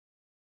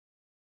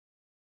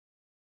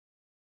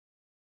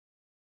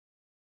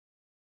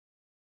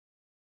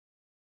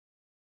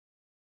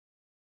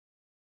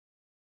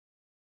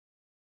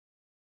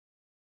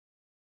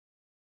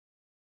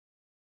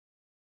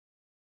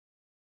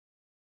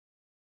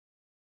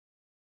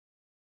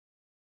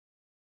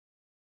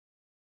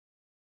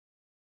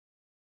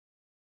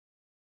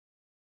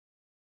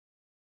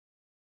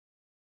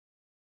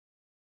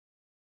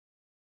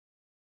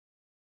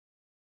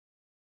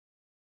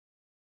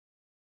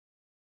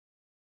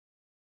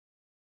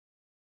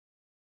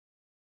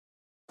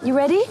You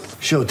ready?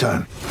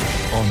 Showtime.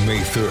 On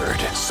May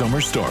 3rd,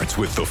 summer starts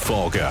with The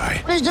Fall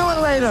Guy. What are you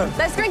doing later?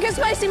 Let's drink a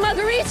spicy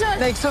margarita.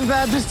 Make some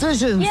bad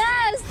decisions.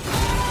 Yes.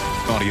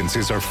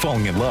 Audiences are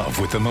falling in love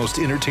with the most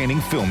entertaining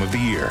film of the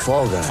year.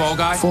 Fall Guy. Fall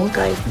Guy? Fall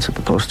guy. That's what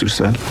the poster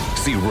said.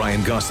 See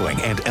Ryan Gosling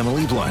and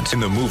Emily Blunt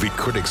in the movie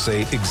critics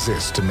say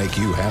exists to make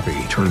you happy.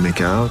 Trying to make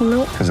it out?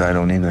 Nope. Because I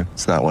don't either.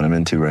 It's not what I'm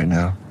into right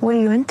now. What are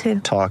you into?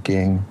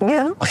 Talking.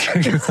 Yeah.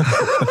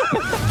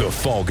 The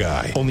Fall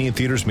Guy. Only in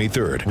theaters May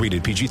 3rd.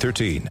 Rated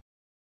PG-13.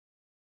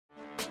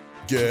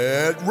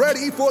 Get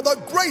ready for the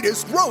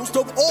greatest roast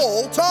of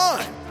all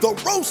time. The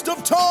Roast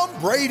of Tom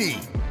Brady.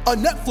 A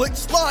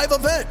Netflix live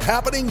event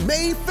happening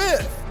May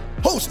 5th.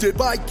 Hosted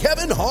by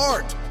Kevin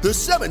Hart. The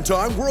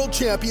 7-time world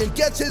champion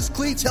gets his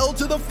cleats held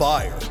to the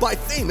fire by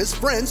famous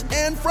friends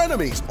and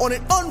frenemies on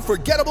an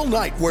unforgettable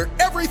night where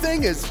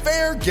everything is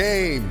fair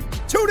game.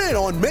 Tune in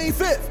on May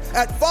 5th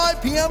at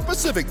 5 p.m.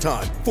 Pacific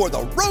time for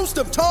the Roast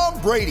of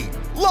Tom Brady.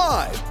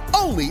 Live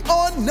only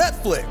on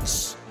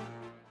Netflix.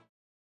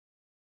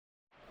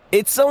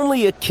 It's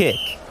only a kick,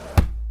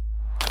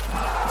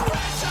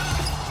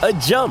 a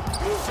jump,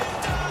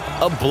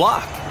 a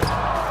block.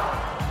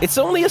 It's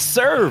only a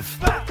serve.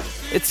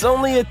 It's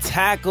only a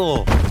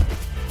tackle,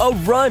 a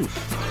run.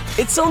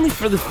 It's only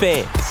for the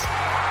fans.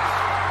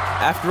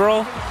 After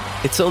all,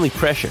 it's only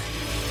pressure.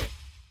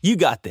 You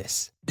got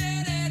this.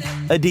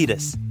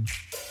 Adidas.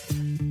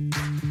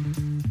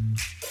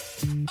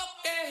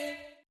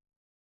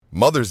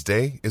 Mother's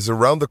Day is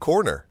around the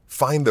corner.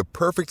 Find the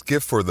perfect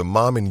gift for the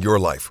mom in your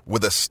life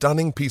with a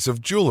stunning piece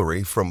of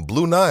jewelry from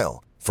Blue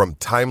Nile. From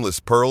timeless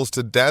pearls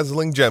to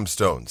dazzling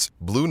gemstones,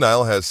 Blue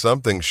Nile has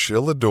something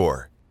she'll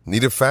adore.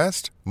 Need it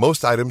fast?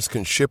 Most items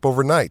can ship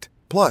overnight.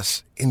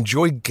 Plus,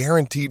 enjoy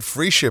guaranteed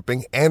free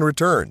shipping and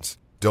returns.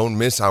 Don't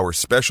miss our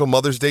special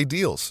Mother's Day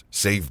deals.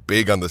 Save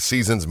big on the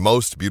season's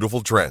most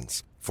beautiful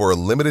trends. For a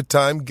limited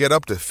time, get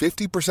up to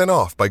 50%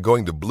 off by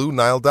going to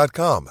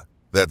BlueNile.com.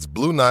 That's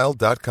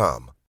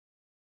BlueNile.com.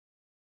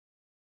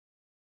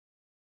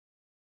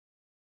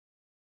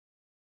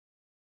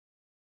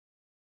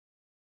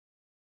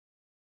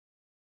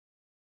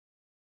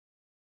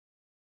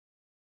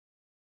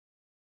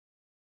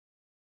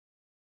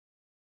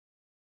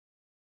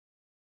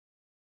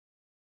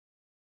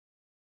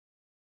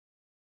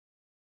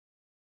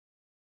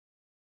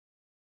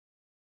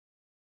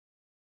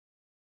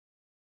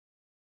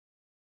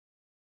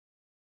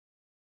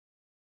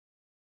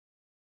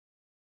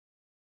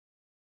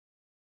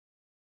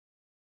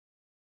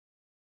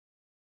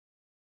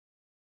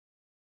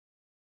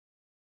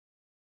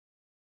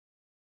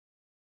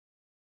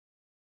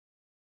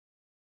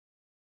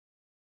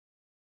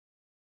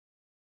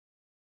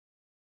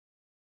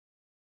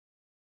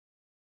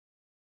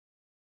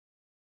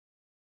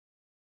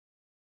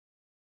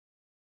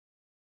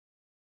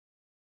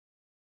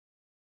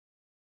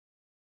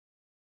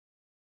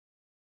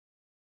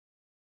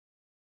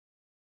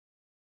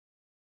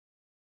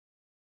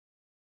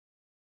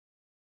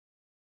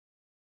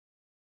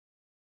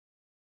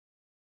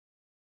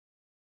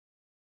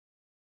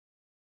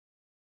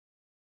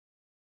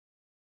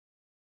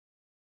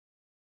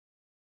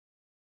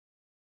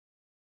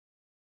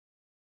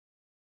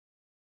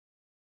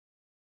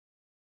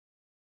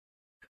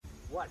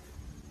 What?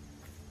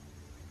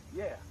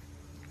 Yeah.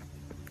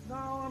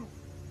 No,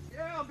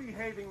 I'm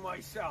behaving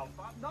myself.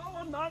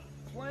 I'm not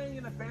playing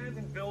in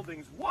abandoned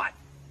buildings. What?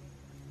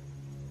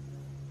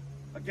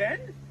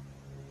 Again?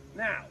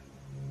 Now,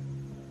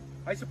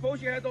 I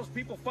suppose you had those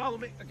people follow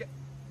me again.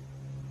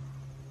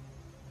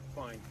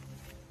 Fine.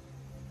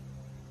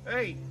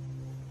 Hey,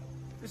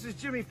 this is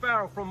Jimmy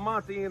Farrow from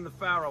Monty and the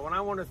Pharaoh, and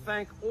I want to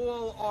thank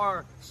all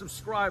our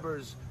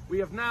subscribers. We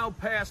have now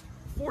passed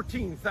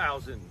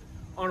 14,000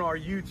 on our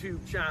YouTube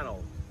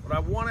channel. But I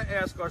want to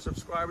ask our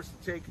subscribers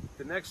to take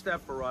the next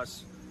step for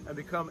us and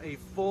become a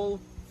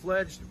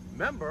full-fledged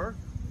member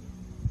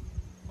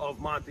of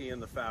Monty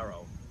and the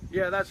Pharaoh.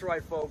 Yeah, that's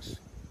right, folks.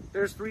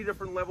 There's 3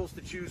 different levels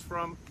to choose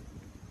from.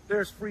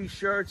 There's free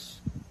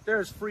shirts.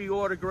 There's free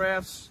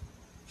autographs.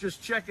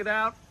 Just check it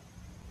out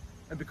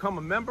and become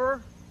a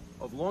member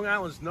of Long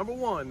Island's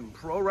 #1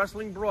 pro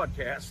wrestling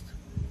broadcast,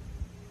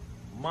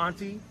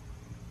 Monty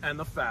and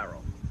the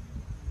Pharaoh.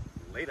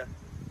 Later.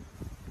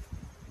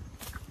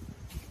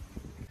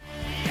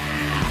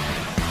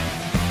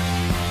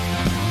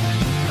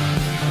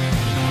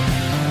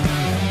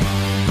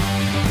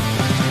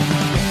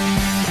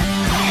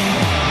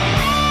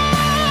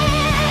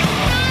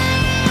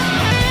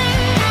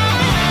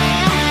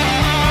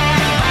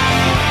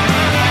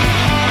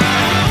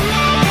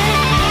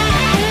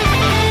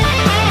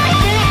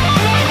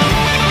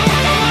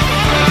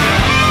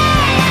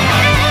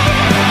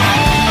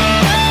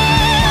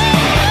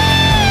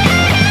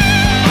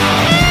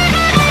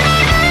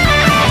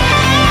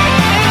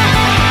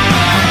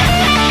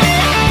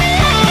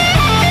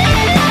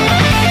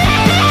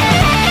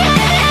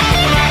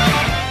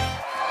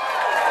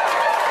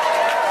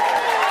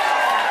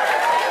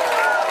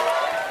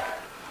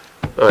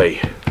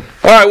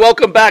 All right,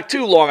 welcome back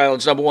to Long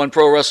Island's #1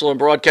 pro wrestler and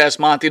broadcast,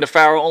 Monty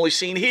DeFaro, only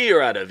seen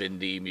here out of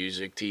Indie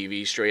Music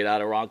TV, straight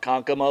out of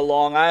Ronkonkoma,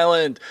 Long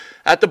Island.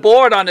 At the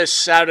board on this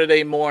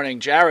Saturday morning.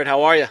 Jared,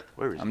 how are you?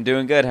 I'm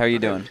doing good. How are you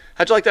doing?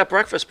 How'd you like that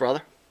breakfast,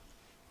 brother?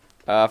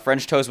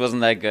 French toast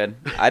wasn't that good.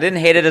 I didn't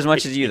hate it as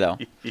much as you, though.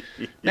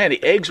 Man,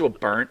 the eggs were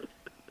burnt.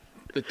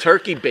 The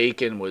turkey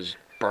bacon was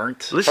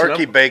burnt.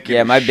 Turkey bacon.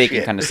 Yeah, my is bacon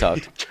shit. kind of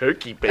sucked.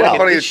 Turkey bacon.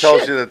 Anybody who is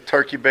tells shit. you that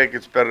turkey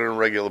bacon's better than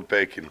regular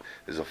bacon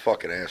is a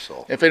fucking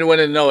asshole. If anyone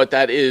didn't know it,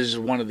 that is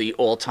one of the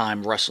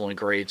all-time wrestling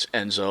greats,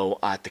 Enzo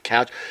at the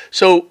couch.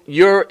 So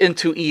you're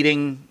into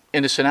eating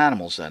innocent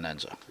animals then,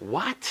 Enzo?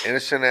 What?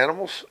 Innocent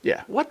animals?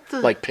 Yeah. What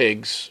the? Like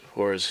pigs,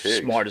 who are as Pigs.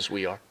 smart as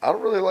we are. I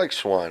don't really like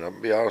swine. I'm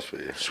gonna be honest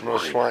with you. I'm no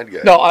swine guy.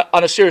 No,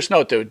 on a serious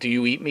note, though, do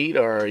you eat meat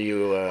or are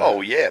you...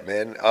 Oh yeah,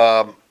 man.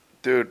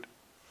 Dude.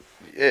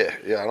 Yeah.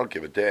 I don't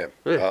give a damn.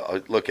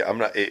 Look, I'm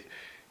not.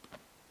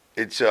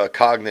 It's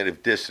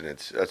cognitive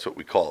dissonance. That's what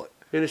we call it.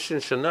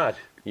 Innocents or not?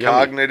 Yummy.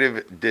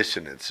 Cognitive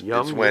dissonance.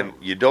 Yum, it's when yum.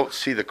 you don't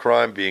see the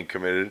crime being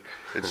committed.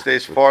 It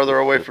stays farther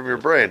away from your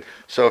brain.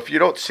 So if you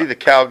don't see the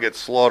cow get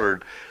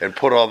slaughtered and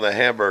put on the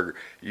hamburger,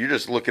 you're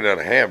just looking at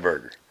a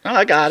hamburger. Oh,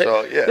 I got it.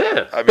 So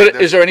yeah. I mean,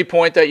 But is there any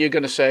point that you're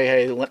going to say,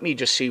 hey, let me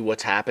just see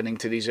what's happening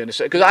to these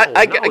innocent... Because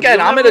again,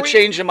 I'm in a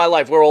change in my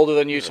life. We're older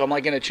than you, so I'm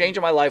like in a change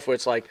in my life where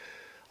it's like,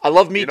 I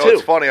love meat you know, too.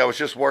 it's funny. I was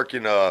just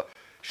working...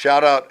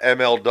 shout out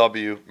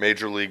MLW,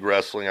 Major League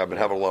Wrestling. I've been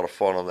having a lot of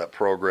fun on that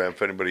program.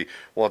 If anybody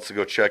wants to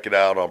go check it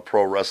out on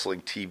Pro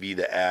Wrestling TV,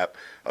 the app,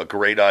 a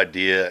great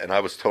idea, and I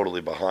was totally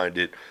behind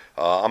it.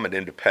 I'm an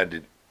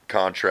independent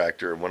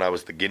contractor, and when I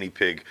was the guinea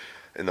pig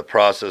in the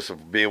process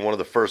of being one of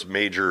the first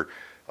major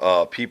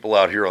people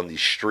out here on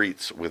these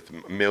streets with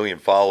a million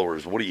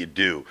followers, what do you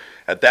do?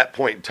 At that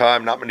point in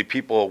time, not many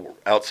people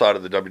outside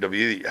of the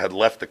WWE had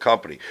left the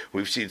company.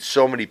 We've seen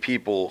so many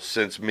people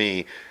since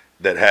me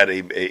that had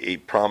a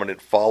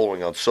prominent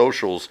following on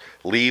socials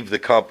leave the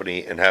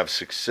company and have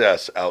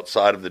success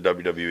outside of the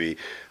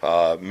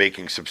WWE,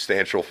 making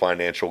substantial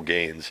financial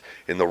gains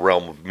in the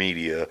realm of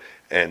media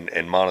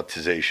and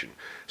monetization.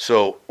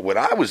 So when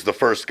I was the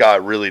first guy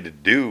really to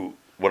do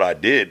what I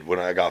did when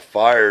I got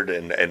fired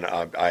and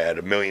I had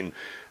 1 million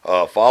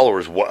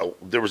followers,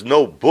 there was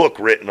no book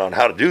written on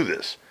how to do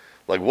this.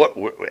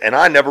 And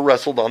I never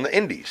wrestled on the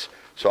indies,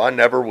 so I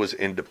never was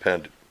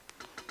independent.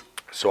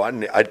 So I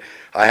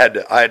had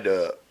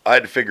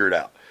to figure it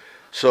out.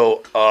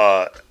 So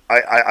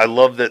I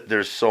love that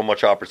there's so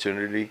much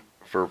opportunity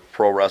for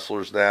pro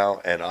wrestlers now,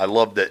 and I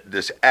love that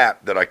this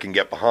app that I can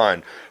get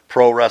behind,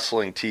 Pro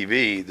Wrestling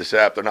TV, this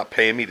app, they're not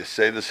paying me to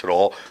say this at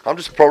all. I'm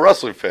just a pro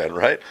wrestling fan,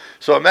 right?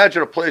 So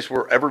imagine a place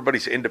where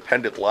everybody's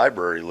independent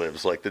library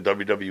lives, like the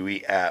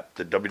WWE app,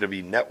 the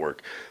WWE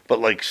Network, but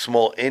like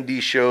small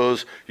indie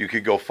shows. You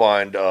could go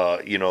find,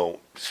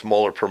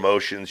 smaller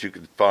promotions. You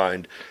could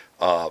find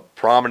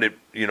prominent,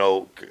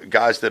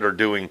 guys that are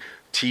doing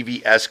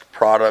TV-esque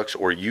products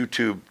or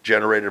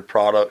YouTube-generated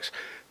products.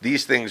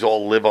 These things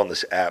all live on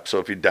this app. So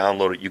if you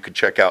download it, you can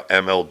check out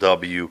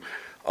MLW.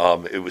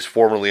 It was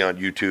formerly on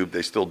YouTube.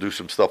 They still do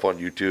some stuff on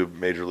YouTube,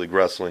 Major League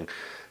Wrestling.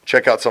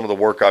 Check out some of the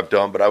work I've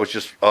done. But I was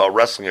just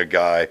wrestling a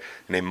guy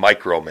named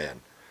Microman,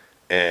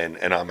 and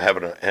I'm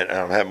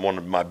having one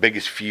of my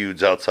biggest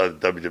feuds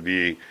outside the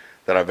WWE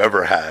that I've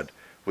ever had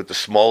with the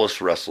smallest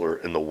wrestler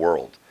in the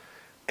world.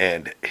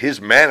 And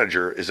his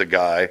manager is a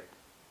guy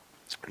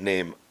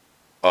named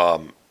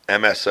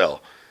MSL,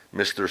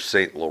 Mr.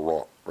 Saint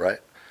Laurent, right?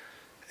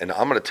 And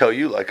I'm going to tell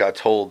you, like I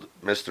told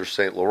Mr.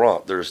 Saint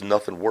Laurent, there's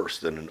nothing worse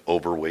than an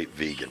overweight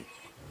vegan.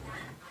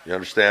 You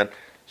understand?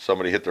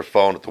 Somebody hit their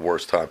phone at the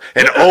worst time.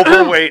 An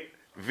overweight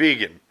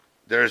vegan.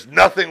 There's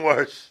nothing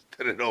worse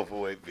than an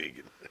overweight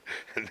vegan.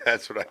 And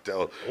that's what I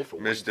tell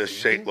Mr.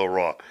 Saint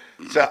Laurent.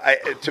 So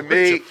to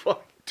me,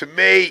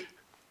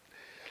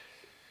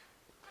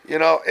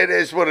 it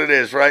is what it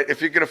is, right?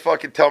 If you're going to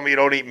fucking tell me you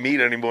don't eat meat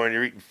anymore and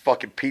you're eating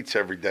fucking pizza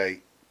every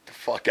day, the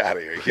fuck out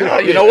of here.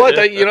 You know what?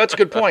 That's a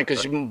good point,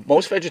 because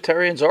most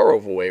vegetarians are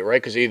overweight,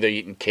 right? Because either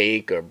eating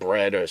cake or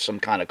bread or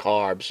some kind of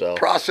carb. So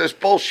processed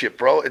bullshit,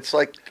 bro. It's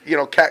like,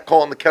 cat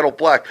calling the kettle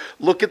black.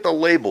 Look at the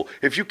label.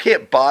 If you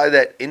can't buy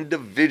that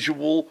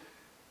individual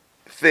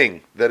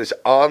thing that is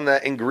on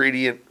that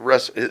ingredient,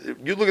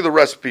 you look at the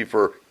recipe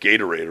for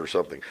Gatorade or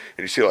something,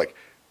 and you see like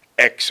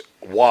X,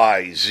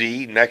 Y,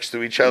 Z next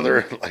to each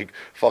other, like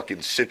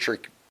fucking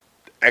citric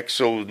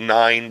XO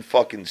 9,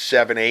 fucking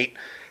 7, 8,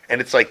 and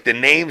it's like the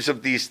names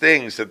of these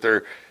things that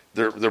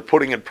they're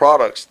putting in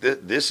products.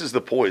 This is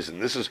the poison.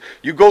 This is,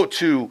 you go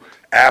to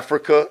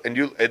Africa and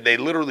they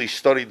literally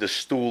study the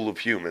stool of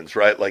humans,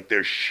 right? Like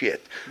they're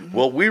shit. Mm-hmm.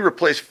 Well, we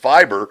replace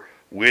fiber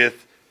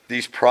with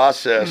these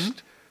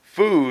processed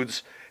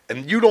foods.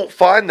 And you don't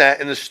find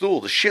that in the stool.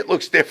 The shit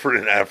looks different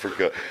in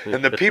Africa.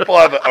 And the people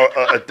have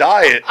a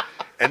diet,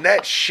 and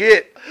that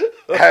shit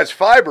has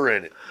fiber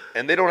in it.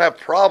 And they don't have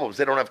problems.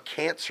 They don't have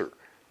cancer.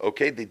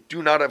 Okay? They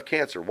do not have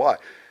cancer. Why?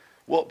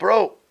 Well,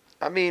 bro,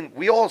 I mean,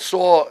 we all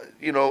saw,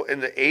 in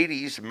the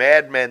 80s,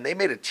 Mad Men, they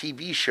made a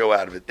TV show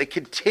out of it. They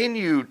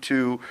continue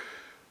to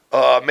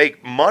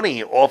make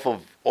money off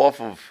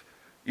of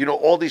you know,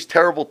 all these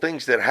terrible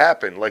things that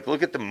happen. Like,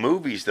 look at the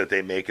movies that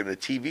they make and the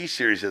TV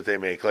series that they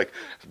make. Like,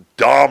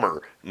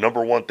 Dahmer,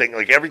 number one thing.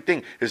 Like,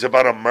 everything is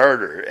about a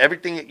murder.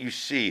 Everything that you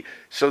see.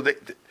 So,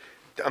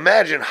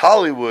 imagine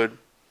Hollywood,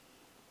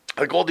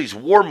 like all these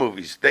war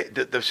movies.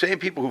 The same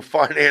people who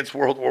financed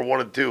World War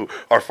I and II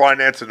are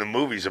financing the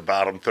movies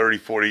about them 30,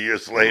 40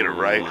 years later,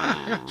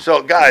 right?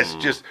 So, guys,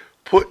 just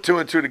put two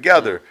and two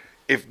together.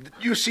 If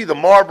you see the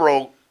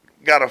Marlboro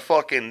got a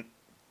fucking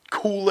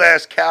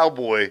cool-ass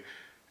cowboy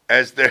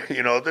as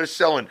they're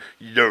selling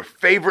their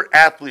favorite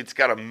athlete's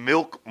got a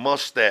milk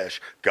mustache.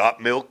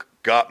 Got milk,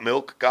 got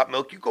milk, got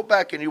milk. You go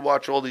back and you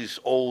watch all these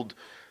old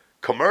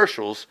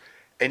commercials,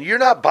 and you're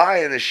not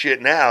buying the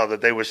shit now that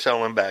they were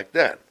selling back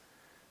then.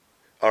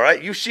 All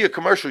right? You see a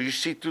commercial, you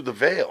see through the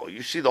veil.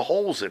 You see the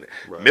holes in it.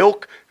 Right.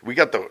 Milk, we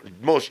got the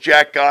most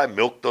jacked guy.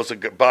 Milk does a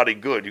body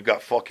good. You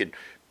got fucking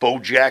Bo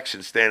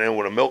Jackson standing there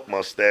with a milk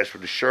mustache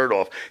with his shirt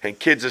off, and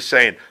kids are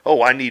saying,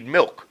 oh, I need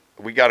milk.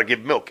 We got to give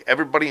milk.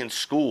 Everybody in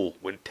school,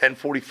 when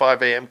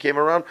 10:45 a.m. came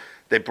around,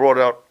 they brought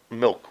out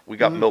milk. We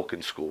got milk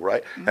in school,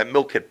 right? That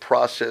milk had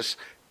processed,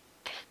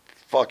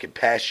 fucking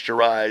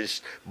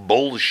pasteurized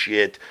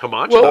bullshit.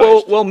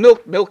 Well,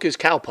 milk is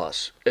cow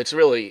pus. It's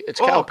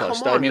cow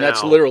pus. I mean,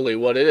 that's literally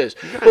what it is.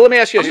 Well, let me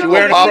ask you: You're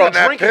wearing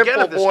that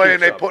Pimple Boy,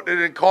 and they put it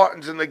in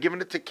cartons, and they're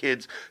giving it to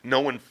kids,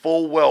 knowing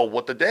full well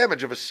what the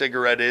damage of a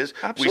cigarette is.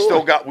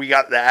 Absolutely. We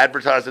got the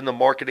advertising, the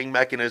marketing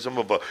mechanism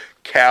of a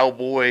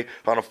cowboy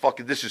on a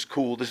fucking. This is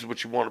cool. This is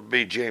what you want to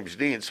be, James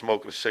Dean,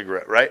 smoking a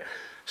cigarette, right?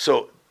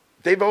 So.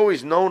 They've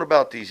always known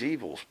about these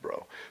evils,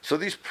 bro. So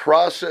these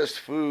processed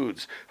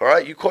foods, all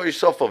right, you call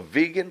yourself a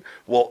vegan?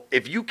 Well,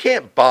 if you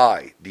can't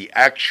buy the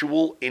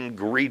actual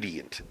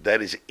ingredient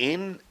that is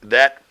in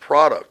that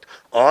product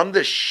on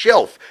the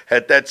shelf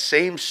at that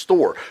same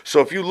store.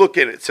 So if you look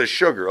at it, it says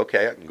sugar.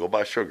 Okay, I can go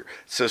buy sugar.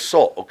 It says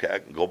salt. Okay, I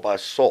can go buy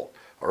salt.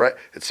 All right,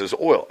 it says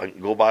oil. I can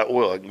go buy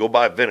oil. I can go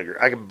buy vinegar.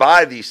 I can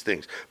buy these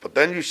things. But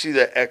then you see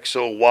the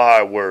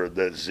XOY word,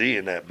 the Z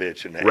in that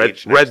bitch, and the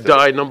H. Red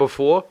dye number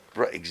 4?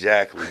 Right,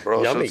 exactly,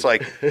 bro. Yummy. So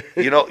it's like,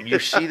 you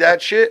see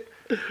that shit,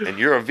 and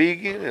you're a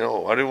vegan.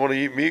 I didn't want to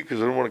eat meat because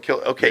I didn't want to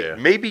kill. Okay,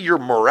 maybe your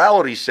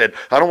morality said,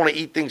 I don't want to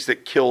eat things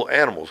that kill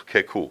animals.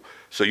 Okay, cool.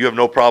 So you have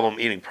no problem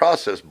eating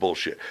processed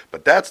bullshit.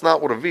 But that's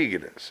not what a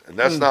vegan is. And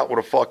that's not what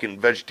a fucking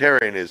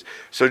vegetarian is.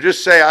 So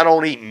just say, I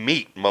don't eat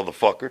meat,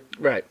 motherfucker.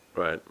 Right.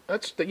 Right.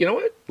 That's you know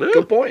what? Yeah.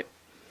 Good point.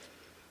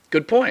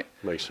 Good point.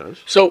 Makes sense.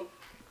 So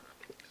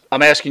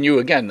I'm asking you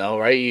again, though,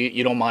 right?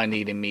 You don't mind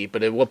eating meat,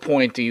 but at what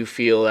point do you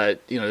feel that,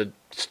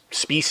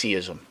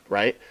 speciesism,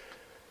 right?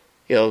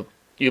 You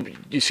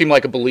seem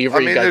like a believer.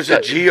 I mean, there's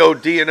a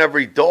G-O-D in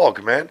every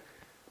dog, man.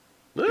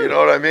 You know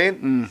what I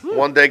mean? Mm-hmm.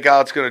 One day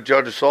God's going to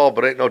judge us all,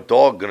 but ain't no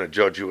dog going to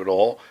judge you at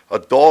all. A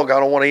dog, I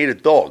don't want to eat a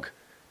dog.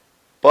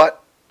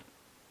 But,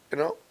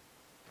 I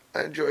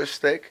enjoy a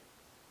steak.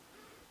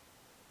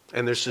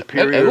 And there's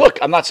superior... And look,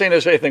 I'm not saying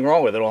there's anything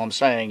wrong with it. All I'm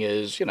saying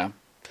is,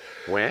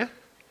 Where?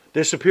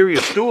 There's superior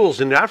stools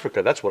in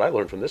Africa. That's what I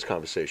learned from this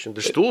conversation.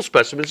 The stool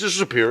specimens are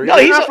superior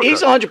in Africa.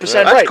 He's 100%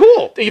 right. That's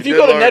cool. If you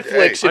go to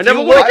Netflix... I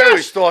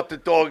always thought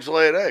that dogs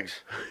laid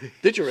eggs.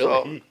 Did you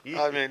really?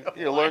 So, I mean,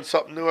 you learn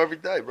something new every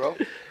day, bro.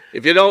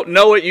 If you don't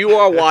know it, you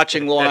are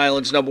watching Long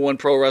Island's #1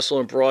 pro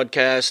wrestling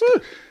broadcast.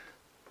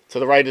 To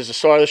the right is the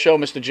star of the show,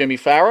 Mr. Jimmy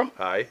Farrow.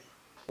 Hi.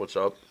 What's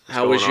up?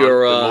 How was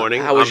your Good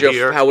morning.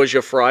 How was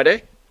your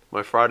Friday?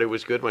 My Friday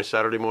was good. My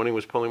Saturday morning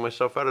was pulling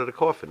myself out of the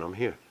coffin. I'm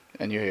here.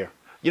 And you're here.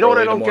 You know what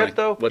I don't get,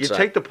 though? What's that?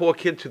 Take the poor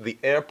kid to the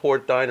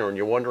airport diner, and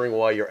you're wondering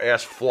why your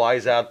ass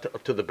flies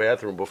out to the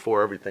bathroom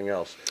before everything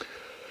else.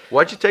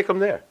 Why'd you take him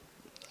there?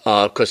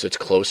 Because it's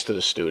close to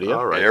the studio.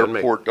 All right,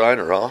 airport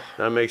diner, huh?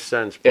 That makes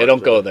sense. Yeah,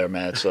 don't go there,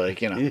 man. It's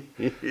like,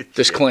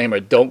 disclaimer,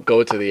 don't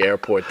go to the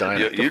airport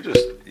diner.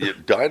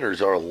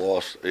 Diners are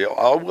lost.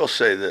 I will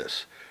say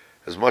this.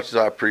 As much as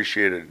I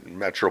appreciated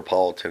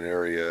metropolitan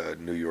area,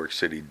 New York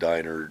City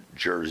diner,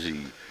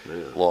 Jersey,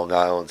 Long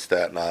Island,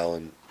 Staten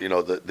Island,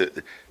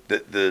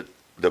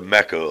 the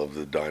mecca of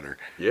the diner.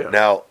 Yeah.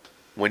 Now,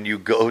 when you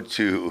go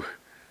to,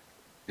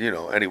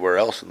 anywhere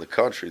else in the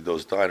country,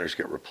 those diners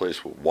get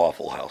replaced with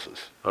Waffle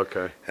Houses.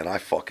 Okay. And I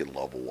fucking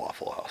love a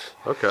Waffle House.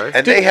 Okay.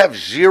 And they have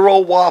 0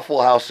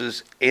 Waffle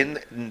Houses in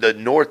the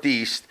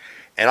Northeast,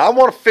 and I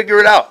want to figure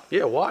it out.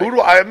 Yeah, why?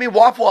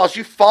 Waffle House,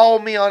 you follow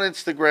me on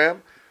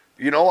Instagram.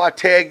 I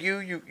tag you,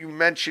 you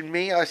mention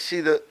me, I see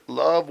the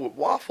love with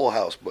Waffle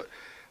House, but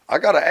I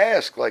got to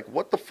ask,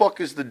 what the fuck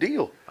is the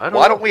deal?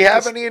 Why don't we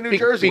have any in New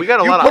Jersey? We got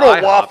a you lot put of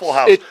a Waffle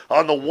House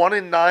on the 1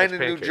 and 9 in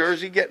pancakes. New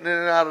Jersey, getting in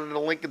and out of the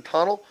Lincoln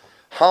Tunnel,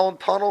 Holland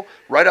Tunnel,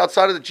 right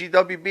outside of the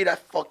GWB, that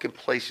fucking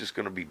place is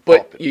going to be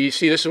bumping. But you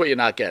see, this is what you're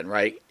not getting,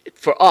 right?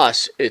 For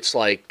us, it's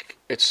like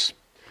a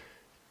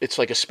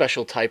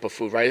special type of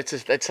food, right?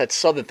 It's that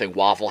southern thing,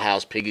 Waffle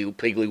House,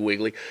 Piggly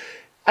Wiggly.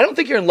 I don't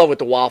think you're in love with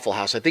the Waffle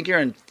House. I think you're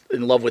in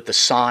love with the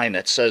sign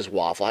that says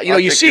Waffle House.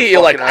 You see,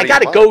 you're like, I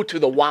got to go to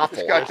the Waffle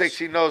House. This guy thinks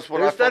he knows what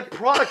There's that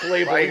product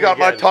label. You got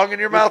my tongue in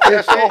your mouth,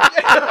 asshole?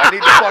 I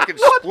need to fucking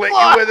split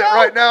you with it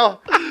right now.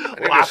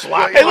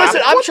 Hey,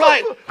 listen, I'm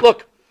trying.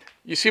 Look,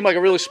 You seem like a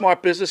really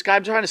smart business guy.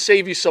 I'm trying to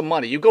save you some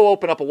money. You go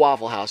open up a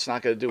Waffle House.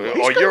 Not going to do it.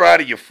 Oh, you're out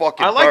of your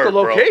fucking I like bird, the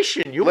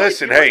location. Bro.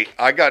 Listen, hey,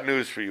 I got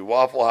news for you.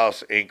 Waffle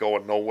House ain't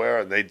going nowhere,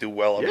 and they do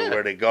well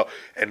everywhere they go.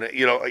 And,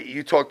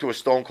 you talk to a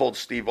Stone Cold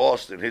Steve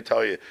Austin, he'll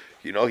tell you,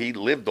 he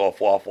lived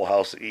off Waffle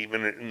House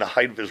even in the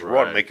height of his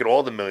run, making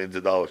all the millions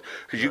of dollars.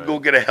 Because you can go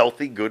get a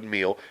healthy, good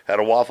meal at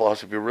a Waffle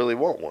House if you really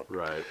want one.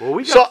 Right. Well,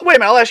 wait a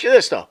minute. I'll ask you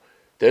this, though.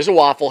 There's a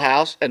Waffle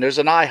House, and there's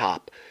an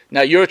IHOP.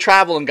 Now, you're a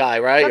traveling guy,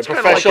 right? That's you're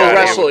a professional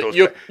wrestler.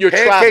 You're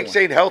Pancakes traveling.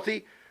 ain't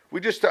healthy. We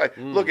just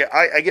look at.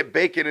 I get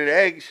bacon and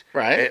eggs,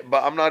 right?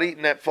 But I'm not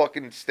eating that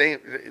fucking stain.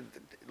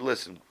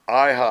 Listen,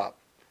 IHOP.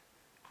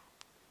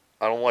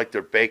 I don't like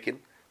their bacon.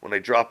 When they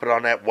drop it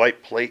on that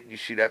white plate, and you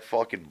see that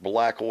fucking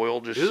black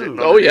oil just sitting.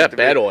 Oh yeah,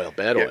 bad oil.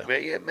 oil.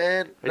 Yeah,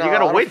 man. And you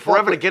got to wait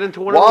forever to get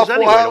into one of those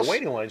anyway. The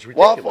waiting line's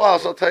ridiculous. Waffle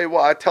House, I'll tell you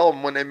what. I tell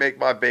them when they make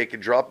my bacon,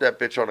 drop that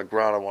bitch on the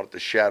ground. I want it to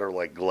shatter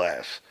like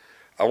glass.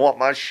 I want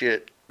my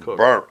shit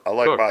burnt. I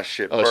like my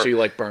shit burnt. Oh, so you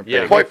like burnt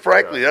bacon? Quite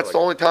frankly, that's the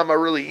only time I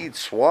really eat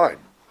swine.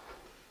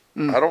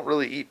 I don't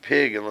really eat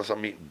pig unless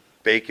I'm eating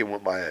bacon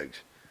with my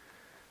eggs.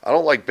 I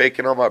don't like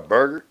bacon on my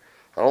burger.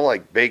 I don't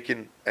like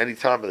bacon any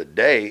time of the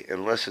day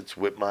unless it's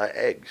with my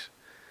eggs.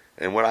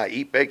 And when I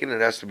eat bacon,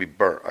 it has to be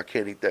burnt. I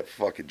can't eat that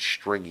fucking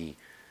stringy,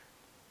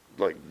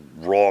 like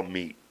raw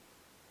meat.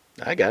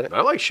 I got it.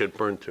 I like shit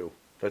burned too.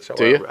 That's how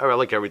Do you? I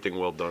like everything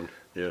well done.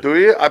 Yeah. Do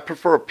you? I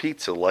prefer a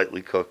pizza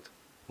lightly cooked.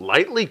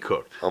 Lightly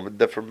cooked? I'm a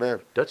different man.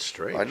 That's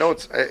strange. I know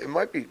it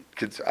might be,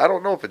 I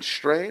don't know if it's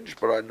strange,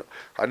 but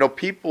I know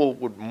people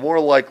would more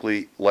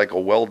likely like a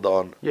well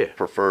done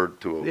preferred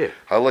to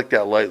I like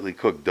that lightly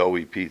cooked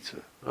doughy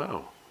pizza.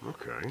 Oh,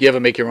 okay. You ever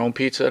make your own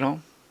pizza at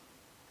home?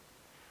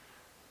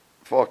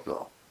 Fuck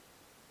no.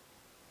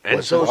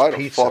 Enzo's Why the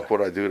Pizza. fuck would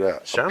I do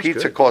that? Sounds a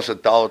pizza good. costs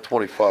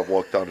 $1.25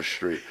 walk down the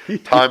street.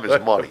 Time is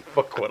money.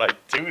 Fuck would I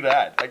do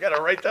that? I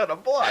gotta write down a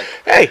block.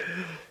 Hey,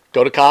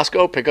 go to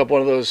Costco, pick up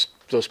one of those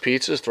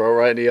pizzas, throw it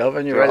right in the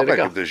oven, you're ready to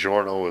go. I'll make a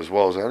DiGiorno as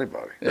well as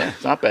anybody. Yeah,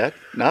 not bad.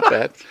 Not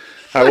bad.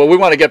 All right, well, we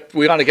want to get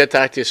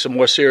back to some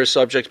more serious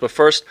subjects, but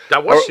first,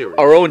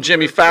 our own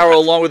Jimmy Farrow,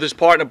 along with his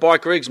partner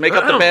Bart Griggs, make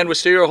up the band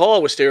Wisteria Hall.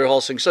 Wisteria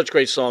Hall sings such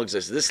great songs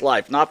as "This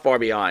Life," "Not Far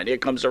Behind," "Here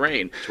Comes the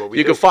Rain."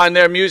 You can find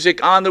their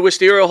music on the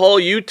Wisteria Hall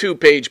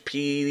YouTube page.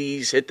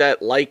 Please hit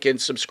that like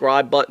and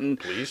subscribe button.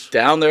 Please.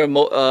 Down there,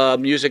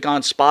 music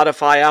on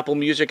Spotify, Apple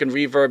Music, and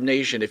Reverb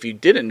Nation. If you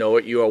didn't know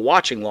it, you are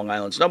watching Long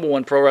Island's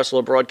 #1 pro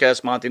wrestler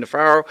broadcast, Monty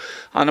Nefaro.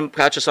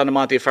 Catch us on the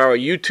Monty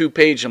Nefaro YouTube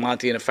page, the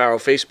Monty Nefaro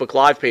Facebook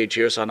Live page.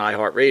 Here's on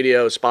iHeartRadio,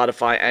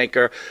 Spotify,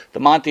 Anchor, the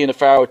Monty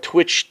Nefaro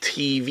Twitch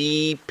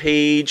TV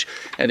page.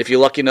 And if you're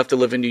lucky enough to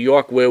live in New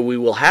York, where we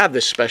will have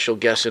this special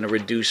guest in a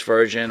reduced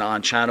version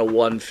on Channel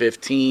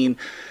 115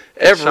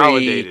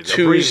 every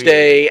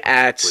Tuesday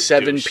at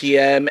 7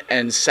 p.m.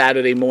 and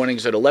Saturday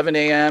mornings at 11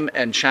 a.m.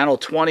 and Channel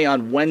 20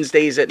 on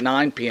Wednesdays at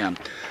 9 p.m.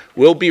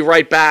 We'll be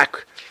right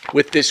back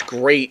with this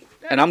great,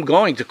 and I'm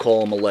going to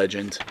call him a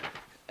legend,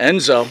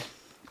 Enzo,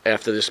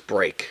 after this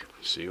break.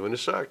 See you in a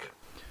sec.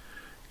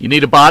 You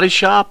need a body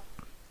shop?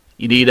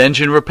 You need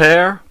engine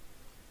repair?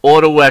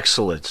 Auto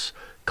Excellence,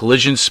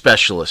 Collision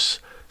Specialists,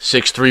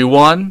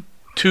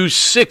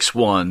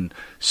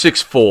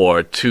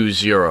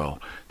 631-261-6420.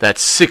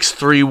 That's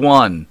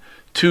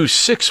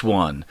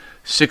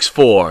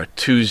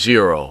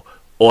 631-261-6420.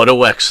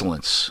 Auto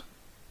Excellence.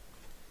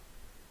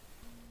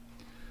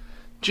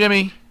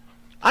 Jimmy,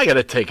 I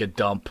gotta take a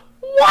dump.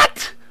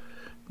 What?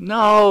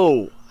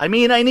 No, I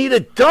mean I need a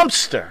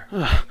dumpster.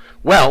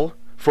 Well,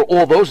 for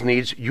all those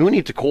needs, you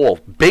need to call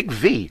Big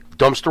V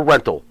Dumpster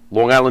Rental,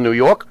 Long Island, New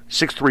York,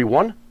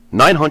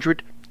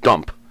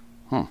 631-900-DUMP.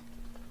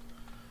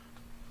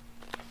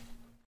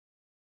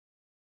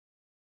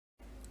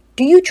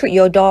 Do you treat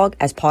your dog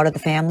as part of the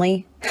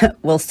family?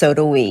 Well, so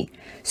do we.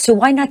 So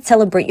why not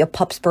celebrate your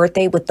pup's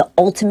birthday with the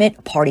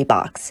ultimate party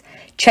box?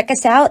 Check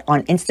us out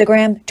on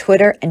Instagram,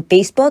 Twitter, and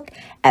Facebook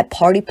at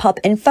Party Pup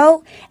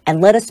Info,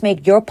 and let us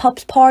make your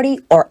pup's party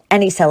or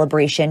any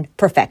celebration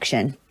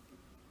perfection.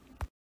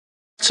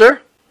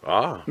 Sir?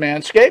 Ah.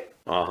 Manscaped?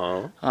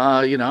 Uh-huh.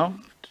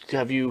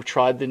 Have you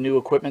tried the new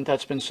equipment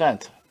that's been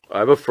sent?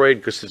 I'm afraid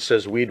because it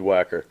says Weed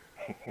Whacker.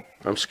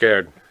 I'm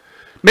scared.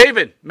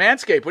 Maven,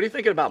 Manscaped, what are you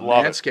thinking about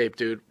Love it. Manscaped,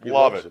 dude?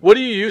 Love it. What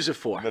do you use it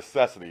for?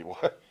 Necessity.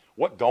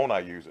 What don't I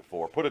use it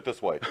for? Put it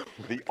this way.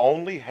 The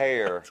only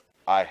hair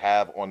I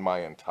have on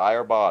my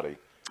entire body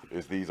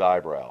is these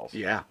eyebrows.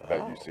 Yeah.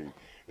 That you see.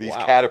 These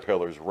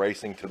caterpillars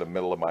racing to the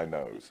middle of my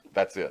nose.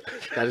 That's it.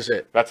 That is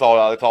it. That's all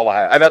I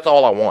have. And that's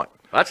all I want.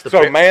 That's the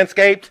So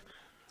Manscaped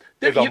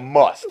is a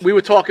must. We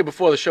were talking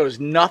before the show. There's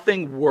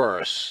nothing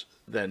worse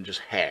than just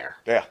hair.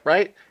 Yeah.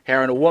 Right?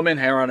 Hair on a woman,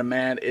 hair on a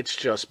man. It's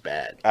just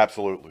bad.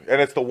 Absolutely.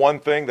 And it's the one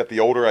thing that the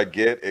older I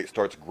get, it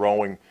starts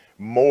growing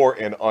more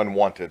in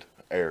unwanted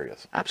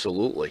areas.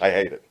 Absolutely. I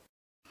hate it.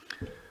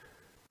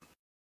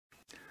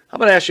 I'm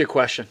going to ask you a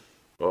question.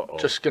 Uh-oh.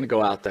 Just going to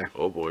go out there.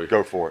 Oh, boy.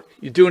 Go for it.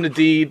 You're doing a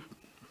deed.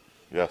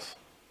 Yes.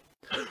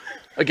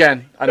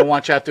 Again, I don't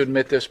want you to have to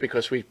admit this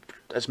because we,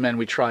 as men,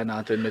 we try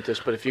not to admit this.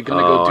 But if you're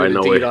going to go do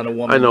the deed on a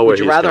woman, would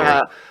you rather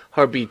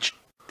her be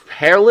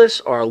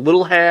hairless or a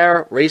little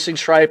hair, racing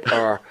stripe,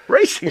 or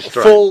racing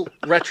stripe, full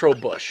retro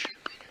bush.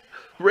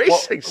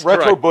 Racing stripe.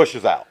 Retro bush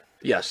is out.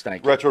 Yes,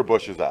 thank you. Retro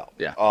bush is out.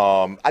 Yeah.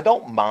 I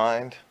don't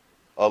mind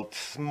a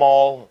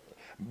small,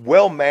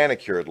 well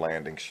manicured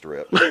landing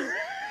strip.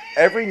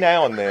 Every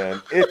now and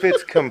then, if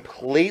it's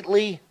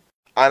completely,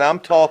 and I'm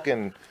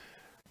talking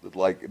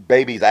like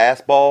baby's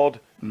ass bald,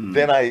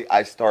 then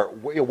I start.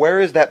 Where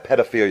is that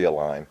pedophilia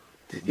line?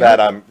 I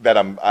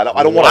don't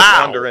want to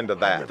wander into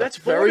that. That's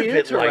very Thought of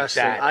it like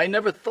interesting. that. I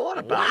never thought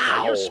about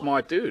that. You're a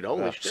smart dude.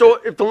 Holy shit. So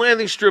if the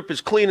landing strip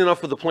is clean enough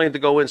for the plane to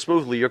go in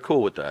smoothly, you're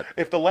cool with that?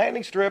 If the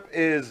landing strip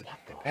has,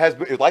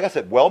 like I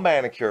said, well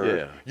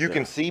manicured, you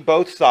can see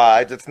both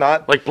sides. It's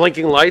not like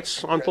blinking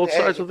lights on both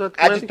sides of that.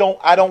 I just don't.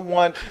 I don't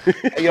want.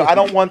 I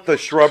don't want the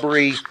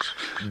shrubbery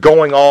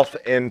going off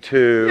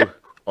into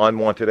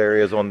unwanted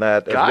areas on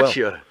that.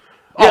 Gotcha. As well.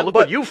 Oh, look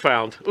what you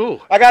found. Ooh.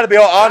 I got to be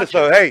all honest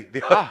though. Hey,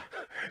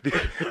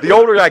 the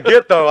older I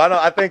get though, I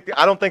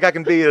don't think I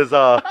can be as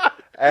I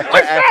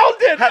found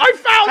it.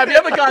 Have you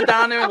ever gone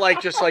down there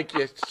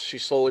and she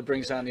slowly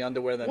brings down the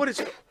underwear? Then what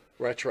is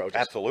retro?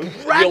 Absolutely.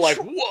 You're like,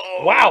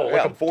 whoa! Wow!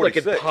 Yeah, I'm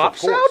 46. Like it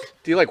pops of course. out.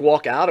 Do you like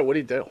walk out or what do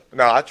you do?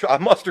 No, I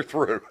muster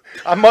through.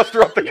 I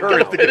muster up the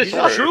courage to get He's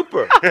through. a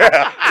trooper.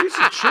 Yeah, he's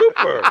a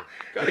trooper.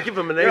 Got to give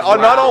him an A.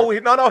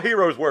 Not all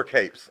heroes wear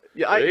capes.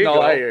 Yeah, I There you go.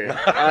 I hear you.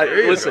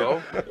 There you Listen,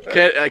 go.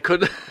 I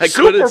couldn't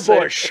Super say.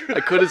 Bush. I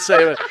couldn't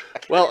say.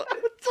 Well,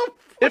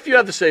 if you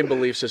have the same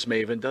beliefs as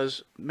Maven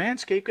does,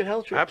 Manscaped could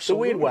help you.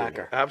 Absolutely. The weed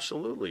whacker.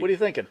 Absolutely. What are you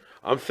thinking?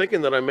 I'm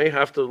thinking that I may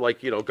have to,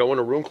 go in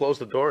a room, close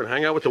the door, and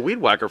hang out with the weed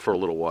whacker for a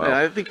little while. Yeah,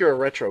 I think you're a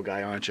retro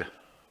guy, aren't you?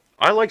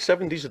 I like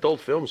 70s adult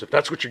films, if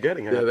that's what you're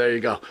getting at. Yeah, there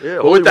you go. Yeah,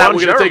 But with that,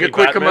 we're going to take a Jeremy,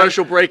 quick Batman.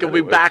 commercial break, and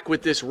we'll be Anyway. back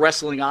with this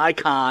wrestling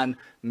icon,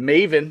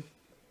 Maven.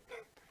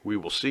 We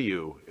will see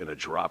you in a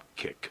drop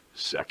kick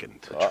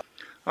second.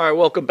 All right,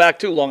 welcome back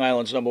to Long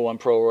Island's #1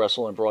 pro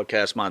wrestling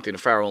broadcast. Monty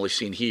Nefaro, only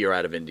seen here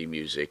out of Indie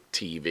Music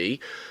TV.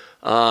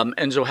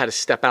 Enzo had to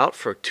step out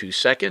for 2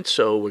 seconds,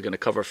 so we're going to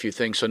cover a few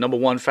things. So, number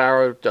one,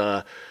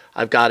 Farrah,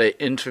 I've got an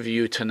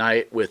interview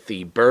tonight with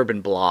the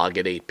Bourbon Blog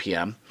at 8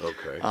 p.m.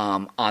 Okay.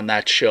 On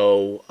that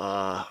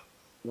show,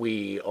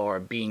 we are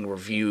being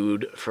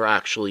reviewed for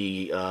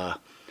actually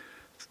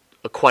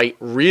a quite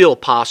real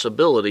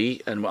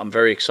possibility, and I'm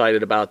very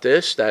excited about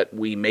this, that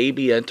we may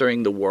be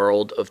entering the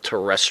world of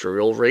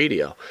terrestrial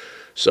radio.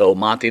 So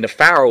Monty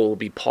Nefaro will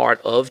be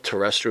part of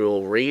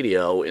terrestrial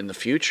radio in the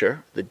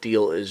future. The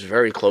deal is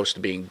very close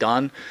to being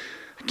done.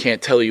 I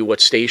can't tell you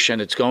what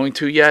station it's going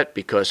to yet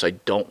because I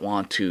don't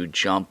want to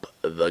jump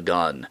the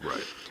gun.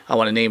 Right. I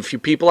want to name a few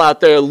people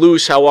out there.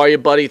 Luce, how are you,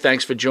 buddy?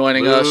 Thanks for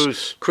joining us.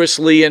 Luce. Chris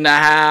Lee in the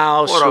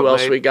house. What Who up,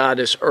 else mate? we got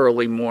this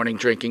early morning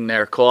drinking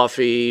their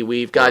coffee?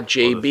 We've got What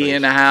JB are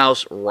in the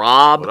house.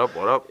 Rob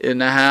What up? in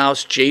the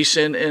house.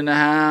 Jason in the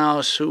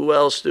house. Who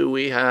else do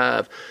we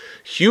have?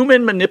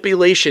 Human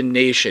Manipulation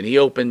Nation. He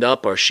opened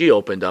up, or she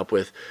opened up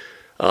with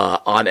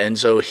on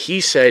Enzo.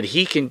 He said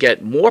he can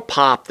get more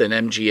pop than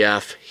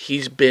MGF.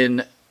 He's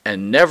been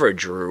and never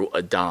drew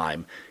a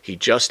dime. He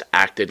just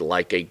acted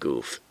like a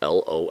goof.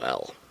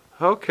 LOL.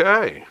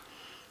 Okay.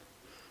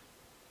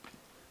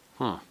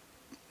 No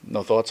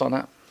thoughts on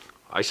that?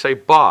 I say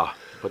bah,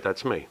 but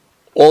that's me.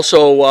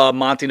 Also,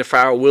 Monty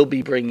Nefaro will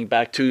be bringing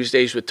back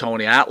Tuesdays with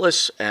Tony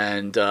Atlas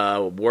and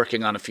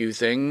working on a few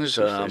things.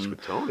 Tuesdays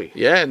with Tony.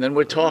 Yeah, and then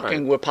we're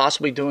talking, we're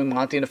possibly doing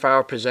Monty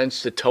Nefaro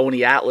Presents the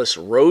Tony Atlas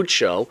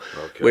Roadshow,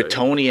 where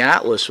Tony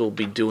Atlas will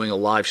be doing a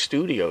live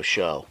studio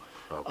show.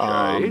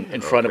 In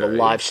front of a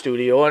live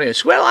studio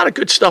audience. We had a lot of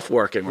good stuff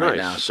working right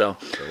now. So,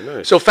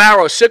 nice. So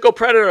Faro, sicko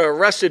predator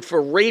arrested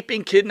for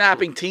raping,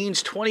 kidnapping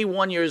teens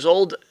 21 years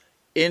old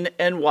in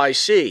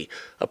NYC.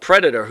 A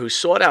predator who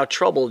sought out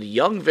troubled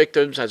young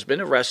victims has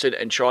been arrested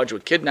and charged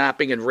with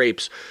kidnapping and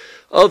rapes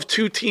of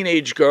 2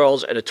 teenage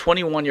girls and a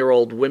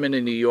 21-year-old woman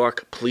in New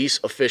York, police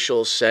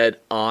officials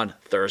said on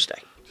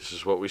Thursday. This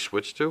is what we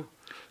switched to?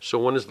 So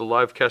when is the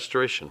live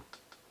castration?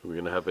 We're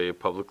going to have a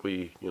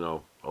publicly,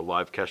 a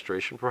live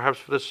castration perhaps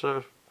for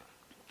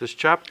this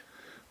chap?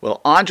 Well,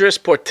 Andres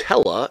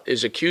Portela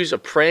is accused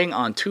of preying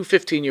on 2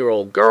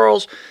 15-year-old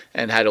girls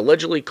and had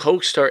allegedly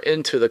coaxed her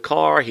into the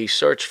car. He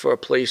searched for a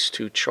place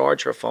to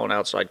charge her phone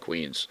outside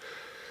Queens.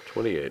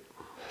 28.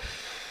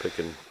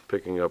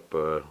 Picking up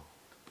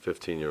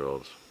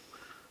 15-year-olds.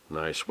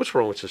 Nice. What's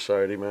wrong with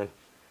society, man?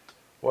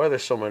 Why are there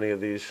so many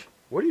of these?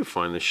 Where do you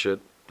find this shit?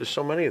 There's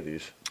so many of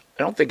these.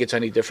 I don't think it's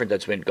any different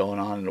that's been going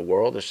on in the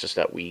world. It's just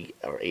that we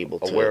are able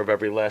to... Aware of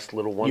every last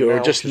little one. You're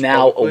now, just just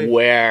now publicly?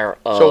 aware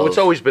of... So it's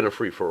always been a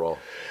free-for-all.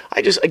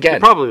 I just, again... You're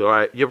probably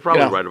right. You're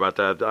probably you know, right about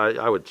that.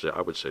 I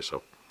would say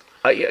so.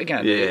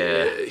 Again,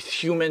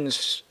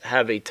 humans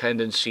have a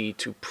tendency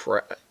to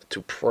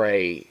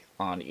prey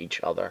on each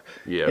other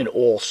Yeah. in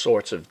all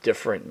sorts of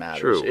different matters.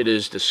 True. It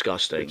is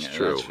disgusting, It's and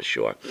true. that's for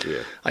sure. Yeah.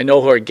 I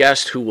know her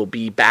guest, who will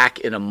be back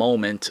in a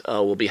moment,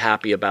 will be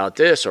happy about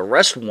this.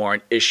 Arrest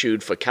warrant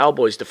issued for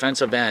Cowboys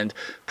defensive end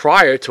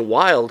prior to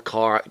wild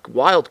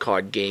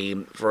card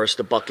game versus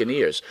the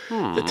Buccaneers.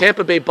 The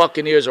Tampa Bay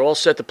Buccaneers are all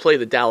set to play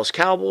the Dallas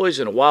Cowboys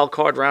in a wild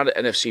card round of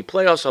NFC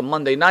playoffs on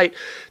Monday night.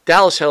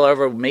 Dallas,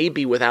 however, may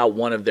be without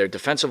one of their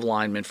defensive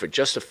linemen for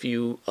just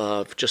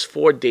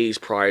 4 days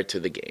prior to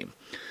the game.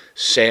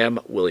 Sam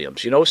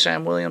Williams. You know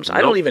Sam Williams? I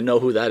don't Nope. even know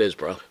who that is,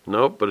 bro.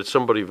 Nope, but it's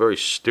somebody very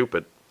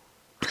stupid.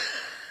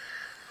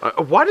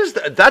 Why does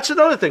that? That's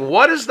another thing.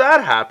 Why does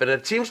that happen?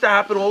 It seems to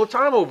happen all the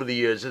time over the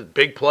years. A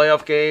big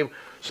playoff game,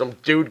 some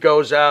dude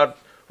goes out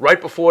right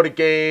before the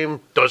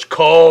game, does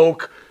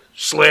coke,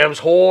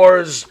 slams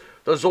whores,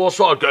 does all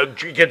sorts.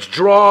 Gets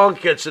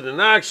drunk, gets in an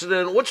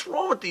accident. What's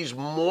wrong with these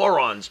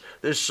morons?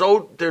 They're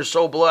so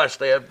blessed.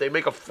 They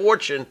make a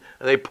fortune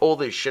and they pull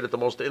this shit at the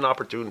most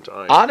inopportune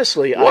time.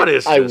 Honestly, What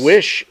is I this?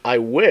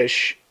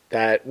 wish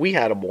that we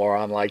had a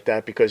moron like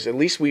that, because at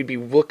least we'd be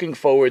looking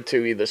forward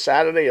to either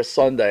Saturday or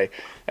Sunday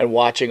and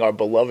watching our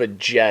beloved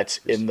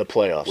Jets in the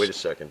playoffs. Wait a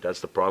second.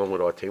 That's the problem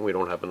with our team. We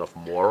don't have enough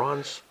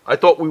morons. I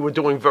thought we were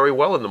doing very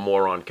well in the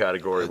moron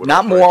category. With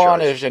Not our moron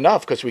franchise. is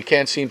enough, because we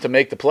can't seem to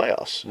make the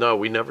playoffs. No,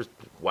 we never.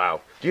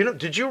 Wow.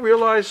 Did you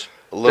realize?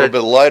 A little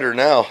bit lighter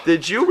now.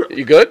 Did you?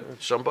 You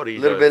good? Somebody. A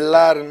little bit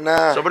lighter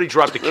now. Somebody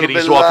dropped the Little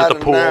kiddies bit off at the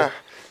lighter pool. now.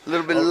 A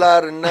little bit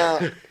lighter now.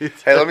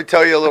 Hey, let me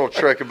tell you a little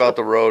trick about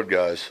the road,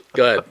 guys.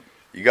 Go ahead.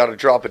 You got to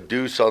drop a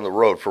deuce on the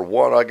road. For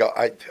one,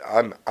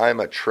 I'm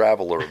a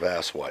traveler of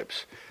ass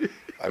wipes.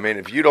 I mean,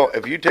 if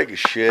you take a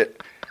shit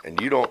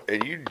and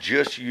you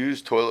just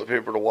use toilet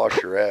paper to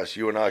wash your ass,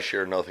 you and I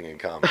share nothing in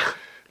common.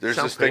 There's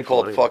Sounds this thing pretty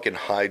called funny. fucking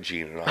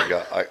hygiene, and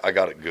I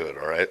got it good.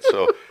 All right,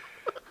 so.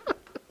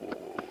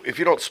 If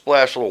you don't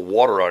splash a little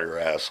water on your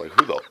ass,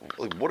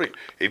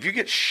 if you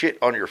get shit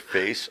on your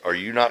face, are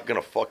you not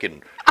gonna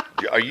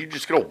are you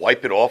just gonna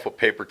wipe it off with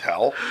paper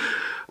towel?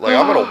 Like,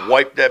 I'm gonna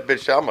wipe that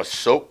bitch down, I'm gonna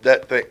soap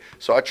that thing.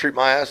 So I treat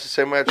my ass the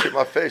same way I treat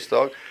my face,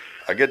 dog.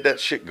 I get that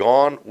shit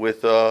gone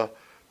with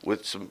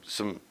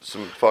some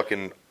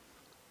fucking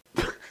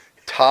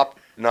top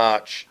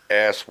notch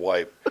ass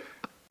wipe,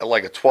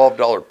 like a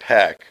 $12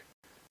 pack.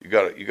 You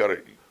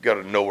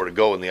gotta know where to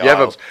go in the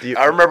aisles.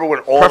 I remember when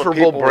all the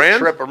preferable people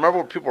brand? were remember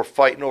when people were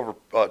fighting over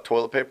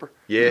toilet paper?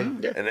 Yeah.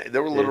 And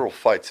there were literal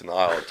fights in the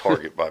aisle at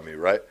Target by me,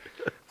 right?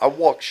 I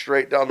walked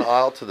straight down the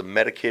aisle to the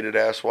medicated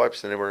ass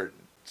wipes, and they were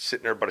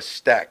sitting there by a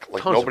stack.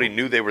 Like, Tons of nobody them.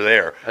 knew they were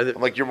there. I'm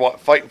like, you're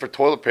fighting for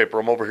toilet paper.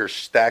 I'm over here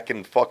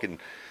stacking fucking.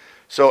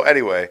 So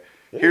anyway,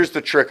 here's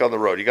the trick on the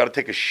road. You got to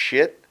take a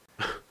shit.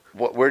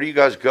 Where do you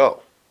guys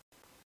go?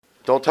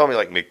 Don't tell me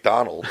like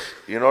McDonald's.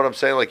 You know what I'm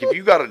saying? Like, if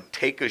you got to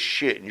take a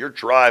shit and you're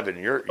driving,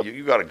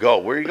 you got to go.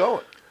 Where are you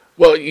going?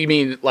 Well, you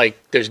mean like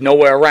there's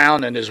nowhere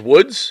around and there's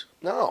woods?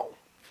 No,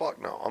 fuck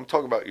no. I'm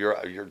talking about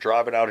you're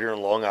driving out here in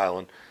Long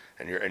Island,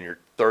 and you're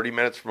 30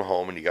 minutes from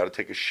home, and you got to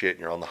take a shit, and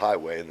you're on the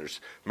highway, and there's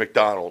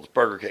McDonald's,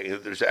 Burger King,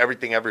 there's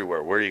everything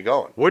everywhere. Where are you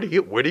going? Where do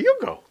you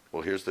go?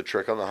 Well, here's the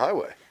trick on the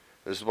highway.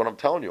 This is what I'm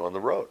telling you on the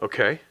road.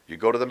 Okay. You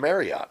go to the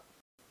Marriott.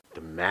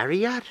 The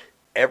Marriott?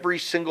 Every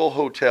single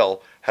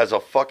hotel has a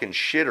fucking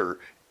shitter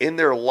in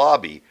their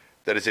lobby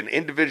that is an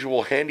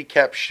individual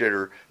handicap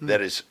shitter that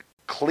is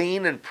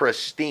clean and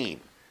pristine.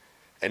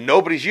 And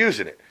nobody's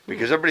using it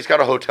because everybody's got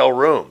a hotel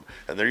room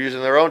and they're using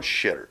their own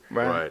shitter.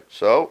 Right.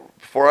 So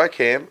before I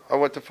came, I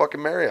went to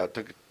fucking Marriott,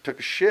 took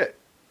a shit.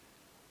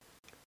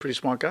 Pretty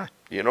smart guy.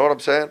 You know what I'm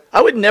saying?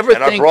 I would never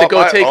And I think to brought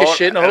go my take a own-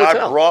 shit in a and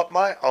hotel. I brought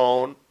my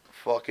own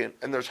fucking,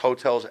 and there's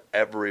hotels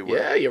everywhere.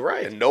 Yeah, you're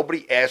right. And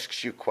nobody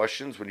asks you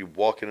questions when you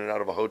walk in and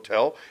out of a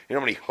hotel. You know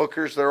how many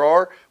hookers there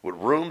are with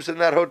rooms in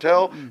that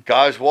hotel?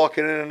 Guys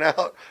walking in and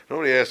out.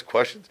 Nobody asks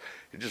questions.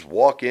 You just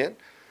walk in,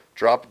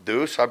 drop a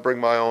deuce. I bring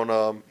my own,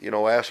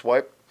 ass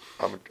wipe.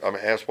 I'm an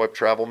ass wipe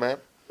travel man.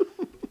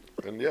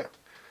 And yeah.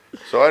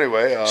 So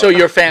anyway. So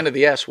you're a fan of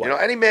the ass wipe? You know,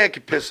 any man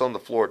can piss on the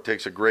floor. It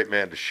takes a great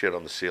man to shit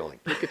on the ceiling.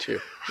 Look at you.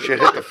 Shit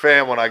hit the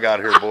fan when I got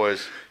here,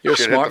 boys. You're a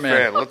Shit smart hit the man.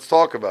 fan. Let's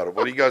talk about it.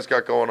 What do you guys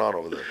got going on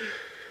over there?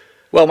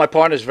 Well, my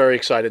partner's very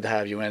excited to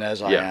have you in,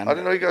 as I am. I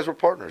didn't know you guys were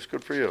partners.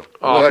 Good for you.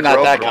 Oh, I'm glad not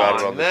you're that open about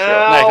kind. it on the No. show.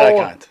 Not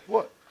that kind.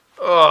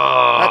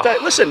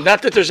 What? Listen,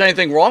 not that there's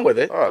anything wrong with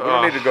it. All right, we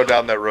don't need to go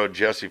down that road,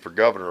 Jesse, for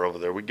governor over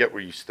there. We get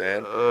where you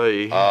stand.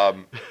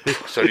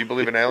 So do you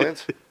believe in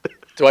aliens?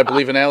 Do I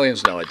believe in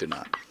aliens? No, I do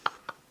not.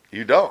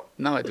 You don't?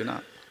 No, I do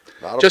not.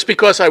 Not Just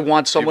because I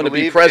want someone to be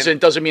believe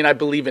president doesn't mean I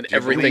believe in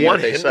everything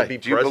that they say.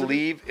 Do you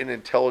believe in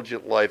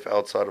intelligent life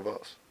outside of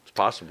us? It's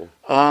possible.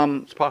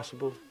 It's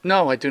possible.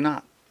 No, I do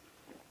not.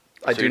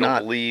 I So do you not.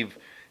 don't believe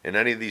in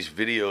any of these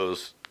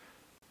videos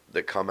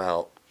that come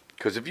out?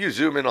 Because if you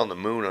zoom in on the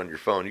moon on your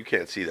phone, you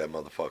can't see that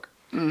motherfucker.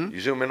 Mhm. You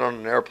zoom in on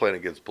an airplane,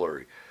 it gets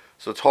blurry.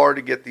 So it's hard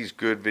to get these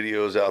good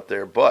videos out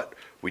there. But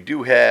we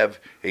do have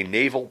a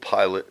naval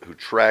pilot who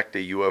tracked a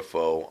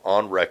UFO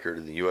on record,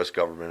 and the U.S.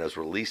 government has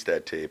released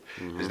that tape.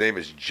 His name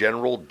is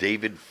General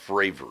David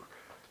Fravor,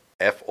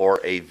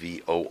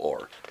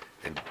 Fravor.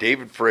 And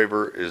David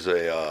Fravor is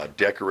a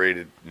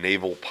decorated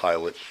naval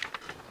pilot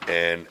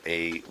and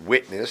a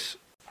witness,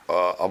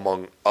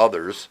 among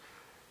others,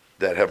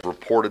 that have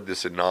reported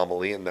this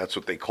anomaly, and that's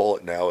what they call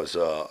it now. Is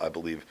I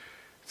believe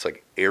it's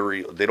like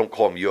aerial. They don't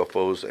call them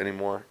UFOs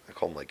anymore. They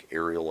call them like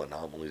aerial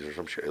anomalies or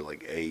some shit,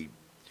 like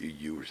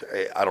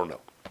AUU. I don't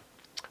know.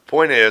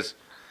 Point is,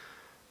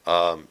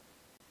 I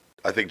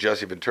think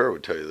Jesse Ventura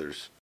would tell you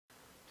there's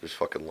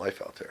fucking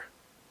life out there.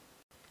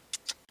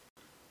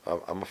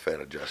 I'm a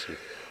fan of Jesse.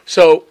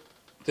 So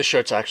the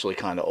shirt's actually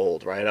kind of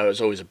old, right? I was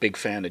always a big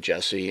fan of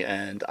Jesse,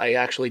 and I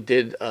actually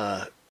did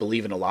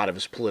believe in a lot of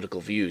his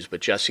political views,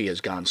 but Jesse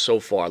has gone so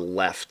far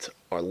left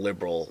or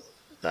liberal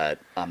that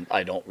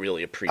I don't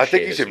really appreciate. I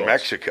think he's his in thoughts.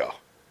 Mexico.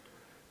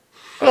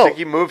 I think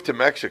he moved to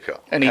Mexico.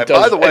 And he by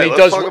does. the way, and he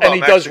let's does. talk about And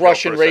he does Mexico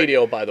Russian for a second.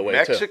 radio, by the way,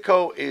 too.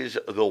 Mexico is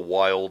the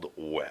Wild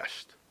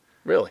West.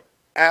 Really?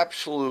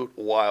 Absolute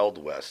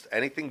Wild West.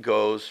 Anything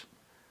goes.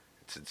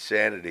 It's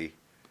insanity.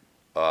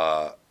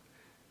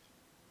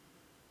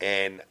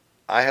 And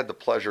I had the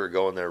pleasure of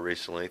going there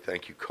recently.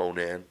 Thank you,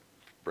 Conan,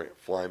 for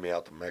flying me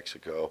out to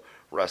Mexico,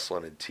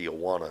 wrestling in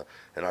Tijuana.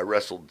 And I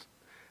wrestled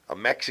a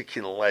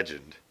Mexican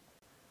legend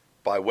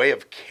by way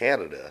of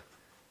Canada,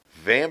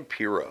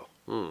 Vampiro.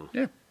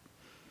 Yeah.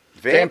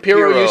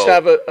 Vampiro used to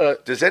have a...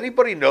 Does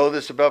anybody know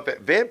this about...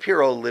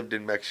 Vampiro lived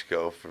in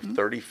Mexico for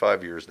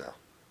 35 years now.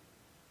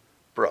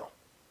 Bro,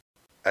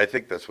 I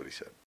think that's what he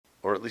said.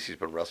 Or at least he's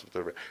been wrestling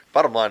for 30.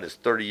 Bottom line is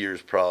 30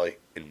 years probably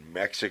in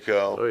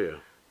Mexico. Oh, yeah.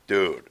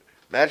 Dude,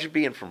 imagine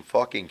being from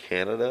fucking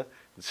Canada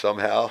and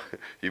somehow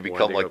you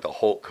become Winding like up. the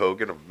Hulk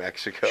Hogan of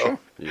Mexico. Sure.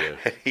 Yeah.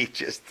 And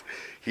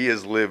he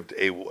has lived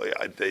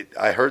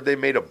I heard they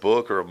made a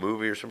book or a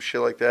movie or some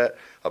shit like that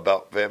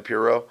about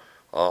Vampiro.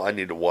 I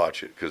need to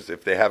watch it because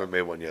if they haven't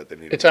made one yet, they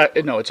need to.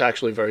 It's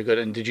actually very good.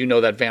 And did you know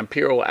that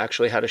Vampiro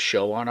actually had a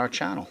show on our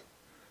channel?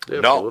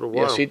 Yeah, No. for a little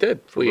while. Yes, he did.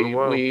 For a little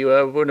while. We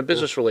were in a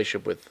business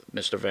relationship with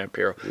Mr.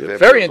 Vampiro. Yeah.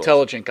 Very Vampiro's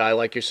intelligent guy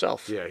like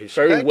yourself. Yeah, he's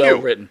very Thank well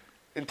you. written.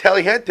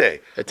 Intelligente. A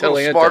little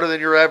Intelligente. smarter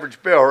than your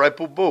average bear, right,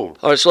 boo boo?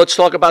 All right, so let's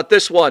talk about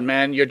this one,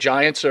 man. Your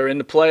Giants are in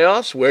the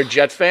playoffs. We're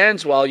Jet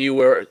fans. While you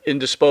were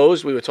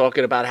indisposed, we were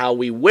talking about how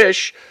we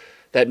wish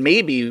that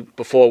maybe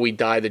before we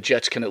die, the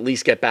Jets can at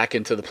least get back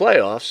into the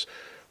playoffs.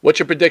 What's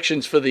your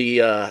predictions for the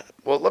Well,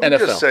 let me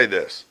NFL? just say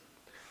this.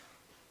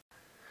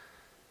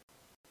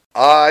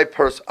 I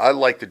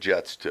like the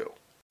Jets too.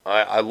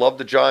 I love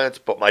the Giants,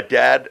 but my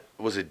dad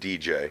was a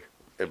DJ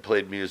and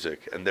played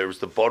music, and there was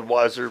the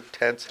Budweiser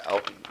tents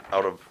out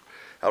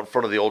in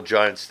front of the old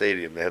Giants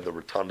stadium. They had the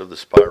rotunda, the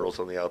spirals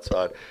on the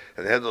outside,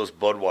 and they had those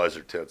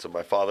Budweiser tents. And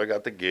my father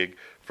got the gig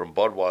from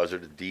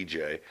Budweiser to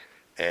DJ,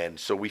 and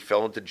so we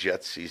fell into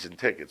Jets season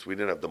tickets. We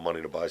didn't have the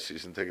money to buy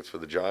season tickets for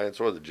the Giants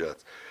or the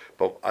Jets,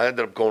 but I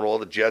ended up going to all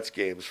the Jets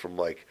games from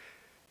like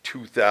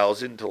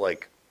 2000 to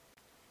like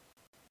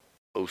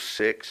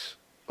 06,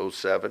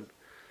 07,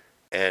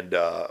 and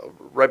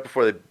right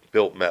before they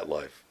built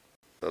MetLife.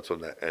 That's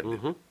when that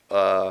ended.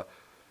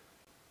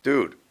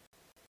 Dude,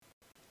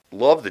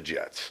 love the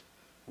Jets.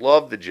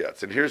 Love the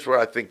Jets. And here's where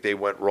I think they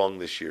went wrong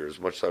this year, as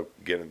much as I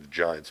get into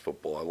Giants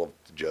football. I love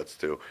the Jets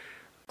too.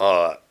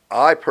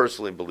 I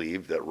personally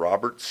believe that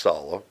Robert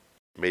Saleh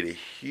made a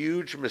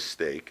huge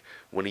mistake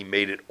when he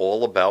made it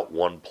all about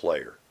one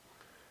player.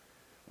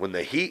 When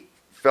the heat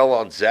fell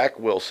on Zach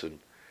Wilson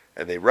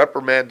and they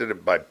reprimanded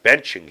him by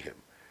benching him,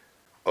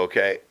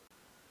 okay,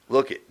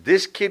 look,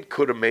 this kid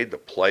could have made the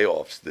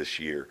playoffs this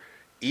year,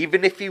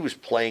 even if he was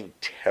playing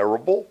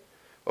terrible.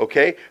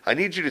 Okay, I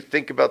need you to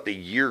think about the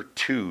year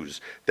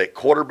twos that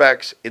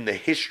quarterbacks in the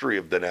history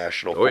of the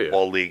National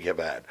Football League have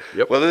had.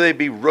 Yep. Whether they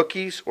be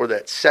rookies or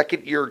that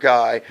second-year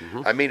guy.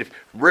 I mean, if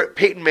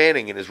Peyton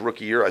Manning in his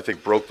rookie year, I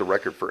think, broke the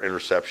record for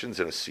interceptions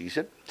in a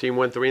season. Team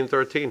went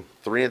 3-13.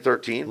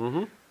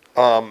 3-13.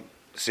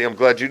 See, I'm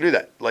glad you knew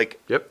that. Like,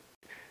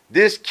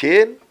 this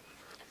kid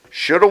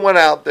should have went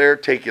out there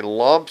taking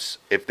lumps.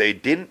 If they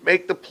didn't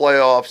make the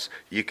playoffs,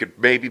 you could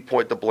maybe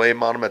point the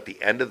blame on him at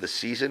the end of the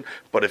season.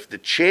 But if the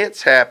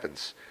chance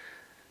happens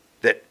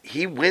that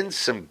he wins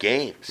some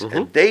games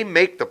and they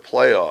make the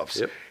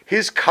playoffs,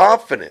 his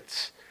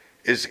confidence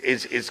is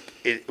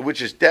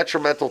which is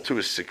detrimental to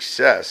his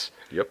success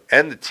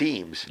and the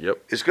team's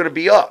is going to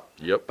be up.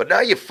 But now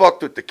you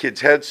fucked with the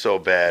kid's head so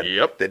bad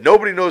that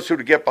nobody knows who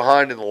to get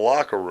behind in the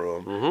locker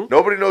room.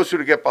 Nobody knows who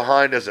to get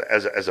behind as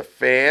a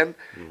fan.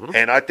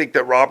 And I think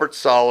that Robert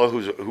Saleh,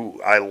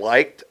 who I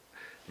liked,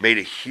 made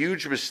a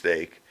huge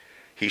mistake.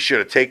 He should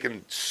have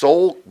taken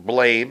sole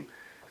blame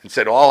and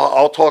said,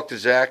 I'll talk to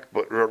Zach,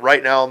 but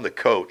right now I'm the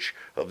coach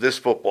of this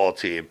football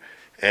team.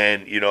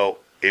 And, you know,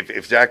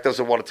 if Zach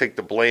doesn't want to take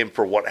the blame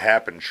for what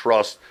happened,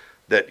 trust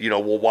that, you know,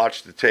 we'll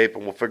watch the tape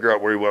and we'll figure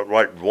out where he went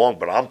right and wrong,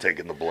 but I'm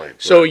taking the blame.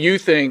 So you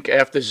think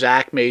after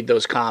Zach made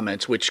those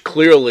comments, which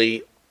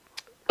clearly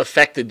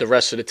affected the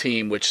rest of the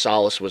team, which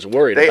Salas was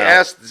worried about. They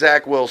asked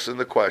Zach Wilson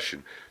the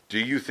question, do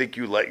you think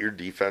you let your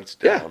defense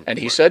down? Yeah, and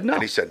he said no.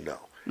 And he said no,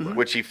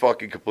 which he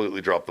fucking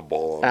completely dropped the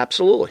ball on.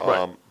 Absolutely.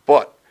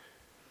 But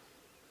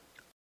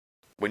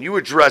when you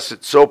address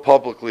it so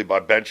publicly by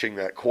benching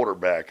that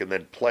quarterback and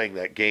then playing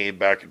that game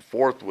back and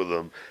forth with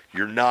them,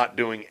 you're not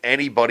doing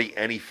anybody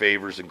any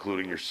favors,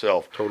 including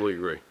yourself. Totally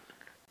agree.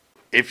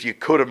 If you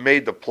could have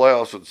made the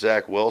playoffs with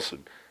Zach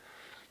Wilson,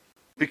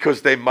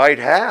 because they might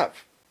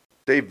have.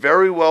 They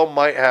very well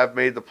might have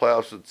made the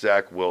playoffs with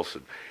Zach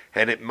Wilson.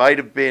 And it might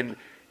have been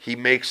he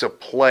makes a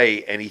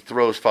play and he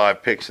throws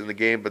 5 picks in the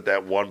game, but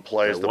that one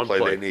play is the play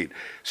they need.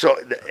 So,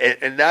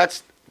 and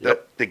that's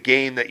the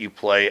game that you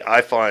play,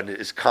 I find,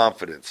 is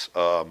confidence.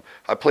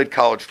 I played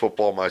college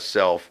football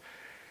myself,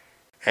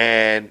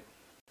 and,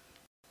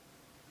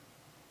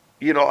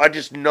 you know, I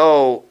just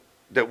know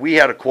that we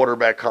had a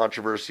quarterback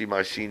controversy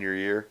my senior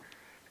year,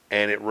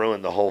 and it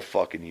ruined the whole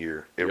fucking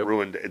year. It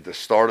ruined the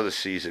start of the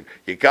season.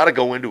 You got to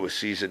go into a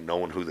season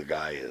knowing who the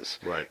guy is.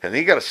 Right. And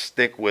then you got to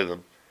stick with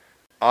him,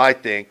 I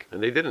think.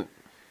 And they didn't.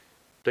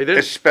 They didn't.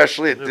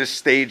 Especially at this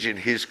stage in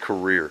his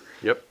career.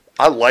 Yep.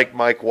 I like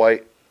Mike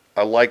White.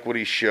 I like what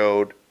he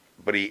showed.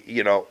 But he,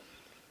 you know,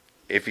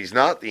 if he's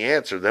not the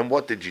answer, then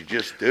what did you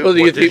just do? Well,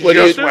 You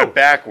just went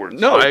backwards.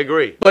 No, I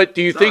agree. But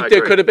do you No, think I there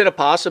agree. could have been a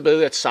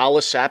possibility that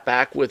Saleh sat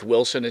back with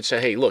Wilson and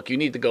said, "Hey, look, you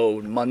need to go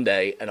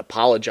Monday and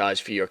apologize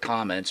for your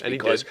comments And he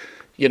because, did.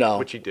 you know,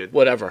 Which he did.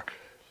 whatever."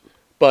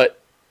 But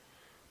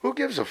who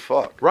gives a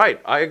fuck?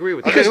 Right, I agree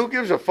with I that. mean, who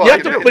gives a fuck? You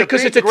have to-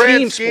 because big it's a grand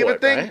team scheme sport,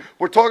 of thing, right?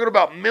 we're talking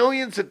about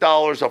millions of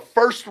dollars, a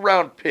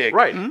first-round pick,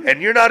 Right. And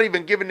you're not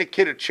even giving the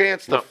kid a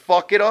chance to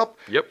fuck it up.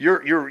 Yep.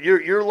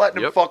 You're letting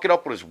him Yep. fuck it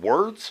up with his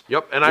words.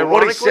 Yep, and With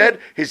what he ironically- said,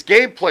 his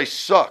gameplay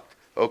sucked.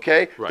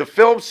 Okay, Right. the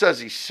film says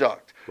he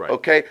sucked. Right.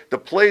 Okay, the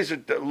plays are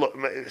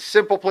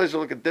simple plays are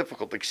looking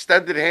difficult.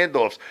 Extended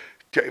handoffs,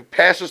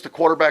 passes to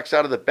quarterbacks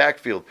out of the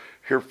backfield.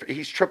 Here,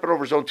 he's tripping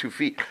over his own 2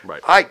 feet.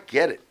 Right. I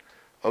get it.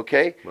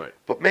 Okay? Right.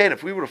 But, man,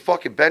 if we would have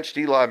fucking benched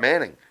Eli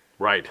Manning.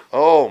 Right.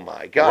 Oh,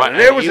 my God. Right, And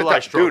there and was Eli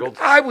a struggled.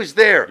 dude, I was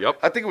there. Yep.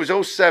 I think it was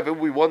 07.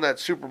 We won that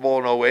Super Bowl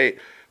in 08.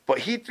 But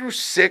he threw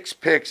 6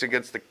 picks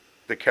against the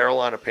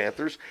Carolina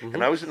Panthers, Mm-hmm.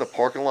 and I was in the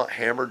parking lot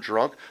hammered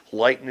drunk,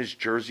 lighting his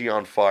jersey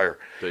on fire.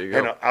 There you go.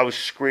 And I was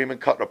screaming,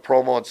 cutting a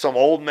promo, and some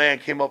old man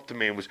came up to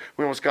me and we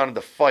almost got into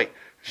the fight.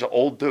 He's an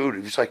old dude.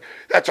 He was like,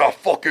 "That's our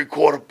fucking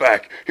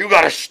quarterback. You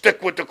got to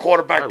stick with the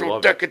quarterback I through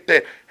love thick and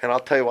thin." And I'll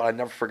tell you what, I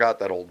never forgot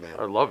that old man.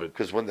 I love it.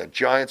 Because when the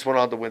Giants went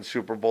on to win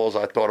Super Bowls,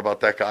 I thought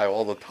about that guy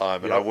all the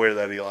time, and Yep. I wear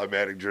that Eli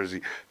Manning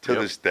jersey to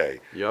Yep. this day.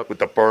 Yep. With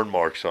the burn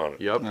marks on it.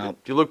 Yep. If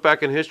you look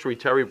back in history,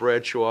 Terry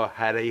Bradshaw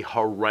had a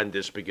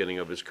horrendous beginning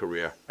of his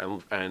career,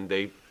 and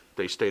they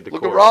stayed the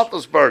Look course. at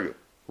Roethlisberger.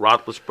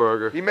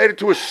 Roethlisberger. He made it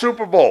to a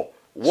Super Bowl.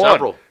 One.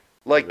 Several.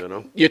 Like, You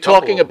know? you're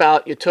talking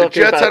about the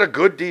Jets had a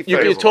good defense.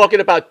 You're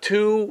talking about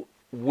 2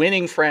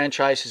 winning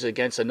franchises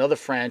against another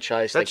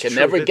franchise That's that can true.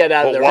 never get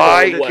out of But their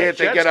why own way. can't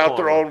they get out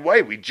their own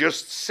way? We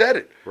just said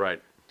it.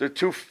 Right. They're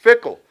too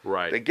fickle.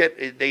 Right.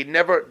 They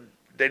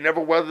never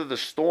weather the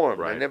storm.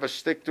 Right. They never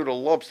stick through the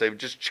lumps. They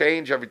just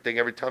change everything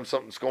every time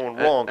something's going And-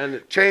 wrong.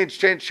 and- change.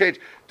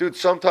 Dude,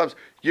 sometimes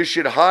you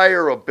should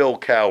hire a Bill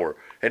Cowher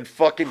and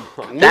fucking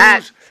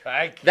lose.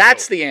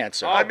 That's the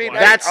answer. I mean,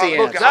 that's hey,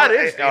 the look, answer. That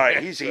is the all right.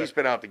 answer. He's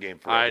been out the game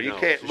I forever. You know.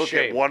 can't It's a look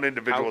at shame. one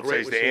individual How and say great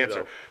he's was the he, answer.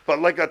 though? But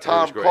like a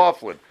Tom great.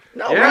 Coughlin,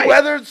 No, he right.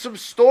 weathered some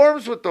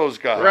storms with those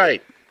guys.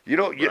 Right. You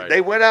know, Right.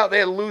 they went out. They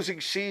had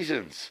losing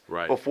seasons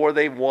Right. before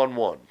they won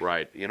one.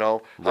 Right. You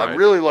know, Right. I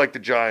really like the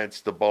Giants,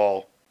 the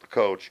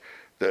coach,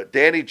 the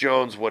Danny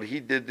Jones. What he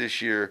did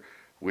this year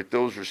with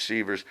those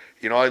receivers,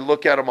 you know, I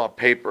look at him on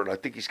paper and I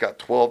think he's got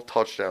 12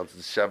 touchdowns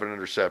and 7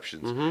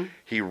 interceptions. Mm-hmm.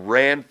 He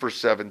ran for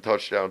 7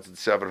 touchdowns and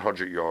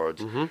 700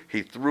 yards. Mm-hmm.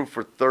 He threw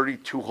for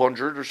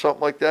 3,200 or something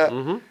like that.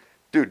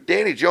 Dude,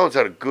 Danny Jones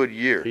had a good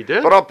year. He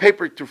did. But on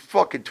paper, he threw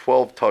fucking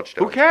 12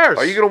 touchdowns. Who cares?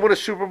 Are you going to win a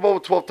Super Bowl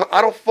with 12 touchdowns?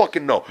 I don't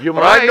fucking know. You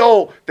but I might.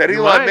 know that You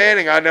Eli might.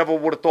 Manning, I never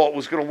would have thought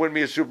was going to win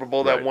me a Super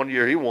Bowl that Right. one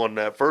year he won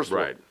that first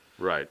one. Right.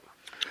 Right.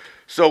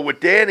 So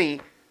with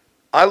Danny,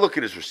 I look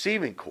at his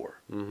receiving core,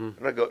 and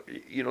I go,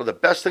 you know, the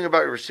best thing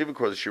about your receiving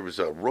core this year was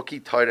a rookie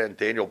tight end,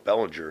 Daniel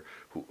Bellinger,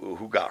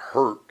 who got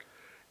hurt,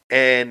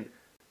 and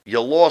you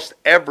lost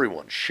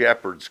everyone.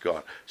 Shepard's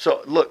gone.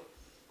 So look,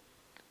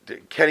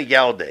 Kenny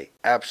Galladay,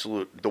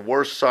 the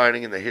worst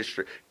signing in the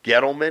history.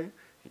 Gettleman,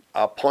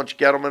 I'll punch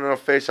Gettleman in the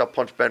face. I'll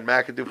punch Ben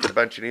McAdoo for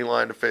benching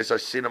Eli in the face. I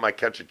seen him. I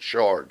catch a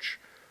charge.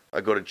 I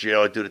go to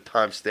jail. I do the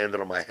time standing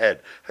on my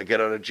head. I get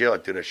out of jail. I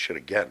do that shit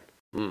again.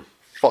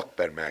 Fuck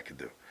Ben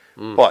McAdoo.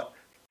 But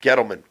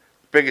Gettleman,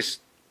 biggest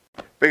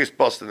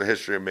bust in the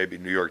history of maybe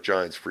New York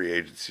Giants free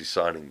agency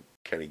signing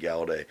Kenny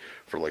Galladay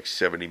for like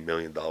 $70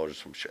 million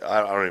from shit.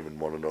 I don't even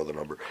want to know the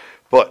number.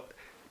 But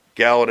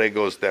Galladay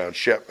goes down.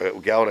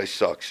 Galladay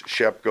sucks.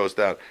 Shep goes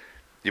down.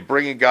 You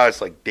bring in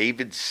guys like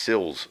David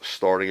Sills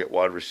starting at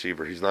wide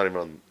receiver. He's not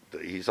even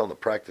he's on the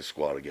practice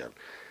squad again.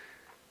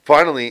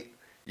 Finally,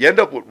 you end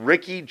up with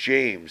Ricky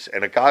James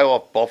and a guy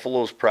off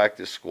Buffalo's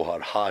practice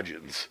squad,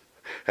 Hodgins,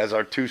 as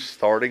our 2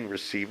 starting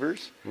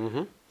receivers.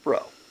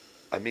 Bro,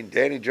 I mean,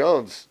 Danny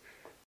Jones,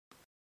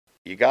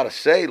 you got to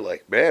say,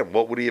 like, man,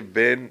 what would he have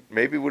been?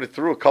 Maybe would have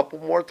threw a couple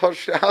more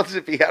touchdowns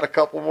if he had a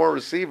couple more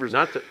receivers.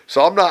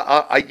 So I'm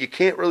not. You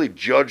can't really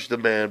judge the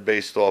man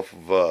based off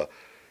of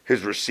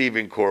his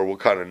receiving core, what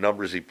kind of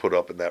numbers he put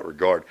up in that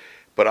regard.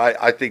 But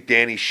I think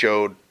Danny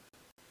showed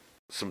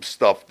some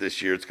stuff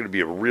this year. It's going to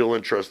be a real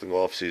interesting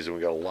offseason.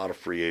 We got a lot of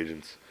free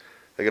agents.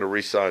 They got to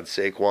re-sign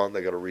Saquon.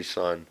 They got to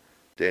re-sign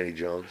Danny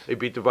Jones. They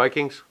beat the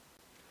Vikings?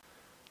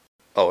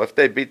 Oh, if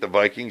they beat the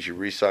Vikings, you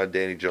re-sign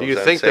Danny Jones Do you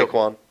and think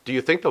Saquon. Do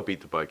you think they'll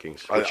beat the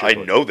Vikings? I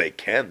know they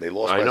can. They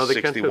lost by a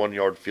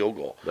 61-yard field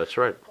goal. That's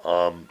right.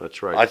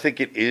 That's right. I think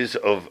it is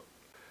a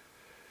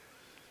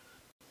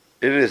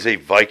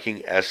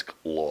Viking-esque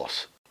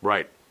loss.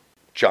 Right.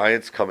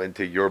 Giants come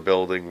into your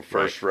building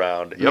first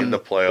round Yep. in the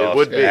playoffs It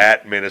would be.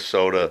 at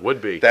Minnesota. It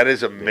would be. That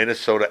is a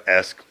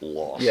Minnesota-esque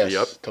loss.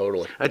 Yes,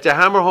 totally. And to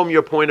hammer home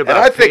your point about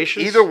And I think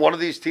patience, either one of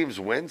these teams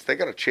wins, they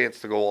got a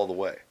chance to go all the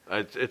way.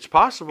 it's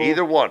possible.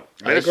 Either one.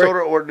 I Minnesota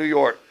agree. or New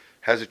York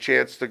has a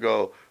chance to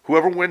go.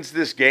 Whoever wins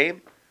this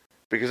game,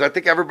 because I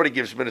think everybody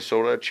gives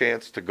Minnesota a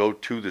chance to go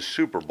to the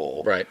Super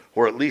Bowl. Right.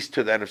 Or at least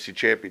to the NFC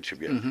Championship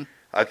game. Mhm.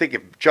 I think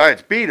if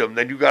Giants beat them,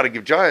 then you got to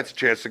give Giants a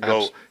chance to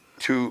go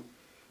to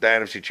the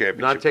NFC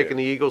Championship Not taking game.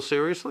 the Eagles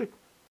seriously?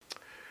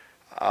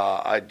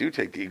 I do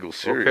take the Eagles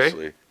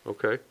seriously.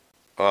 Okay.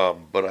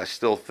 But I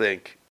still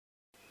think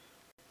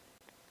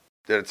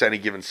that it's any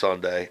given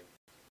Sunday.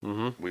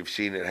 Mm-hmm. We've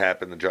seen it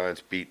happen. The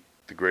Giants beat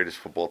the greatest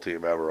football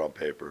team ever on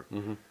paper,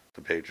 Mhm.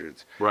 the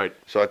Patriots. Right.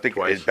 So I think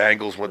Twice. the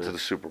Bengals went to Yeah. the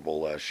Super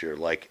Bowl last year.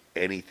 Like,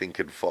 anything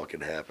could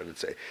fucking happen.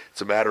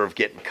 It's a matter of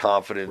getting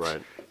confidence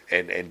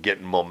and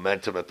getting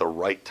momentum at the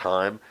right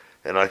time.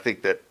 And I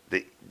think that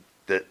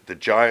the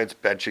Giants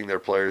benching their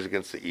players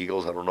against the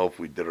Eagles, I don't know if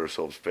we did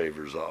ourselves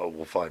favors.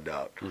 We'll find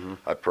out. Mm-hmm.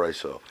 I pray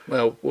so.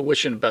 Well, we're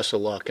wishing best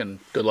of luck and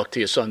good luck to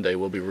you Sunday.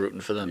 We'll be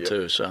rooting for them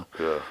too. So,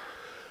 Yeah.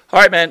 all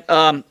right, man.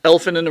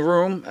 Elephant in the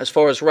room as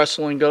far as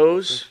wrestling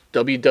goes.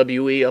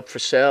 WWE up for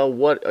sale.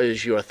 What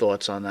is your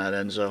thoughts on that,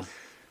 Enzo?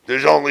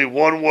 There's only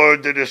one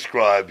word to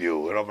describe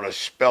you, and I'm going to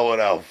spell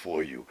it out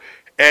for you.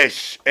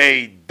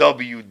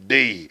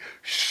 SAWD.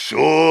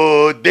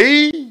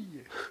 Saudi.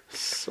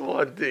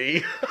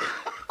 Saudi.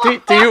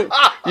 Do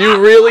you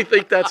really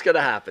think that's going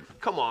to happen?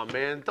 Come on,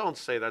 man. Don't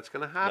say that's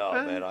going to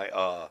happen.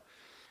 No,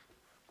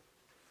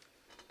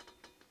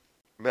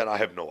 man, I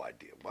have no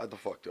idea. Why the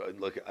fuck do I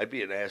look? I'd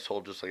be an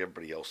asshole just like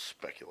everybody else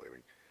speculating.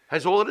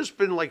 Has all of this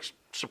been, like,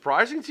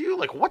 surprising to you?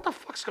 Like, what the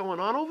fuck's going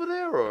on over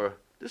there? Or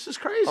this is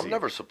crazy. I'm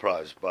never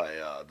surprised by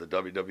the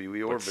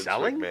WWE or What, Vince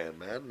selling? McMahon,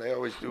 man. They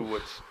always do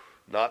what's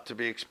not to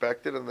be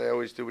expected, and they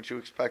always do what you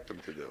expect them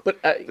to do.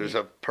 But there's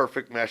a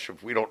perfect mesh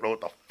of we don't know what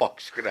the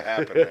fuck's going to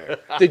happen there.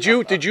 Did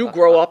you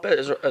grow up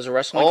as a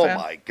wrestling fan?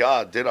 Oh my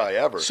God, did I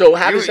ever? So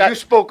how does that? You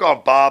spoke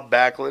on Bob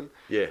Backlund.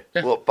 Yeah.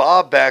 Well,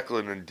 Bob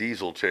Backlund and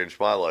Diesel changed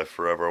my life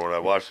forever when I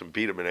watched him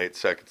beat him in 8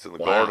 seconds in the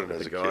Garden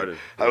as a kid.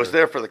 I was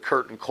there for the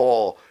curtain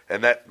call,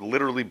 and that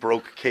literally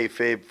broke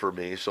kayfabe for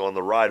me. So on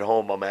the ride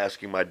home, I'm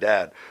asking my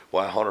dad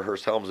why Hunter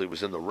Hearst Helmsley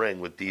was in the ring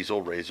with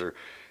Diesel, Razor,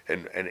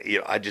 and you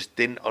know, I just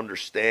didn't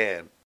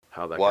understand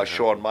why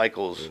Shawn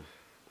Michaels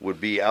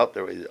would be out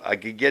there. I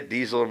could get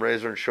Diesel and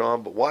Razor and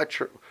Shawn, but why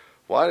did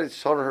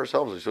Hunter Hearst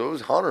Helmsley? So it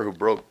was Hunter who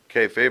broke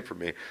kayfabe for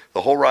me.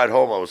 The whole ride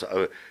home,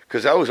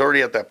 because I was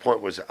already at that point,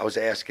 I was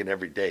asking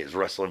every day, is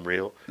wrestling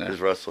real? Yeah. Is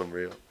wrestling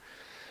real?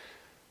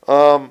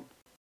 Bro,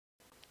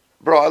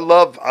 I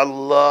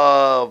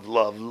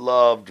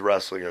loved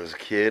wrestling as a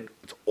kid.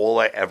 It's all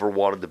I ever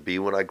wanted to be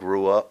when I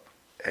grew up,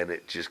 and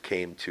it just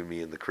came to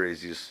me in the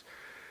craziest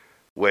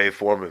way,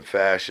 form, and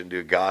fashion.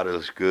 Dude, God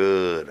is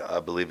good. I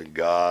believe in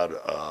God.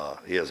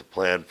 He has a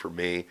plan for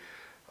me.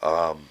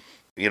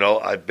 You know,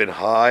 I've been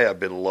high, I've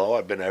been low,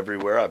 I've been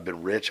everywhere. I've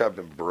been rich, I've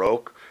been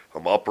broke.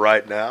 I'm up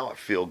right now. I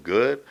feel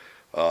good.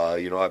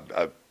 You know,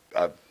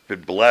 I've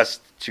been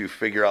blessed to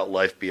figure out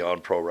life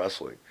beyond pro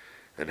wrestling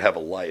and have a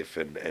life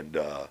and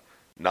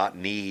not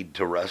need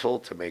to wrestle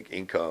to make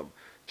income,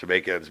 to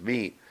make ends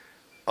meet.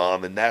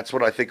 And that's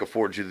what I think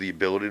affords you the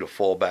ability to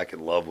fall back in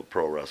love with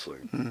pro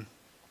wrestling. Mm-hmm.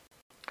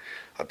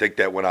 I think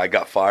that when I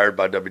got fired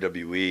by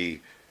WWE,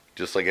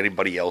 just like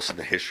anybody else in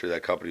the history of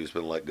that company who's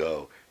been let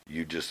go,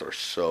 you just are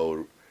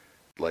so,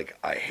 like,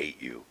 I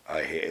hate you.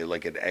 I hate,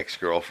 like an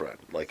ex-girlfriend.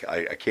 Like,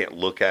 I can't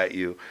look at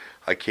you.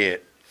 I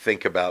can't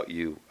think about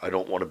you. I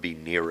don't want to be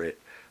near it.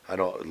 I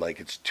don't, like,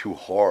 it's too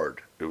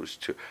hard.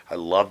 I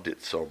loved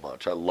it so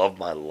much. I loved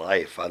my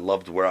life. I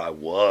loved where I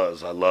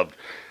was. I loved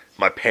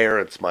my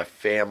parents, my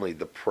family.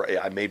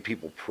 I made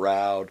people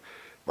proud.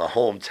 My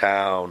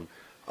hometown.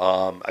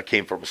 I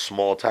came from a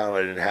small town.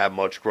 I didn't have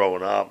much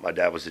growing up. My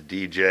dad was a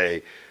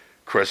DJ.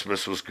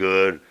 Christmas was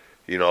good,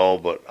 you know,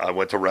 but I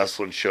went to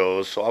wrestling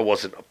shows, so I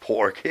wasn't a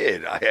poor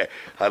kid.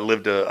 I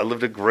lived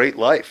a great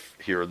life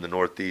here in the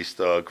Northeast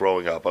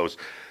growing up. I was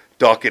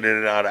ducking in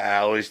and out of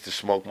alleys to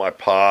smoke my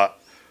pot.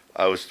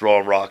 I was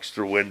throwing rocks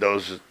through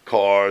windows of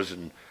cars,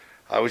 and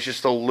I was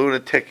just a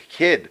lunatic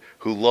kid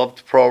who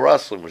loved pro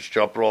wrestling, was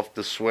jumping off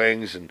the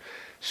swings and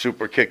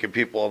super kicking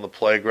people on the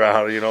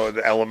playground, in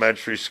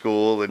elementary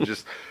school, and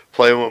just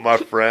playing with my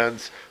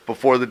friends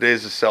before the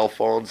days of cell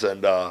phones.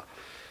 And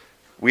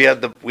we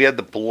had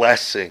the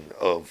blessing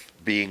of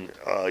being,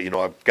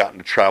 I've gotten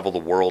to travel the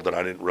world, and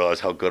I didn't realize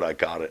how good I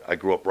got it. I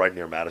grew up right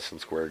near Madison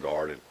Square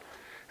Garden,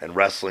 and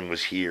wrestling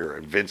was here,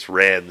 and Vince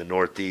ran the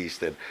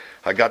Northeast, and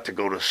I got to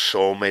go to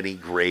so many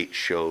great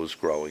shows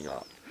growing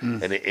up,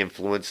 and it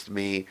influenced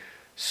me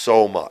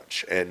so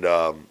much, and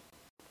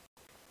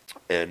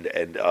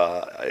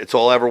it's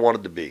all I ever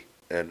wanted to be,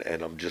 and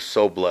I'm just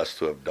so blessed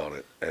to have done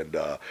it, and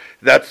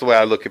that's the way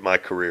I look at my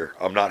career.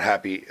 I'm not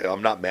happy.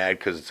 I'm not mad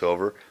because it's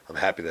over. I'm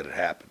happy that it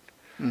happened.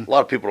 A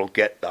lot of people don't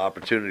get the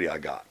opportunity I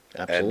got.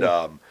 Absolutely.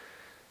 And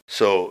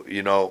so,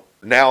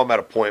 now I'm at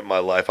a point in my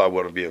life I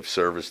want to be of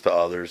service to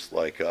others.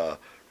 Like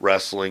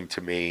wrestling to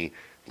me,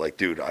 like,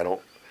 dude, I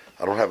don't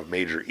have a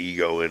major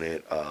ego in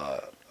it.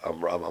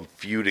 I'm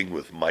feuding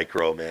with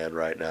Micro Man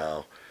right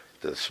now,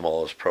 the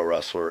smallest pro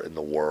wrestler in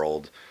the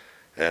world.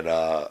 And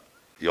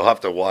you'll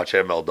have to watch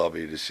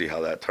MLW to see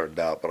how that turned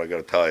out. But I got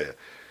to tell you,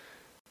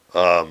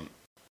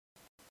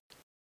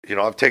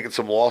 I've taken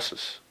some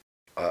losses.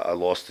 I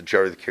lost to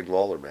Jerry the King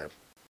Lawler, man,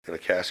 in a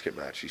casket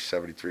match. He's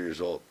 73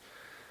 years old.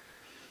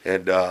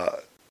 And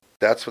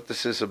that's what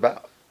this is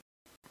about.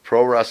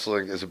 Pro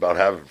wrestling is about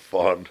having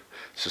fun,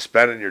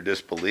 suspending your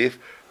disbelief.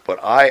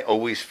 But I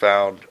always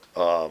found,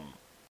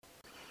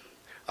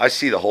 I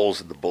see the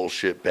holes in the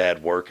bullshit,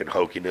 bad work, and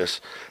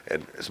hokiness.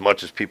 And as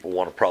much as people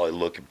want to probably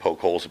look and poke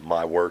holes in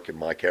my work and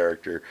my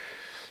character,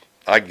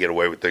 I can get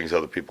away with things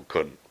other people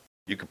couldn't.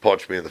 You can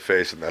punch me in the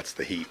face, and that's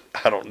the heat.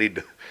 I don't need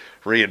to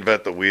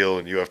reinvent the wheel,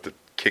 and you have to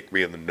kick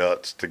me in the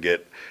nuts to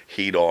get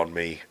heat on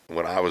me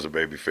when I was a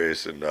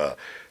babyface. And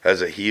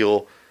as a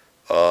heel,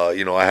 I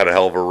had a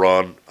hell of a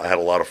run. I had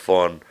a lot of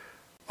fun.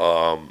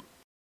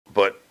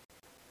 But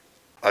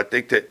I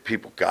think that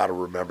people got to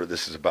remember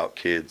this is about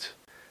kids.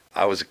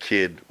 I was a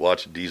kid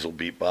watching Diesel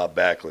beat Bob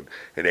Backlund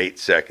in 8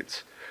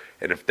 seconds.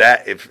 And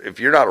if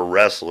you're not a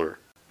wrestler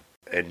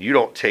and you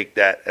don't take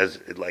that as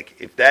like,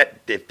 if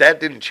that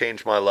didn't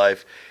change my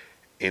life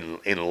in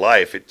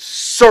life, it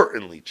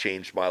certainly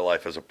changed my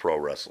life as a pro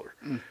wrestler,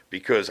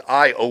 because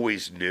I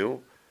always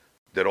knew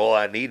that all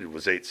I needed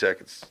was 8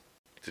 seconds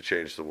to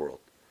change the world.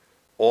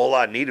 All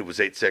I needed was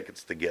 8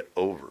 seconds to get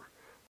over.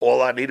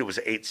 All I needed was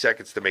 8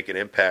 seconds to make an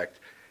impact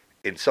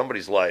in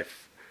somebody's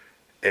life,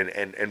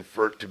 and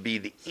for it to be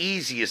the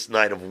easiest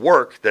night of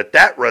work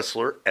that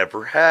wrestler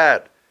ever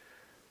had.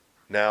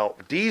 Now,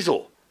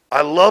 Diesel,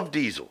 I love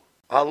Diesel.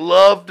 I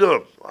loved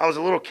him. I was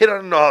a little kid. I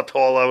didn't know how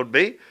tall I would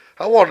be.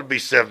 I wanted to be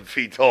 7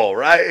 feet tall,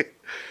 right?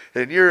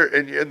 And you're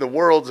in the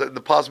worlds, and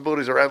the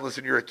possibilities are endless,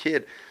 and you're a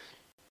kid.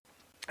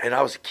 And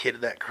I was a kid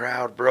in that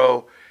crowd,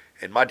 bro.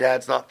 And my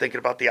dad's not thinking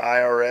about the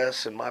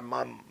IRS and my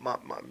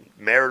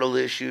marital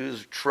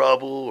issues,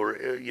 trouble, or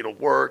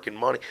work and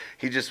money.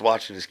 He's just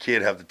watching his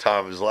kid have the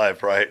time of his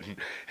life, right?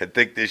 And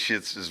think this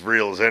shit's as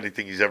real as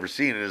anything he's ever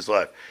seen in his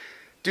life.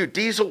 Dude,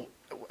 Diesel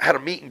had a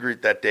meet and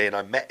greet that day, and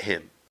I met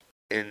him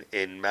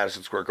in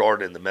Madison Square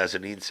Garden in the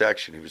mezzanine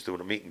section. He was doing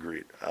a meet and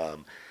greet.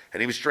 And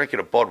he was drinking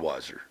a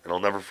Budweiser, and I'll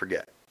never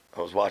forget.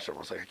 I was watching him.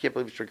 I was like, I can't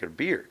believe he's drinking a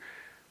beer.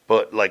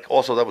 But,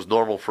 also that was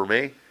normal for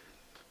me,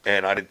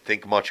 and I didn't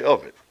think much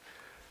of it.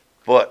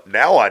 But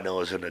now I know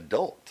as an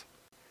adult,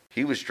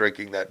 he was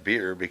drinking that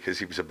beer because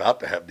he was about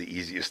to have the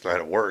easiest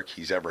night of work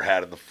he's ever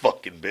had in the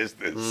fucking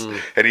business.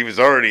 And he was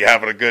already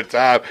having a good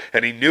time,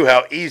 and he knew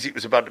how easy it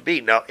was about to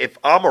be. Now, if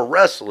I'm a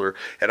wrestler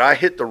and I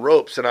hit the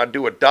ropes and I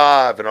do a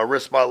dive and I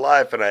risk my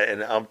life,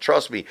 and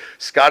trust me,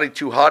 Scotty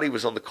 2 Hotty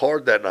was on the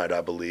card that night,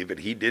 I believe, and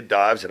he did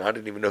dives, and I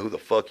didn't even know who the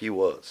fuck he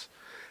was.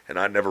 And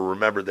I never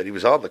remembered that he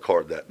was on the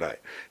card that night.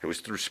 It was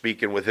through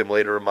speaking with him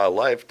later in my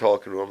life,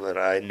 talking to him, that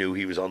I knew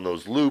he was on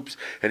those loops,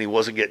 and he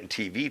wasn't getting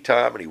TV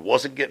time, and he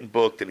wasn't getting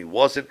booked, and he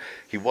wasn't.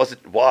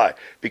 Why?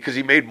 Because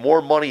he made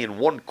more money in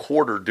 1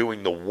 quarter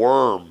doing the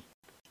worm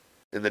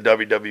in the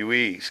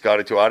WWE,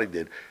 Scotty 2 Hotty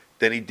did,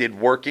 than he did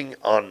working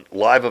on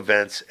live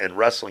events and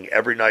wrestling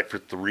every night for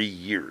 3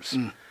 years.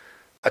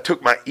 I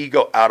took my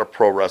ego out of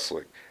pro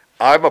wrestling.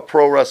 I'm a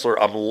pro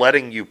wrestler. I'm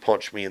letting you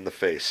punch me in the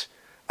face.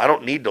 I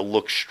don't need to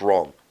look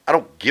strong. I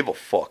don't give a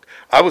fuck.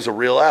 I was a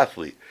real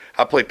athlete.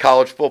 I played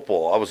college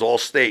football. I was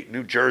all-state,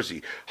 New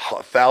Jersey,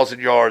 1,000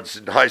 yards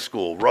in high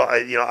school.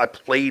 I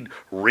played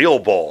real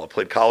ball. I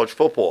played college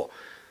football.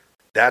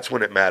 That's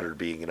when it mattered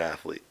being an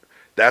athlete.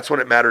 That's when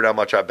it mattered how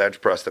much I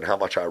bench pressed and how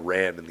much I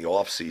ran in the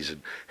off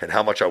season and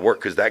how much I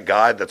worked. Because that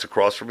guy that's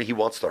across from me, he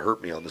wants to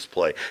hurt me on this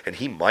play, and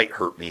he might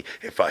hurt me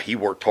if he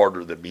worked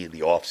harder than me in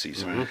the off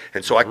season.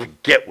 And so I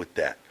could get with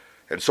that.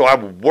 And so I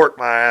would work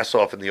my ass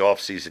off in the off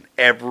season,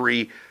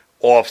 every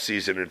off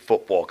season in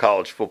football,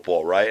 college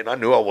football, right? And I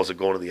knew I wasn't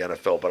going to the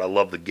NFL, but I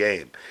loved the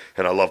game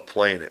and I loved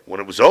playing it. When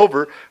it was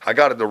over, I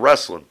got into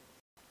wrestling.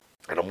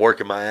 And I'm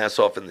working my ass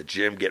off in the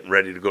gym, getting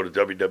ready to go to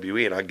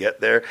WWE, and I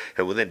get there,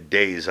 and within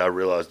days I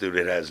realized, dude,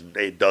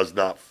 it does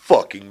not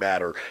fucking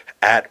matter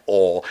at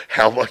all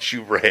how much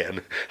you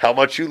ran, how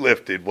much you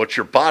lifted, what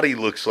your body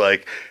looks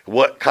like,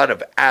 what kind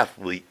of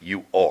athlete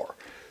you are.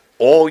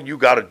 All you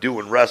got to do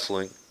in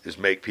wrestling is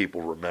make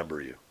people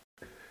remember you.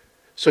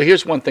 So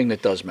here's one thing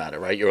that does matter,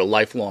 right? You're a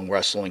lifelong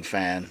wrestling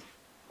fan.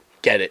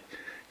 Get it.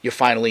 You're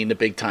finally in the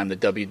big time, the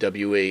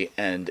WWE,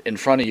 and in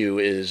front of you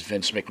is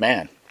Vince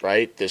McMahon,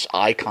 right? This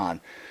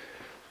icon.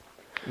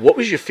 What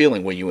was your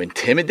feeling? Were you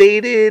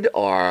intimidated,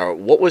 or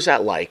what was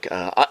that like?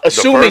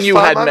 Assuming you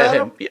had met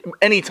him.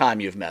 Anytime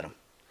you've met him.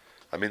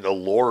 I mean, the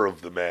lore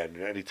of the man.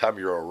 Anytime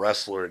you're a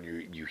wrestler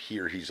and you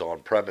hear he's on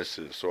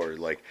premises, or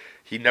like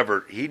he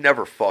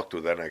never fucked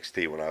with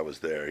NXT when I was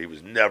there. He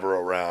was never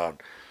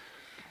around.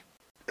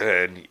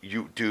 And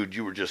you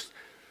were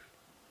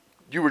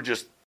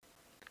just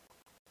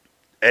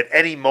at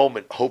any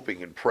moment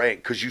hoping and praying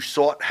because you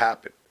saw it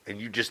happen and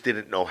you just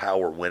didn't know how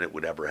or when it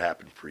would ever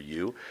happen for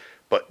you.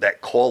 But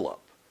that call up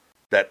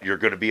that you're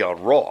going to be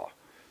on Raw.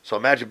 So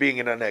imagine being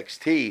in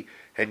NXT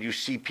and you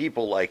see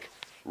people like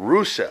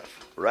Rusev,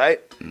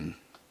 right?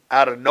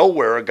 Out of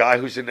nowhere, a guy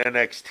who's in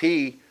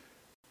NXT,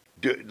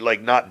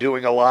 not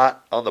doing a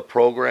lot on the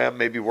program,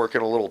 maybe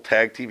working a little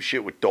tag team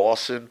shit with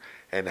Dawson,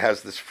 and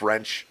has this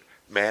French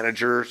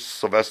manager,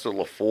 Sylvester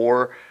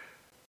Lefort,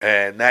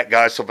 and that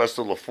guy,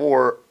 Sylvester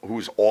Lefort,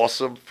 who's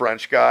awesome,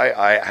 French guy,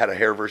 I had a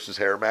hair versus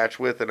hair match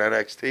with in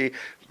NXT,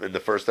 in the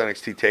first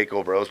NXT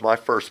TakeOver. It was my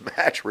first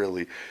match,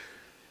 really.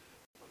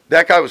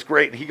 That guy was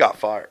great, and he got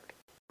fired,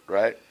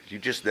 right? You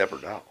just never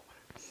know.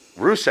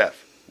 Rusev,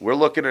 we're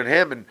looking at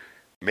him, and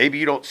maybe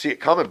you don't see it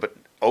coming, but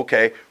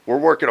okay, we're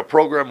working a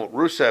program with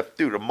Rusev.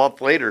 Dude, a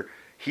month later,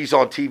 he's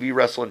on TV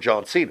wrestling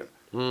John Cena.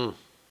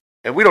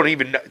 And we don't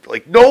even know,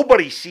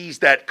 nobody sees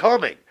that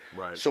coming.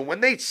 Right. So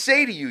when they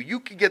say to you, you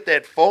can get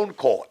that phone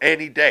call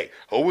any day.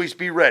 Always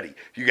be ready.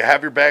 You can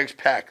have your bags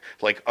packed.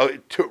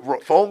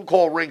 Phone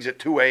call rings at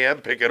 2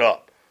 a.m., pick it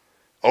up.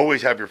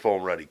 Always have your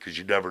phone ready because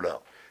you never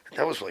know. And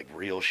that was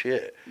real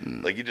shit.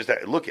 You just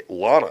look at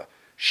Lana.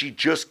 She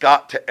just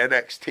got to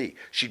NXT.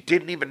 She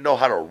didn't even know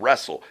how to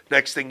wrestle.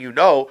 Next thing you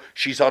know,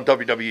 she's on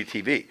WWE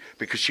TV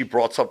because she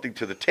brought something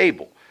to the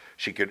table.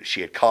 She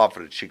had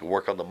confidence. She could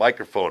work on the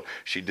microphone.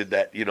 She did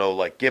that,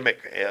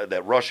 gimmick,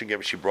 that Russian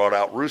gimmick. She brought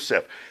out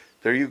Rusev.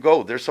 There you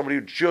go. There's somebody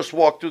who just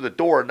walked through the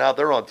door, and now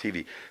they're on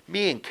TV.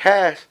 Me and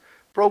Cass,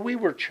 bro, we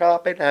were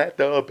chopping at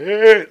the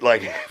bit,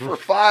 for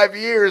 5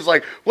 years.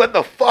 When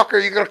the fuck are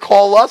you going to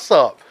call us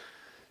up?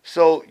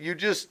 So you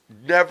just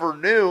never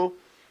knew,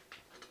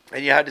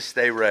 and you had to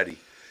stay ready.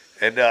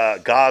 And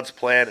God's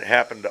plan, it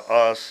happened to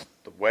us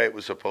the way it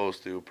was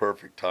supposed to,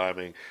 perfect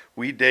timing.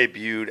 We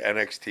debuted,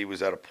 NXT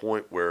was at a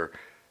point where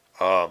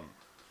the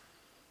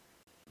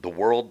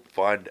world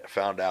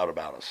found out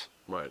about us.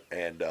 Right.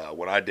 And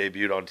when I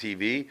debuted on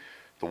TV,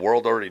 the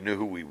world already knew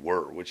who we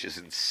were, which is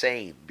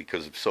insane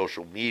because of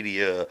social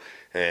media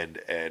and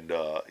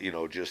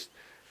just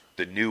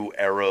the new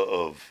era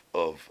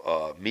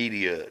of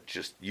media,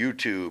 just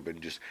YouTube,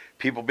 and just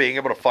people being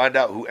able to find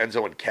out who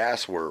Enzo and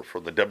Cass were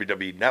from the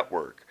WWE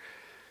Network.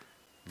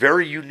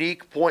 Very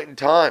unique point in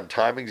time.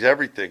 Timing's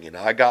everything, and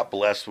I got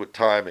blessed with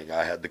timing.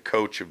 I had the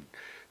coach of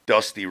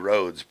Dusty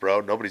Rhodes,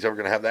 bro. Nobody's ever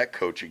going to have that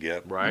coach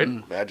again. Right.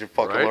 Imagine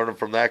fucking learning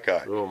from that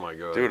guy. Oh, my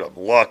God. Dude, I'm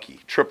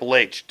lucky. Triple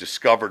H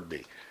discovered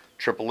me.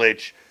 Triple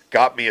H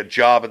got me a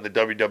job in the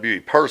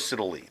WWE.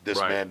 Personally, this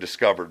man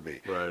discovered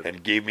me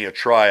and gave me a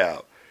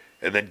tryout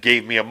and then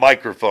gave me a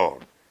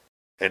microphone.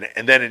 And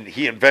then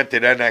he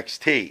invented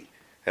NXT,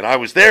 and I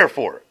was there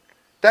for it.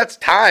 That's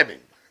timing.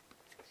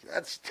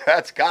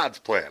 That's God's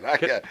plan. I'm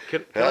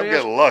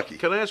getting lucky.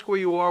 Can I ask where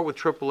you are with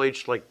Triple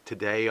H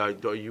today? Are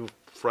you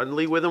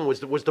friendly with him?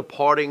 Was the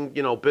parting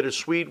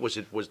bittersweet? Was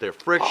there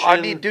friction? I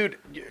mean, dude,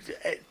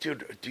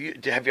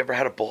 have you ever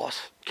had a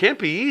boss? Can't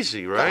be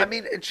easy, right? I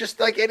mean, it's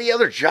just like any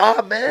other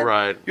job, man.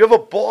 Right. You have a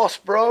boss,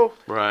 bro.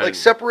 Right.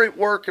 Separate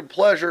work and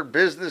pleasure,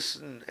 business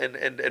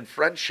and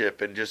friendship,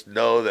 and just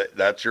know that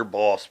that's your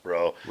boss,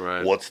 bro.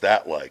 Right. What's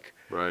that like?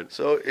 Right.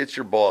 So it's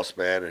your boss,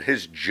 man, and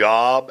his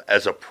job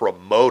as a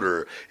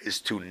promoter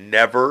is to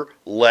never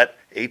let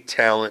a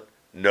talent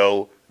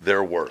know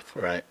their worth.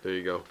 Right. There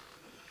you go.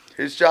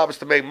 His job is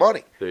to make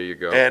money. There you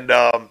go. And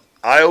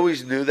I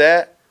always knew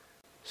that,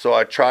 so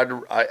I tried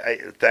to. I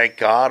thank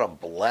God I'm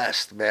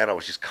blessed, man. I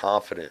was just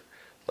confident.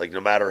 No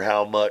matter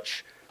how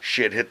much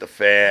shit hit the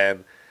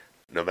fan,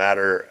 no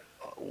matter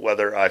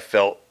whether I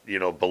felt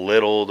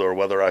belittled or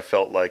whether I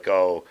felt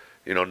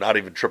not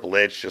even Triple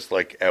H, just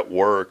at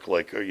work,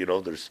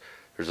 there's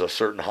a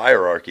certain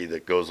hierarchy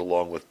that goes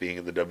along with being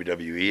in the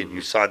WWE, and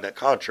you sign that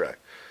contract.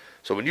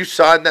 So when you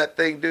sign that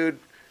thing, dude,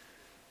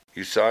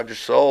 you signed your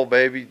soul,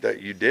 baby.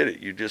 That you did it.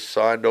 You just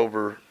signed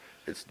over.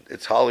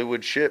 It's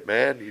Hollywood shit,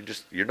 man.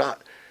 You're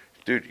not,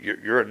 dude.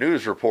 You're a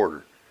news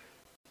reporter.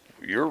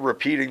 You're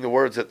repeating the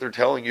words that they're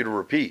telling you to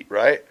repeat,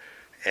 right?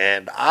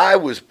 And I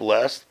was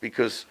blessed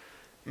because,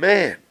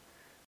 man,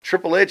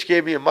 Triple H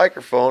gave me a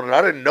microphone, and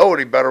I didn't know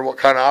any better what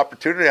kind of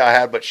opportunity I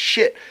had, but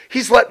shit,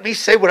 he's letting me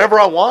say whatever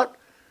I want.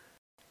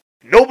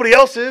 Nobody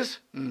else is.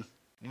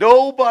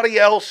 Nobody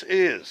else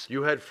is.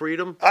 You had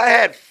freedom? I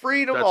had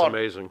freedom. That's on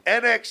amazing.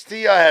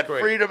 NXT. I had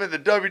freedom in the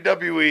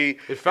WWE,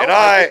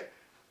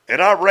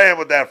 and I ran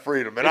with that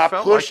freedom, and I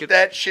pushed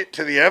that shit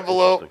to the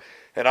envelope,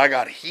 and I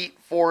got heat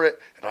for it,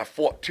 and I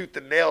fought tooth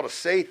and nail to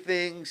say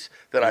things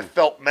that I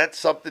felt meant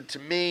something to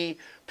me,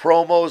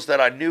 promos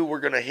that I knew were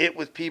going to hit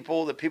with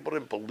people that people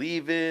didn't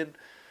believe in.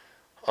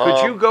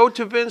 Could you go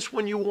to Vince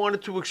when you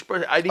wanted to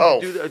express? I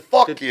didn't do that.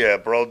 Fuck yeah,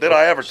 bro. Did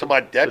I ever? To my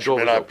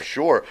detriment, I'm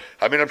sure.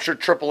 I mean, I'm sure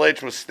Triple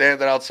H was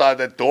standing outside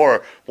that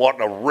door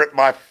wanting to rip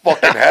my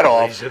fucking head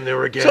off. He's in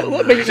there again.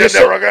 He's in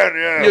there again,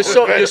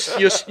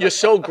 yeah. You're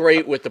so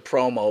great with the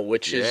promo,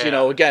 which is,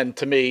 again,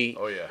 to me,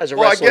 as a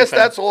well, I wrestling guess fan.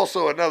 that's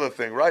also another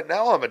thing. Right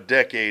now, I'm a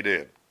decade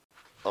in.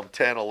 I'm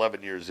 10,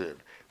 11 years in.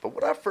 But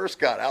when I first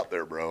got out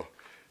there, bro,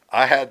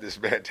 I had this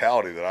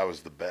mentality that I was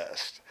the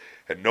best.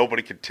 And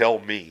nobody could tell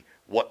me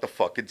what to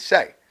fucking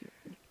say.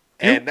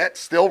 And that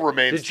still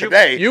remains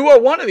today. You are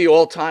one of the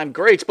all-time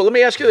greats. But let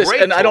me ask you this,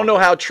 and I don't know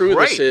how true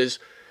this is.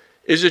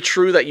 Is it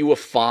true that you were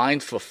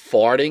fined for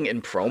farting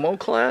in promo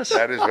class?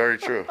 That is very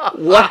true.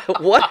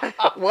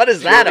 What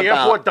is that the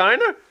about? Airport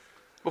Diner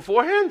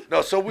beforehand?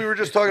 No, so we were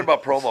just talking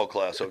about promo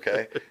class,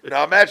 okay?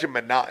 Now imagine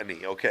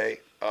monotony, okay?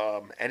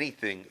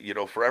 Anything,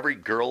 for every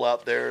girl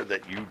out there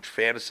that you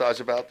fantasize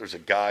about, there's a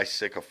guy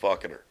sick of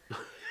fucking her.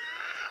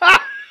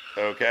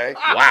 Okay?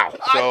 Wow.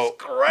 So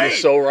You're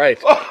so right.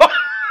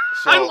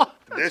 So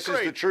this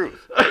is the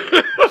truth.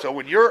 So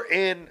when you're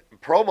in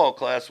promo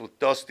class with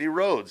Dusty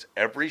Rhodes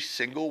every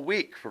single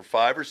week for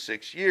 5 or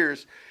 6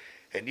 years,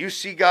 and you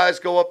see guys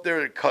go up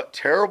there and cut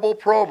terrible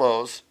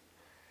promos,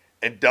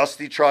 and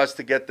Dusty tries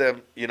to get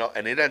them,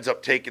 and it ends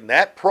up taking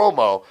that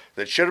promo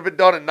that should have been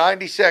done in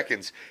 90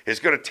 seconds is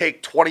going to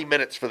take 20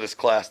 minutes for this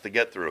class to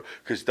get through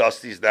because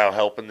Dusty's now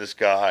helping this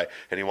guy,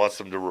 and he wants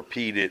them to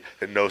repeat it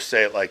and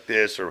say it like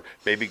this or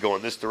maybe go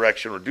in this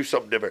direction or do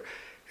something different.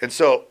 And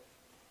so,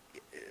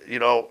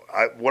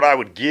 what I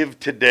would give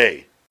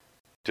today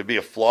to be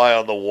a fly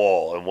on the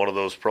wall in one of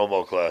those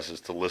promo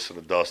classes to listen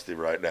to Dusty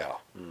right now.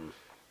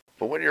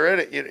 But when you're in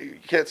it, you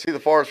can't see the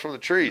forest from the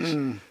trees.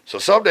 So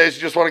some days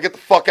you just want to get the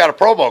fuck out of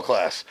promo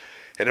class.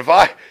 And if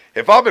I'm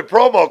in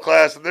promo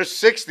class and there's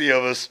 60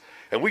 of us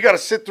and we got to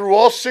sit through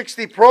all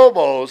 60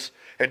 promos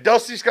and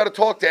Dusty's got to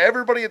talk to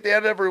everybody at the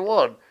end of every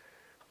one,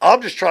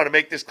 I'm just trying to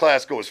make this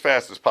class go as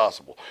fast as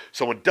possible.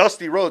 So when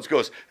Dusty Rhodes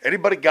goes,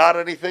 anybody got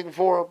anything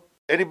for him?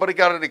 Anybody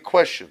got any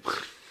questions?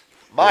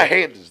 My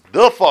hand is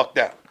the fuck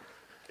down.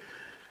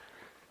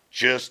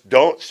 Just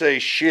don't say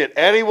shit.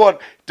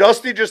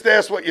 Dusty just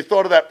asked what you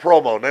thought of that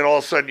promo, and then all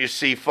of a sudden you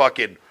see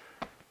fucking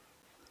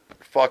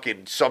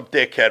some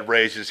dickhead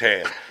raise his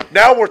hand.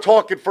 Now we're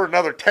talking for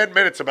another 10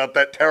 minutes about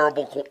that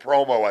terrible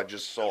promo I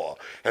just saw.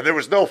 And there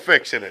was no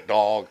fixing it,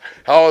 dog.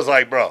 I was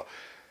like, bro.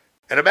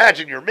 And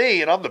imagine you're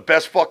me, and I'm the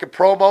best fucking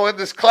promo in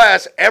this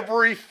class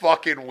every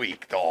fucking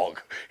week, dog.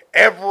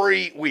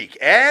 Every week.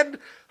 And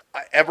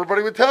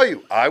everybody would tell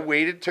you, I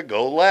waited to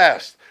go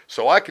last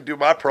so I could do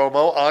my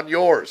promo on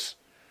yours.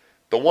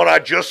 The one I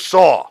just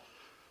saw.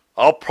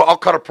 I'll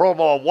cut a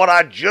promo on what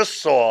I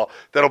just saw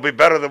that'll be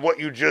better than what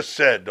you just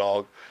said,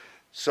 dog.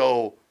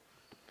 So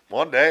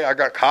one day I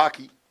got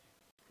cocky.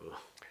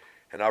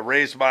 And I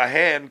raised my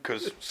hand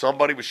because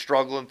somebody was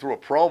struggling through a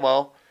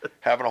promo,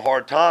 having a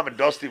hard time, and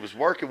Dusty was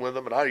working with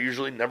them, and I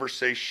usually never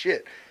say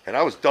shit. And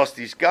I was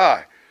Dusty's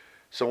guy.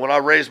 So when I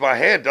raised my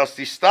hand,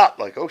 Dusty stopped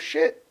like, oh,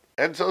 shit.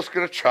 Enzo's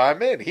going to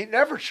chime in. He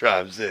never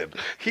chimes in.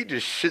 He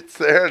just sits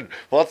there and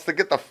wants to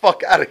get the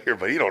fuck out of here,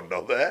 but he don't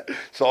know that.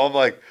 So I'm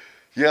like,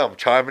 yeah, I'm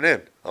chiming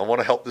in. I want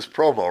to help this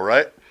promo,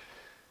 right?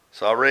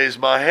 So I raised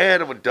my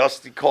hand, and when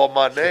Dusty called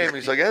my name,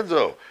 he's like,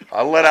 Enzo,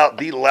 I let out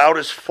the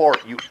loudest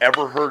fart you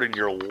ever heard in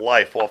your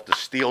life off the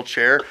steel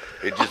chair.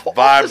 It just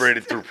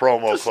vibrated through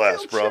promo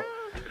class, bro.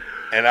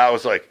 And I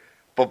was like,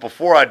 but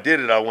before I did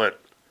it, I went,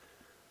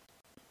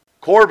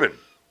 Corbin.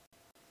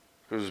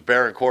 It was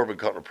Baron Corbin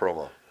cutting a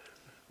promo. I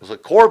was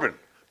like, Corbin.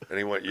 And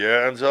he went,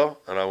 yeah, Enzo?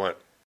 And I went,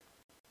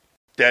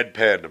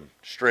 deadpanned him,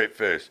 straight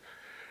face.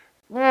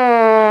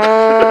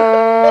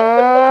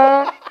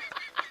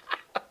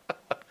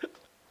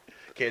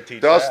 Can't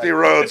teach Dusty that.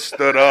 Rhodes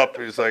stood up.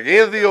 He was like,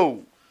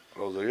 Enzo. I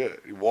was like, yeah.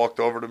 He walked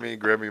over to me,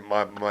 grabbed me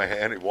my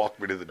hand. He walked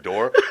me to the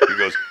door. He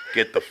goes,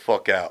 get the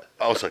fuck out.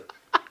 I was like,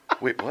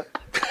 wait, what?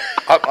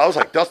 I was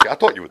like, Dusty, I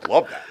thought you would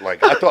love that.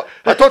 Like, I thought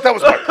that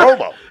was my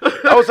promo.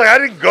 I was like, I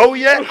didn't go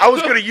yet. I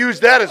was going to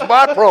use that as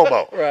my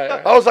promo. Right.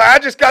 I was like, I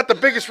just got the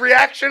biggest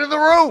reaction in the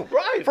room.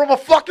 Right. From a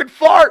fucking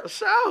fart.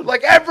 Sound.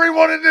 Like,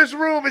 everyone in this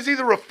room is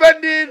either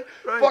offended,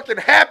 fucking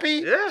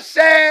happy,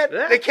 sad.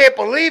 Yeah. They can't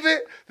believe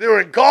it.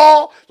 They're in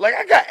gall. Like,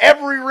 I got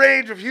every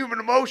range of human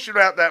emotion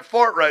out that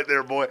fart right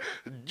there, boy.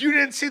 You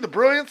didn't see the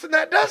brilliance in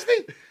that,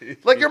 Dusty?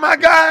 Like, you're my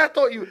guy. I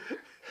thought you...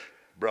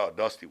 Bro,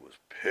 Dusty was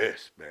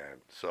pissed, man.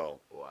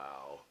 So... Wow.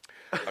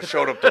 I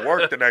showed up to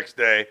work the next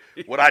day.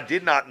 What I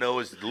did not know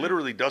is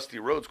literally Dusty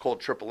Rhodes called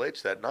Triple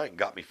H that night and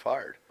got me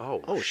fired.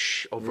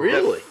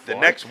 Really? The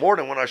next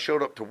morning when I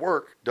showed up to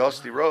work,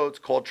 Dusty Rhodes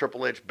called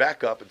Triple H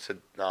back up and said,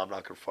 no, I'm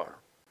not going to fire him.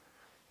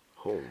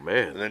 Oh,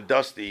 man. And then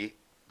Dusty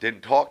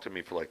didn't talk to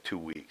me for like 2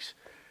 weeks.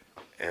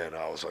 And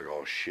I was like,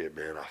 oh, shit,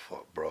 man. I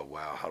thought, bro,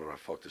 wow, how did I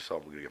fuck this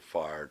up? I'm going to get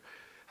fired.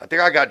 I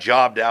think I got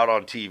jobbed out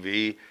on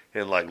TV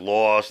and like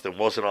lost and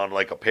wasn't on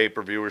like a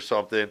pay-per-view or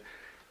something.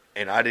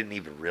 and I didn't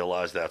even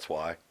realize that's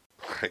why.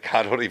 Like,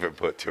 I don't even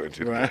put two and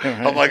two Right, together.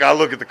 right. I'm like, I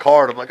look at the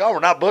card. I'm like, oh, we're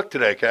not booked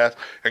today, Cass.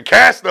 And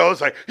Cass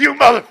knows, like, you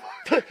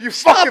motherfucker, you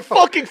Stop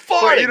fucking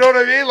farting. You know what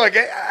I mean? Like,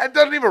 it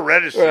doesn't even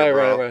register,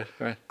 Right,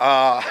 bro.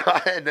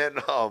 right. And then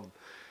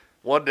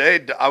one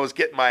day I was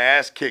getting my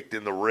ass kicked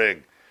in the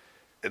ring,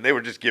 and they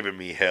were just giving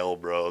me hell,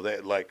 bro.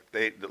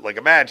 They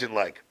imagine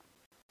like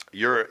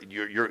you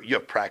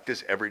have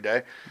practice every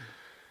day.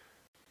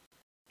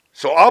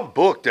 So I'm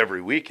booked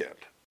every weekend.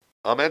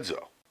 I'm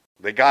Enzo.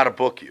 They got to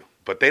book you,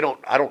 but they don't.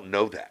 I don't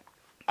know that.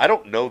 I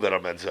don't know that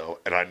I'm Enzo,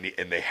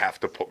 and they have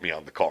to put me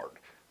on the card.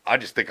 I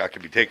just think I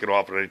can be taken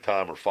off at any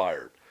time or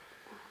fired.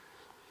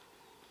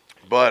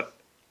 But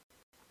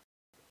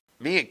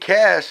me and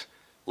Cass,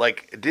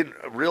 like, didn't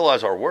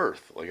realize our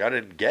worth. Like, I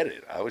didn't get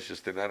it. I was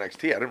just in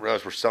NXT. I didn't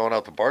realize we're selling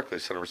out the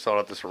Barclays Center. We're selling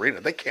out this arena.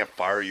 They can't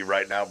fire you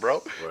right now,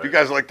 bro. Right. You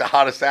guys are like the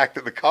hottest act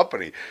in the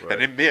company.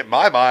 Right. And in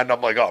my mind,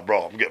 I'm like, oh,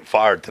 bro, I'm getting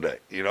fired today.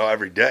 You know,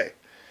 every day.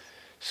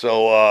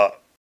 So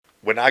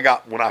when I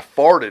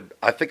farted,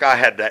 I think I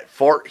had that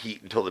fart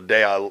heat until the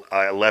day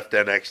I left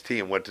NXT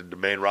and went to the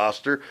main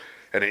roster,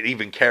 and it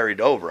even carried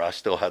over. I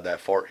still had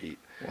that fart heat.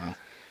 Wow.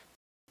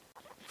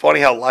 Funny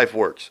how life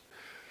works.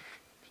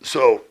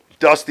 So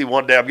Dusty,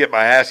 one day I'm getting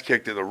my ass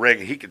kicked in the ring,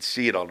 and he can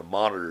see it on the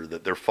monitor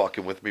that they're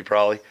fucking with me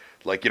probably.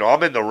 Like, you know,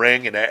 I'm in the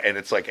ring, and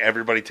it's like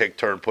everybody take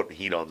turn putting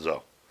heat on Zoe.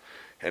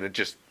 And it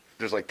just,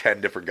 there's like 10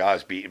 different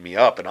guys beating me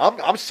up, and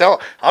I'm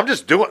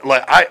just doing,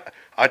 like,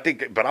 I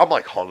think, but I'm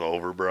like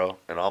hungover, bro,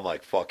 and I'm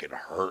like fucking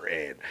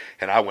hurting.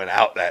 And I went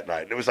out that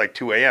night, and it was like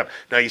 2 a.m.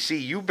 Now, you see,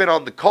 you've been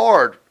on the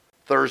card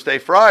Thursday,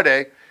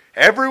 Friday.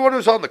 Everyone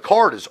who's on the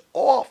card is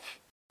off.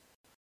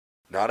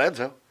 Not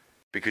Enzo,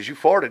 because you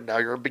farted. Now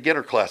you're in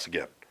beginner class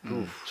again.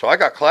 So I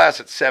got class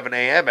at 7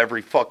 a.m.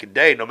 every fucking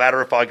day, no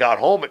matter if I got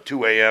home at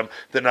 2 a.m.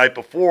 the night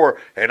before,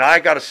 and I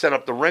got to set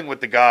up the ring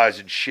with the guys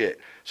and shit.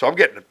 So I'm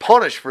getting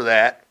punished for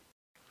that.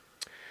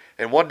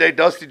 And one day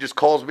Dusty just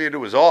calls me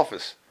into his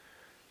office.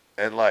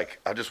 And,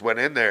 like, I just went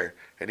in there,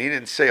 and he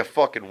didn't say a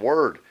fucking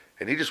word.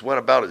 And he just went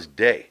about his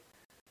day.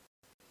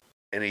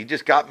 And he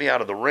just got me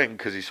out of the ring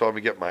because he saw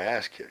me get my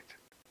ass kicked.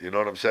 You know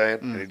what I'm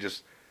saying? And he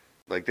just,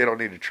 like, they don't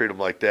need to treat him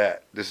like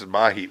that. This is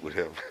my heat with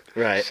him.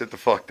 Right. Sit the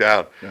fuck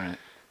down. Right.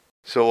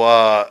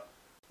 So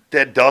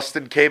then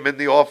Dustin came in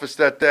the office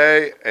that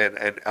day,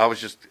 and I was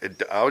just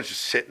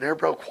sitting there,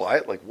 bro,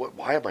 quiet. Like, what?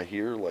 Why am I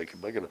here? Like,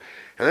 am I gonna?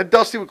 And then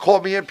Dusty would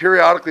call me in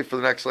periodically for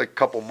the next like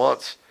couple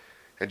months,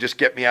 and just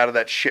get me out of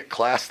that shit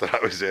class that I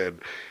was in,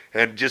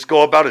 and just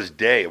go about his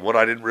day. And what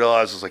I didn't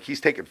realize was like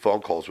he's taking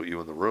phone calls with you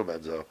in the room,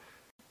 Enzo.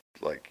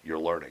 Like, you're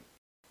learning.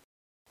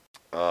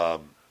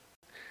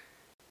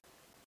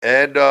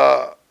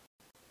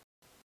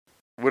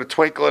 With a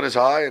twinkle in his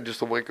eye and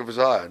just a wink of his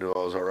eye, I knew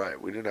I was all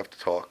right. We didn't have to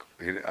talk.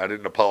 I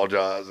didn't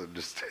apologize, and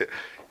just you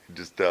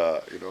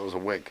know, it was a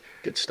wink.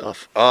 Good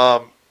stuff.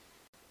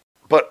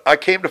 But I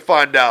came to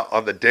find out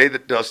on the day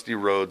that Dusty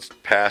Rhodes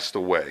passed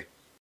away,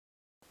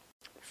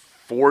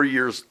 3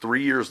 years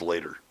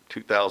later,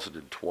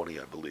 2020,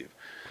 I believe,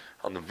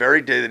 on the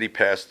very day that he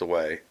passed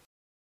away,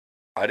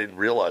 I didn't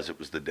realize it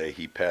was the day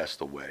he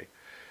passed away.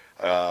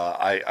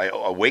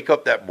 I wake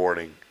up that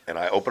morning and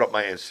I open up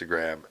my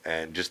Instagram,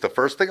 and just the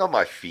first thing on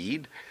my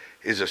feed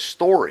is a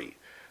story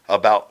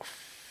about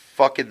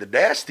fucking the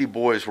Nasty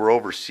Boys were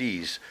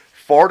overseas,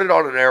 farted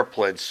on an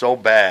airplane so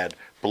bad,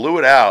 blew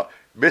it out.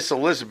 Miss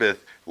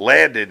Elizabeth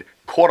landed,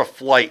 caught a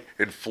flight,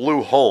 and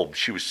flew home.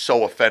 She was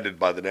so offended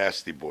by the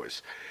Nasty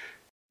Boys.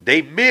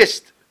 They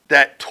missed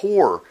that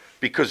tour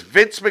because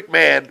Vince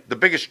McMahon, the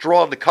biggest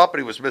draw in the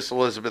company was Miss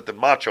Elizabeth and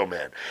Macho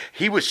Man.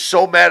 He was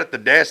so mad at the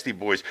Nasty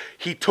Boys,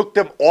 he took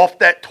them off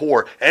that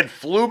tour and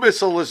flew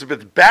Miss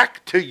Elizabeth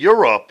back to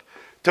Europe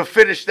to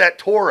finish that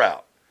tour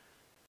out.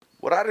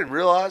 What I didn't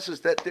realize is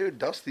that, dude,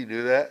 Dusty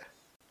knew that.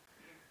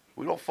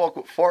 We don't fuck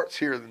with farts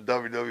here in the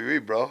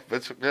WWE, bro.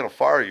 Vince McMahon will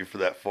fire you for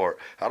that fart.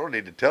 I don't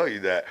need to tell you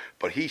that,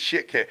 but he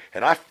shit can't.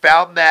 And I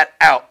found that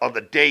out on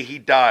the day he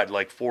died,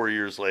 like 4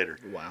 years later.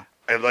 Wow.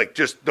 And, like,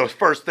 just the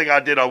first thing I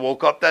did, I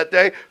woke up that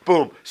day,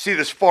 boom, see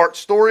this fart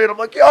story, and I'm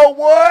like, yo,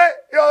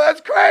 what? Yo,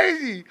 that's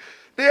crazy.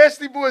 The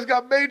Nasty Boys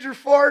got major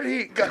fart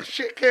heat, got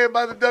shit canned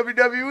by the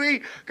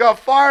WWE, got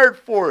fired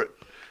for it.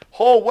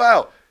 Oh,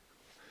 wow.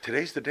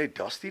 Today's the day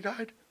Dusty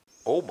died?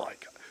 Oh, my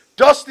God.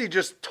 Dusty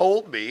just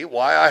told me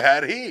why I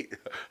had heat.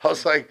 I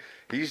was like,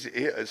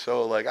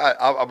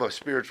 I'm a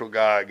spiritual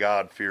guy,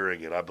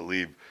 God-fearing, and I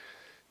believe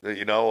that,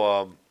 you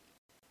know,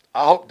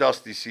 I hope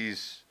Dusty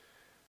sees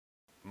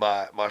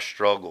my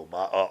struggle,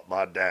 my up,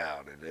 my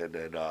down, and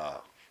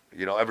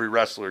you know, every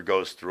wrestler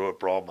goes through it,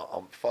 bro.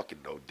 I'm fucking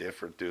no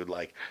different, dude.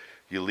 Like,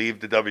 you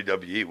leave the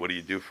WWE, what do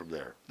you do from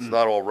there? It's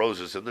not all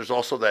roses, and there's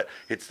also that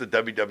it's the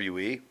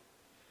WWE.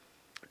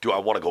 Do I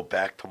want to go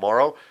back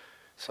tomorrow?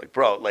 It's like,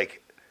 bro,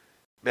 like,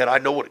 man, I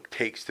know what it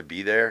takes to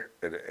be there,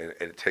 and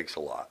it takes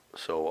a lot.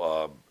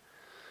 So,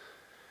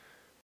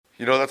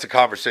 you know, that's a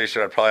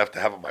conversation I'd probably have to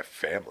have with my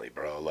family,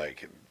 bro.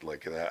 Like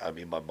that. I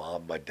mean, my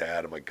mom, my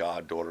dad, and my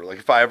goddaughter. Like,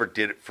 if I ever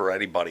did it for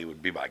anybody, it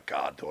would be my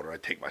goddaughter.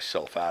 I'd take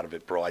myself out of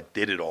it, bro. I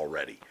did it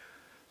already.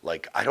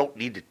 Like, I don't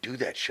need to do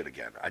that shit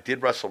again. I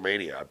did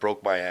WrestleMania. I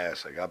broke my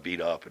ass. I got beat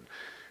up, and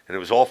it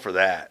was all for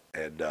that.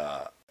 And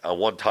I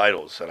won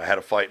titles, and I had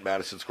a fight in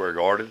Madison Square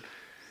Garden.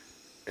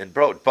 And,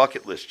 bro,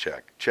 bucket list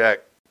check.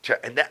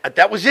 And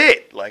that was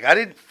it. Like,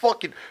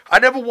 I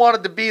never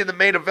wanted to be in the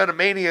main event of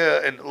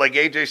Mania and, like,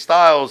 AJ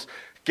Styles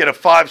get a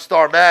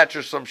 5-star match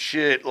or some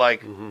shit.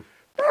 Like, I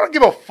don't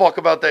give a fuck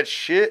about that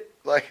shit.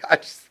 Like,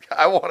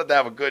 I wanted to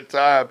have a good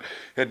time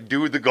and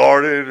do the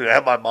Garden and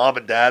have my mom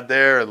and dad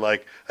there, and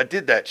like I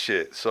did that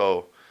shit.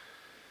 So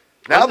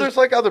now there's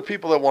like other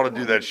people that want to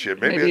do that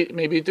shit.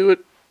 Maybe do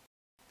it.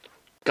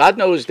 God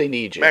knows they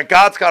need you. Man,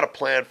 God's got a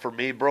plan for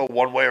me, bro,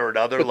 one way or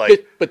another.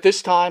 But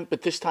this time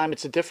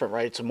it's a different,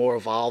 right? It's a more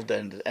evolved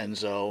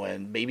Enzo,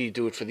 and maybe you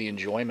do it for the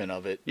enjoyment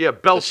of it. Yeah,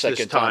 belts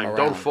this time.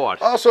 Don't fight.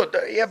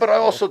 But I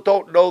also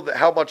don't know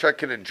how much I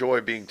can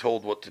enjoy being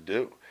told what to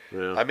do.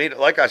 Yeah. I mean,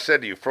 like I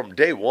said to you, from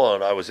day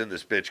one, I was in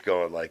this bitch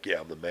going like, yeah,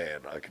 I'm the man.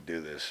 I can do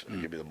this.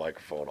 Give me the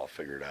microphone. I'll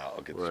figure it out.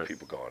 I'll get these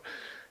people going.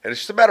 And it's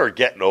just a matter of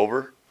getting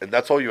over. And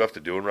that's all you have to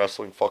do in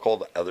wrestling. Fuck all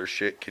the other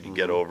shit. Can you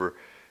get over?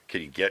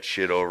 Can you get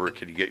shit over?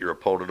 Can you get your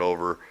opponent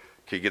over?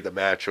 Can you get the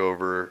match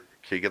over?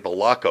 Can you get the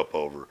lockup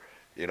over?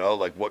 You know,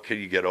 like what can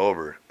you get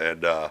over?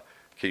 And can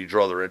you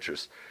draw their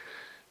interest?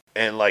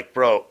 And like,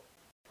 bro,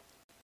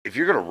 if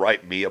you're going to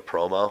write me a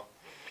promo,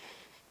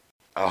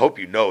 I hope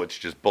you know it's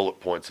just bullet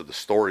points of the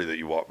story that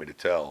you want me to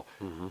tell.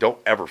 Don't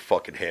ever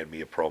fucking hand me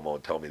a promo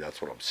and tell me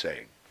that's what I'm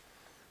saying.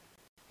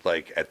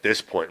 Like, at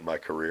this point in my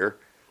career,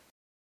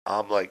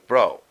 I'm like,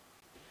 bro,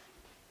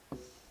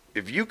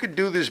 if you can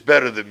do this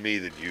better than me,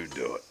 then you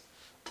do it.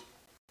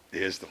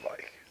 Here's the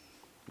mic.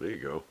 There you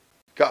go.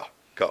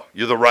 Go.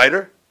 You're the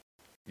writer?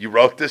 You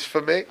wrote this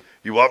for me?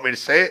 You want me to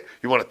say it?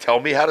 You want to tell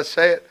me how to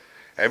say it?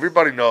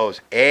 Everybody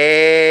knows.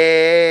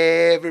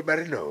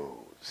 Everybody knows.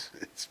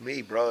 It's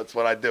me, bro. It's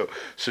what I do.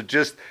 So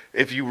just,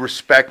 if you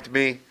respect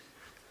me,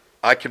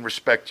 I can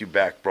respect you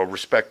back, bro.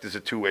 Respect is a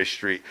two-way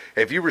street.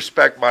 If you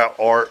respect my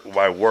art,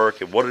 my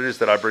work, and what it is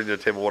that I bring to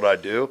the table, what I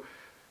do,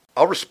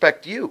 I'll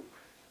respect you.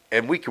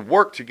 And we can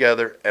work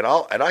together, and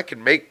I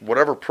can make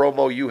whatever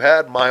promo you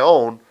had my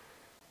own,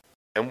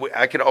 and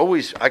I can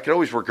always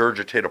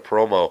regurgitate a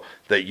promo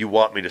that you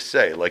want me to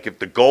say. Like, if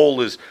the goal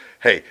is,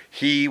 hey,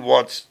 he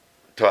wants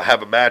to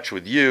have a match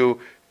with you,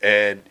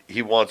 and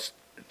he wants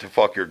to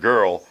fuck your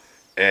girl,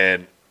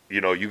 and,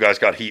 you know, you guys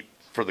got heat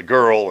for the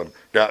girl, and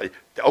now,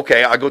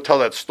 okay, I go tell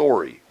that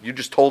story. You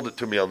just told it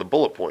to me on the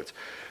bullet points.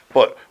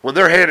 But when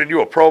they're handing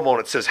you a promo and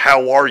it says,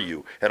 how are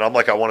you? And I'm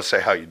like, I want to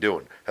say, how you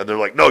doing? And they're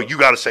like, no, you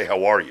got to say,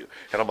 how are you?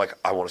 And I'm like,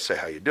 I want to say,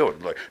 how you doing?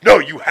 They're like, no,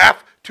 you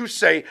have to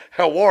say,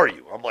 how are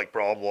you? I'm like,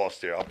 bro, I'm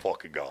lost here. I'm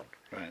fucking gone.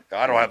 Right.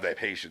 I don't have that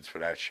patience for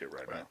that shit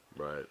right now.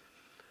 Right.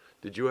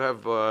 Did you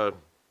have,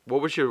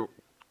 what was your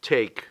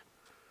take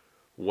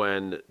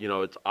when, you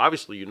know, it's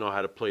obviously you know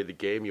how to play the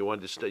game. You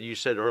understand. You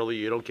said earlier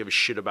you don't give a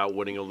shit about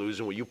winning or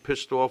losing. Were you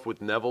pissed off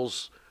with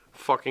Neville's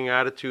fucking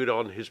attitude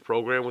on his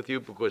program with you?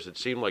 Because it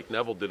seemed like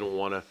Neville didn't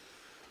want to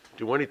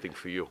do anything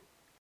for you.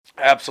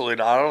 Absolutely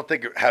not. I don't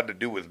think it had to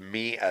do with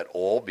me at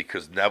all,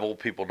 because Neville,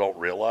 people don't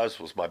realize,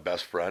 was my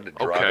best friend and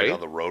driving on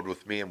the road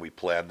with me, and we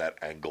planned that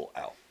angle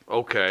out.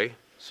 Okay.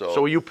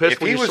 So were you pissed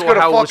if when he you was saw going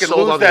to how it was fucking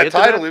sold lose on the that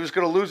internet? title, he was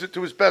going to lose it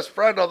to his best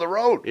friend on the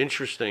road.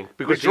 Interesting.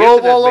 We Because the drove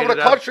internet all over made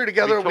the it out country to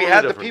together, be and we totally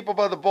had different. the people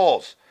by the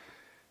balls.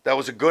 That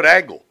was a good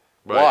angle.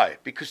 Right. Why?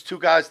 Because two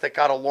guys that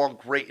got along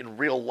great in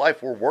real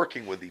life were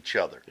working with each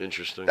other.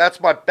 Interesting. That's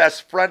my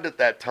best friend at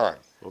that time.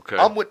 Okay.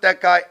 I'm with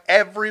that guy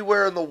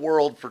everywhere in the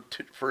world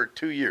for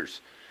 2 years.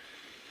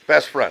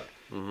 Best friend.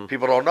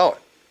 People don't know it,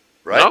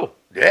 right? No.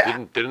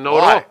 Yeah. Didn't know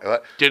it at all.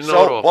 Didn't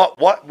know it at all.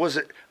 What was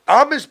it?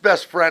 I'm his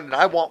best friend, and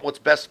I want what's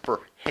best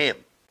for him.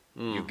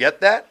 You get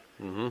that?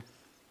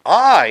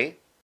 I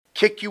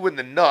kick you in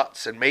the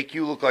nuts and make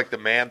you look like the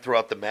man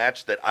throughout the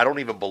match that I don't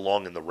even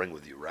belong in the ring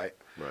with you, right?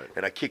 Right.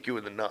 And I kick you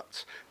in the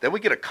nuts. Then we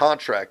get a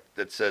contract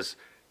that says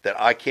that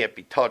I can't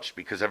be touched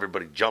because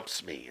everybody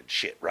jumps me and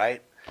shit,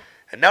 right?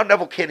 And now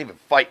Neville can't even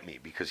fight me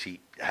because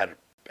he had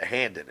a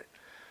hand in it.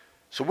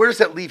 So where does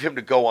that leave him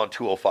to go on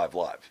 205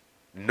 Live?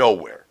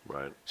 Nowhere.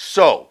 Right.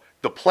 So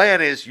the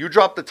plan is you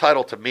drop the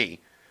title to me.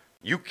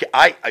 Your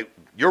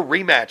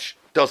rematch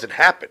doesn't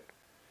happen,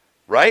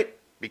 right?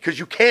 Because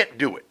you can't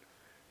do it.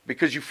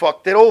 Because you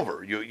fucked it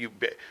over.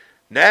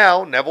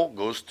 Now Neville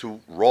goes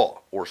to Raw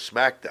or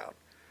SmackDown.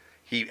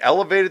 He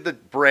elevated the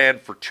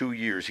brand for 2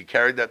 years. He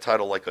carried that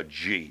title like a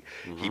G.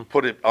 He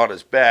put it on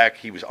his back.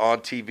 He was on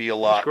TV a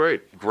lot. That's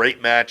great. Great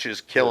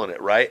matches, killing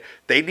it, right?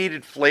 They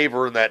needed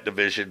flavor in that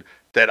division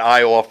that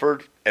I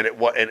offered, and it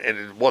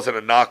wasn't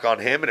a knock on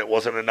him, and it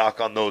wasn't a knock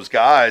on those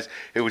guys.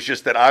 It was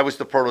just that I was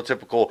the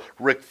prototypical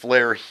Ric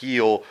Flair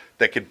heel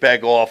that could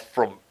beg off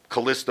from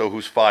Kalisto,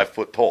 who's 5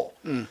 foot tall.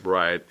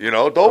 Right. You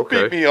know, don't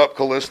beat me up,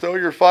 Kalisto.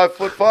 You're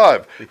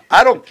 5'5".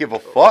 I don't give a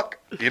fuck.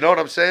 You know what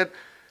I'm saying?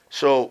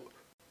 So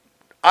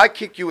I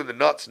kick you in the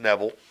nuts,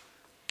 Neville.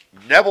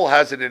 Neville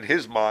has it in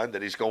his mind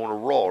that he's going to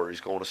Raw or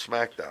he's going to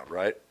SmackDown,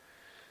 right?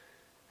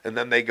 And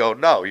then they go,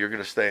 no, you're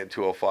going to stay in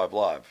 205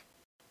 Live.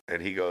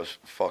 And he goes,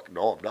 fuck,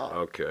 no, I'm not.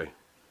 Okay.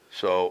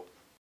 So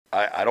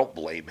I don't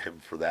blame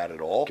him for that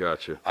at all.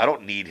 Gotcha. I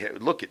don't need him.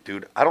 Look it,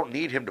 dude. I don't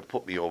need him to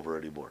put me over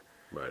anymore.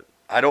 Right.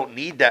 I don't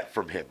need that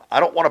from him. I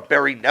don't want to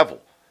bury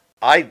Neville.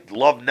 I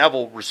love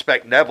Neville,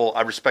 respect Neville.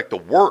 I respect the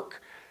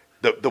work,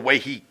 the way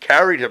he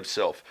carried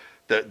himself,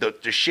 the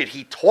shit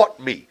he taught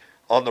me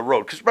on the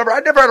road. Because remember, I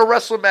never had a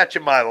wrestling match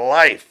in my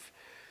life.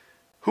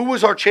 Who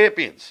was our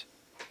champions?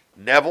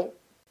 Neville,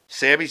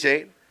 Sami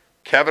Zayn,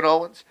 Kevin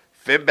Owens,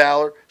 Finn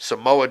Balor,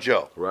 Samoa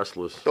Joe.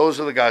 Wrestlers. Those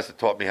are the guys that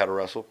taught me how to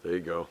wrestle. There you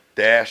go.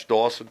 Dash,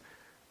 Dawson.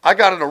 I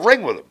got in the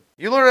ring with them.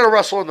 You learn how to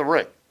wrestle in the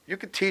ring. You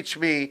can teach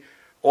me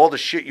all the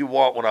shit you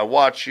want when I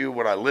watch you,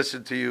 when I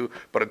listen to you,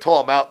 but until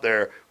I'm out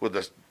there with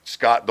the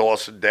Scott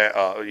Dawson,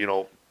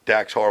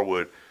 Dax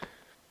Harwood,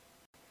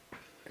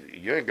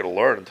 you ain't going to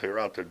learn until you're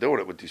out there doing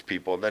it with these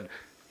people. And then,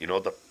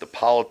 the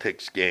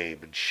politics game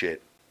and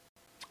shit.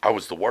 I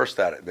was the worst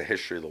at it in the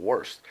history of the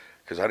worst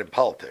because I didn't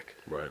politic.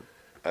 Right.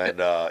 And,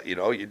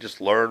 you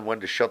just learn when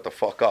to shut the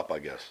fuck up, I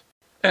guess.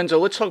 Enzo,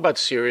 let's talk about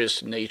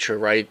serious nature,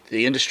 right?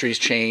 The industry's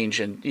changed,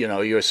 and,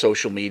 you're a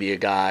social media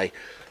guy.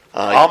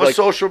 I'm a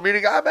social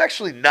media guy. I'm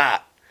actually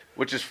not,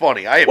 which is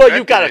funny.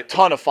 You've got a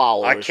ton of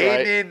followers, I came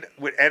right? in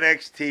with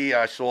NXT.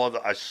 I saw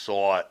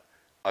it.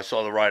 I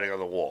saw the writing on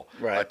the wall.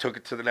 Right. I took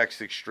it to the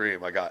next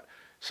extreme. I got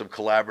some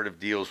collaborative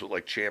deals with,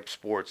 like, Champ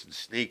Sports and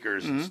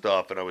sneakers and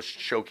stuff, and I was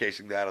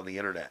showcasing that on the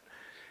internet.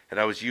 And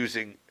I was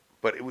using...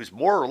 But it was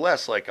more or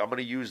less like, I'm going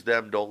to use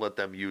them, don't let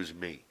them use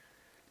me.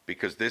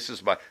 Because this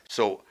is my...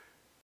 So,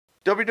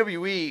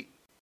 WWE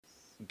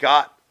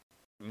got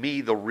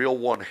me the Real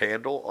One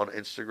handle on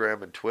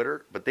Instagram and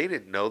Twitter, but they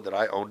didn't know that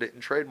I owned it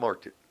and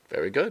trademarked it.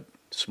 Very good.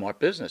 Smart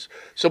business.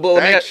 So, but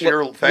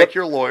thank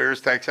your lawyers,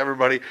 thanks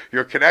everybody,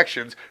 your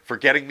connections for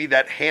getting me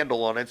that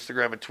handle on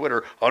Instagram and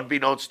Twitter.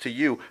 Unbeknownst to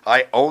you,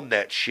 I own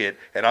that shit,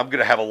 and I'm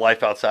gonna have a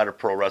life outside of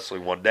pro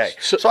wrestling one day.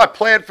 So I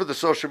planned for the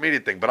social media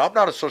thing, but I'm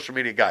not a social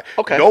media guy.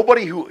 Okay.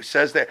 Nobody who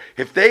says that,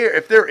 if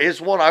there is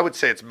one, I would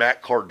say it's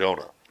Matt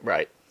Cardona.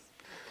 Right.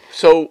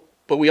 So,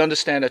 but we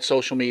understand that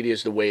social media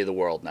is the way of the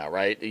world now,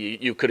 right?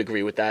 You could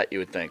agree with that, you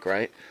would think,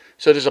 right?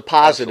 So there's a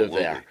positive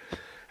Absolutely. there.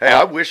 Hey,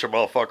 I wish a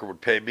motherfucker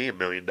would pay me $1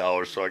 million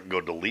so I can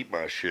go delete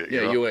my shit.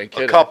 You ain't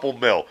kidding. A couple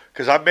mil.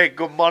 Because I make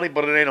good money,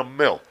 but it ain't a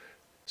mil.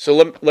 So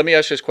let me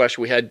ask you this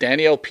question. We had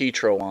Danielle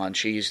Petro on.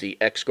 She's the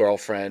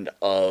ex-girlfriend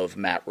of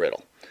Matt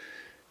Riddle.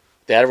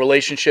 They had a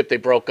relationship. They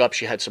broke up.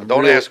 She had some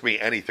Don't ask me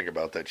anything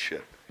about that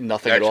shit.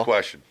 Nothing Next at all?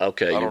 question.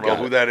 Okay, I don't know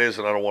who that is,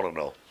 and I don't want to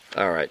know.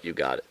 All right, you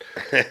got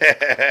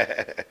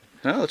it.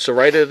 No, it's the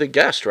right of the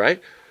guest,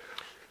 right?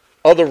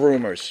 Other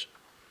rumors.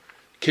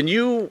 Can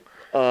you...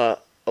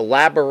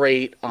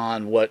 elaborate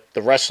on what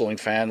the wrestling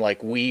fan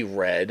like we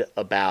read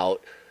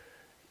about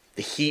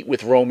the heat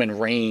with Roman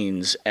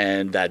Reigns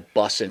and that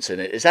bus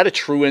incident. Is that a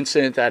true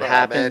incident that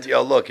happened? Man,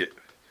 yo, look it.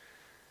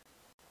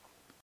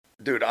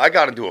 Dude, I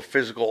got into a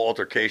physical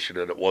altercation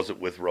and it wasn't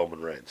with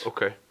Roman Reigns.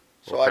 Okay.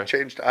 So I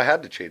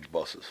had to change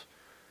buses.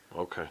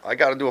 Okay. I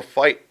got into a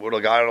fight with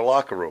a guy in a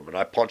locker room and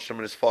I punched him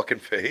in his fucking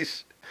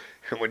face.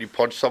 And when you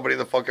punch somebody in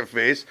the fucking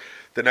face,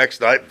 the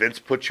next night Vince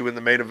puts you in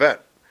the main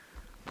event.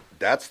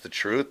 That's the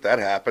truth. That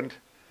happened.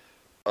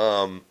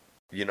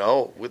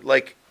 With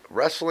like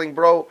wrestling,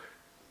 bro,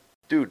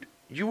 dude,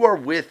 you are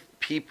with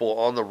people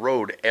on the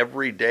road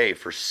every day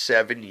for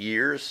 7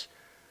 years.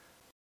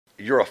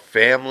 You're a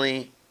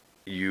family.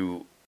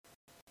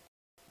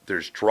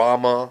 There's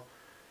drama.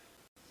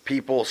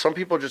 Some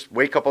people just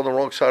wake up on the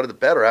wrong side of the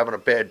bed or having a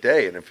bad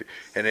day, and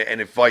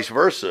if vice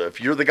versa,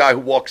 if you're the guy who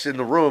walks in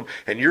the room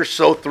and you're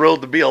so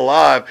thrilled to be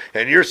alive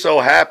and you're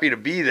so happy to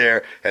be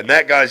there, and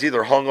that guy's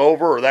either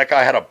hungover or that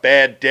guy had a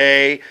bad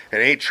day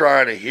and ain't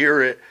trying to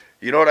hear it,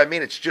 you know what I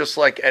mean? It's just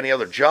like any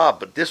other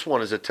job, but this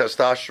one is a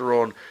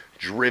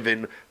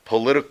testosterone-driven,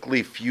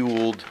 politically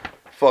fueled,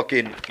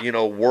 fucking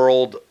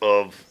world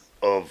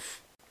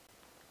of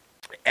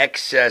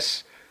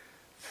excess,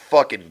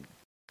 fucking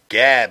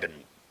gab and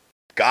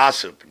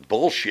gossip and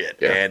bullshit.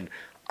 Yeah. And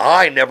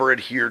I never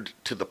adhered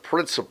to the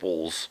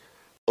principles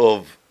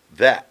of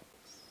that.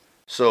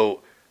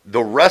 So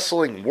the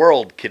wrestling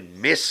world can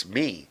miss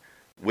me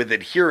with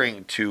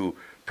adhering to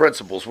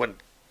principles. When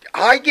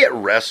I get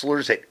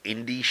wrestlers at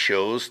indie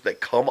shows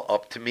that come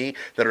up to me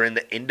that are in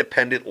the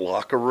independent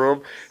locker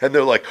room and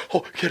they're like,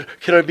 oh,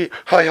 can I be,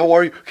 hi, how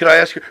are you? Can I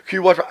ask you, can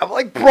you watch? I'm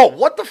like, bro,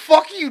 what the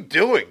fuck are you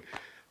doing?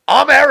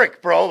 I'm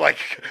Eric, bro.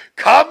 Like,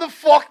 calm the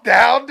fuck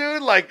down,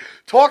 dude. Like,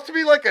 talk to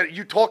me like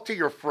you talk to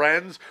your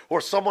friends or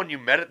someone you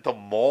met at the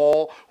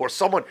mall or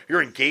someone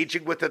you're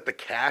engaging with at the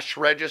cash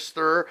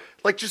register.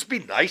 Like, just be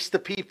nice to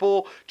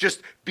people.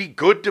 Just be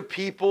good to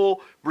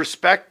people.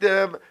 Respect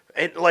them.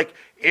 And, like,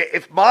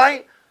 if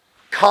my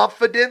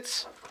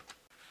confidence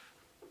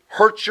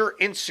hurts your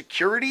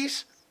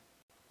insecurities,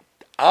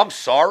 I'm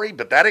sorry,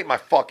 but that ain't my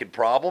fucking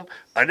problem.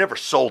 I never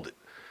sold it.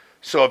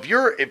 So if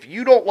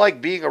you don't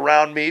like being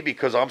around me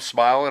because I'm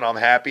smiling, I'm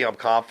happy, I'm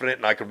confident,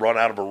 and I can run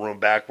out of a room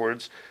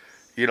backwards,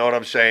 you know what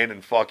I'm saying?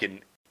 And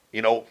fucking,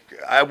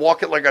 I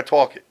walk it like I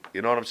talk it.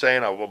 You know what I'm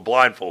saying? I'm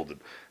blindfolded.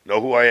 Know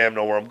who I am,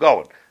 know where I'm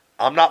going.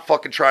 I'm not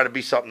fucking trying to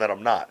be something that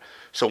I'm not.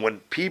 So when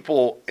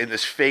people in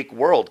this fake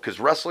world, because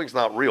wrestling's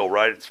not real,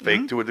 right? It's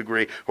fake to a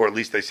degree, or at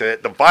least they say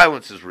it. The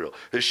violence is real.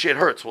 This shit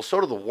hurts. Well,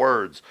 so do the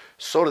words.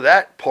 So do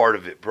that part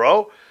of it,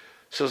 bro.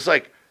 So it's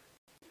like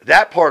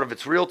that part of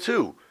it's real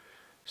too.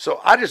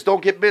 So I just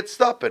don't get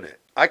mixed up in it.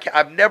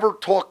 I've never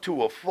talked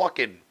to a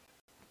fucking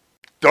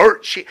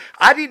dirt shit.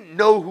 I didn't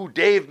know who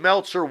Dave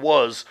Meltzer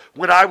was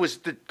when I was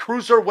the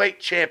cruiserweight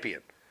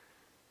champion.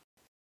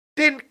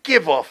 Didn't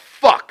give a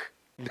fuck.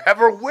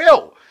 Never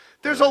will.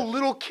 There's a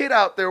little kid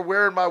out there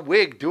wearing my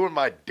wig doing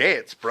my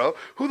dance, bro.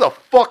 Who the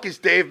fuck is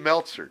Dave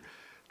Meltzer?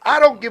 I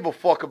don't give a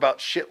fuck about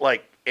shit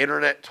like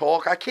internet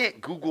talk. I can't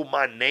Google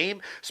my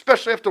name,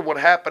 especially after what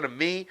happened to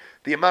me,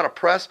 the amount of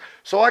press.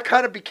 So I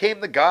kind of became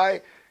the guy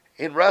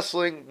in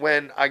wrestling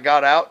when I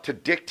got out to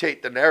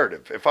dictate the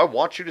narrative. If I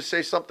want you to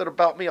say something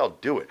about me, I'll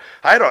do it.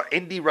 I had an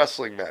indie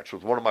wrestling match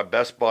with one of my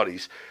best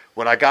buddies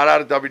when I got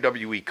out of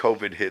WWE.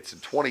 COVID hits in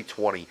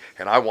 2020,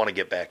 and I want to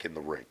get back in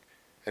the ring.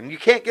 And you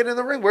can't get in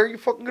the ring. Where are you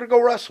fucking going to go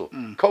wrestle?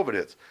 COVID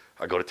hits.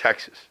 I go to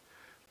Texas.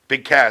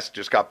 Big Cass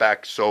just got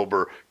back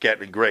sober,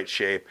 getting in great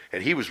shape,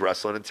 and he was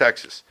wrestling in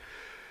Texas.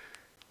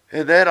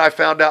 And then I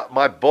found out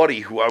my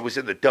buddy, who I was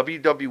in the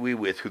WWE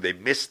with, who they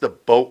missed the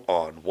boat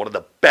on, one of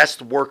the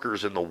best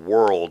workers in the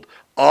world,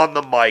 on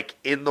the mic,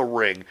 in the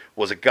ring,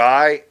 was a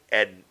guy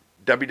at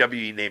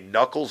WWE named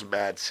Knuckles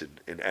Madsen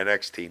in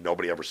NXT.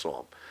 Nobody ever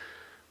saw him.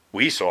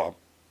 We saw him.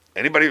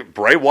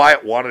 Bray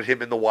Wyatt wanted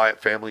him in the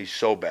Wyatt family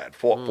so bad.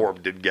 Fought for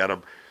him, didn't get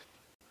him.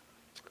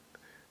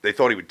 They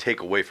thought he would take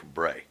away from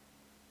Bray.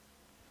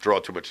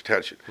 Draw too much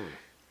attention.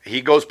 He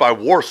goes by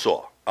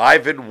Warsaw.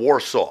 Ivan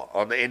Warsaw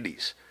on the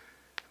Indies.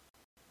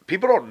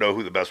 People don't know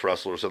who the best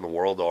wrestlers in the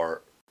world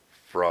are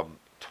from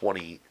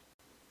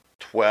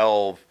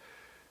 2012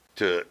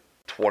 to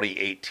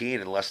 2018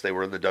 unless they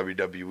were in the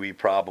WWE,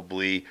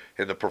 probably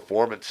in the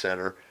Performance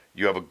Center.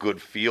 You have a good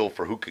feel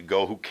for who can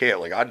go, who can't.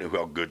 Like, I knew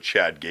how good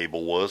Chad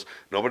Gable was.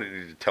 Nobody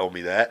needed to tell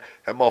me that.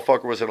 That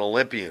motherfucker was an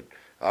Olympian.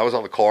 I was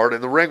on the card in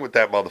the ring with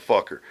that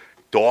motherfucker.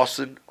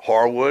 Dawson,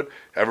 Harwood,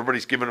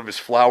 everybody's giving him his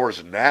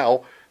flowers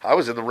now. I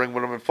was in the ring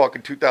with him in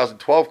fucking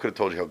 2012. Could have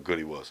told you how good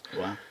he was.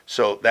 Wow.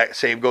 So that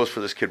same goes for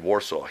this kid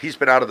Warsaw. He's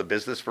been out of the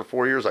business for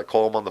 4 years. I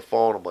call him on the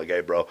phone. I'm like,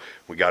 hey, bro,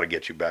 we got to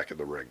get you back in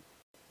the ring.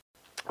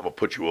 I'm going to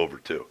put you over,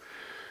 too.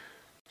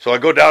 So I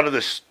go down to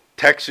this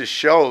Texas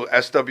show,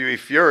 SWE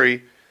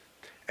Fury,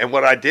 and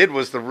what I did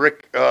was the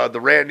Ricky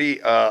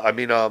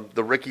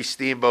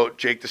Steamboat,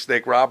 Jake the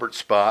Snake Roberts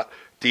spot,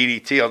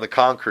 DDT on the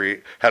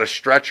concrete, had a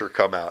stretcher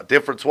come out.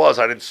 Difference was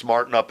I didn't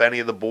smarten up any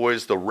of the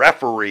boys, the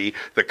referee,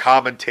 the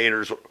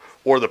commentators,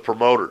 or the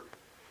promoter.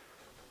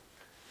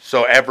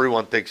 So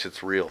everyone thinks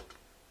it's real.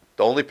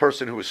 The only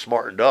person who was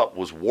smartened up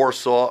was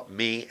Warsaw,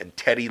 me, and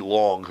Teddy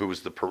Long, who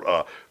was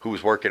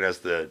working as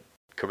the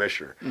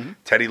commissioner.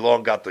 Teddy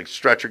Long got the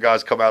stretcher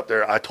guys come out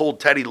there. I told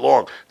Teddy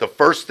Long, the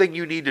first thing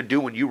you need to do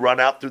when you run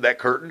out through that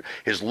curtain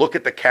is look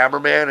at the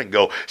cameraman and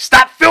go,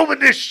 stop filming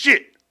this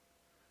shit.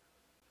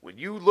 When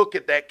you look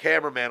at that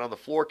cameraman on the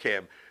floor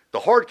cam,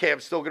 the hard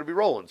cam's still going to be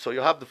rolling, so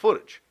you'll have the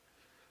footage.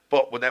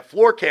 But when that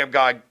floor cam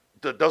guy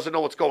that doesn't know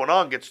what's going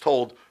on gets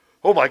told,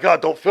 oh my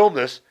God, don't film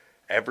this,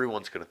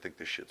 everyone's going to think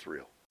this shit's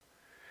real.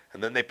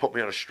 And then they put me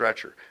on a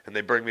stretcher, and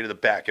they bring me to the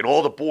back, and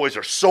all the boys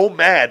are so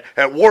mad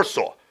at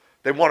Warsaw.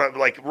 They want to,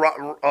 like,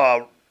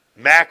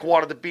 Mac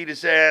wanted to beat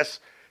his ass.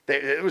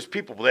 There was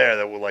people there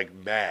that were, like,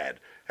 mad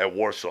at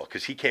Warsaw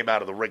because he came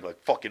out of the ring like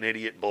fucking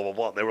idiot and blah, blah,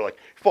 blah. And they were like,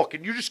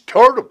 fucking, you just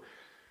killed him.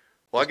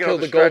 Well, I get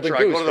on the stretcher,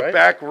 I go to the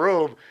back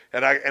room,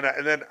 and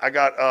then I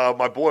got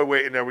my boy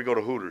waiting there. We go to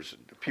Hooters.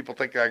 People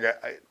think I got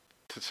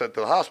sent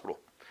to the hospital.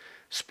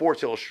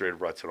 Sports Illustrated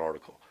writes an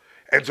article.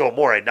 Enzo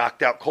Amore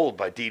knocked out cold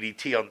by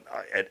DDT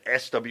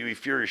at SWE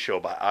Fury show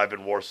by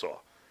Ivan Warsaw.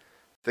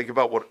 Think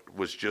about what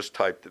was just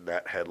typed in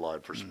that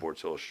headline for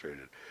Sports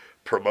Illustrated.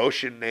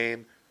 Promotion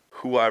name,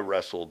 who I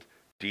wrestled,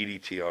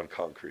 DDT on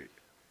concrete.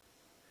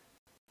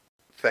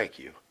 Thank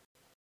you.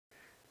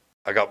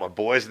 I got my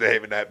boy's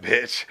name in that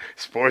bitch.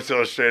 Sports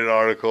Illustrated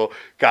article.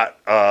 Got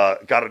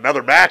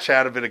another match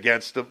out of it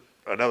against him.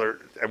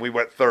 And we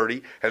went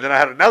 30. And then I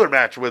had another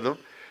match with him.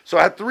 So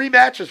I had 3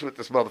 matches with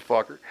this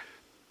motherfucker.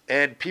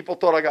 And people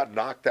thought I got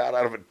knocked out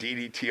of a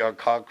DDT on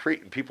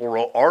concrete. And people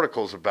wrote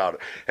articles about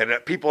it. And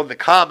people in the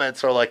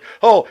comments are like,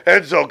 oh,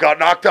 Enzo got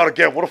knocked out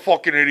again. What a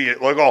fucking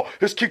idiot. Like, oh,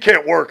 this kid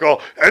can't work. Oh,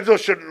 Enzo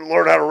shouldn't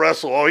learn how to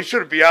wrestle. Oh, he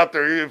shouldn't be out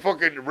there. He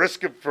fucking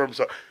risk it for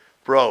himself.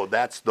 Bro,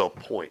 that's the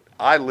point.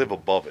 I live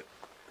above it.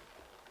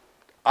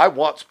 I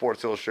want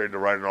Sports Illustrated to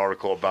write an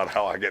article about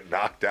how I get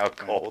knocked out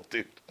cold,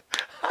 dude.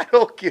 I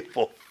don't give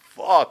a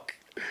fuck.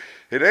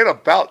 It ain't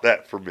about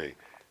that for me.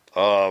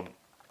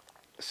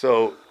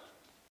 So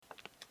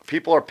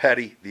people are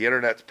petty. The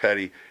internet's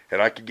petty, and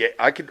I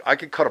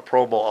could cut a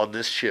promo on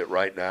this shit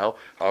right now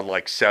on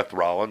like Seth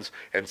Rollins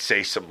and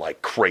say some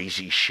like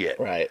crazy shit.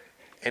 Right.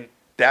 And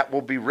that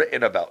will be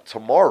written about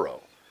tomorrow.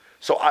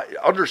 So I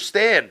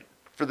understand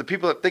for the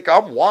people that think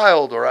I'm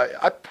wild or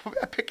I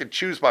pick and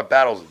choose my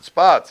battles and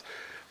spots.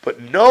 But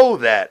know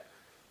that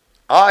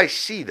I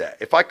see that.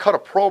 If I cut a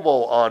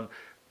promo on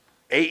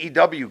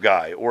AEW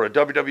guy or a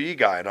WWE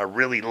guy, and I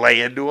really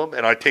lay into him,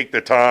 and I take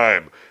the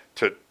time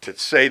to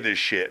say this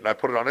shit, and I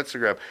put it on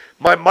Instagram.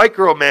 My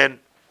Microman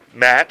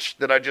match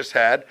that I just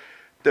had,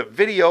 the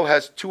video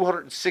has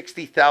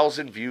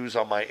 260,000 views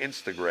on my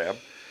Instagram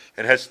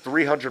and has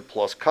 300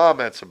 plus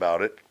comments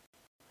about it.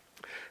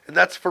 And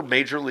that's for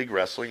Major League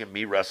Wrestling and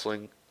me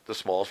wrestling the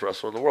smallest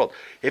wrestler in the world.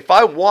 If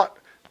I want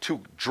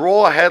to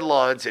draw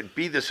headlines and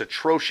be this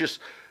atrocious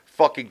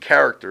fucking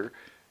character,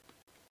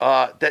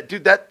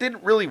 that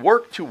didn't really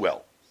work too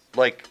well.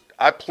 Like,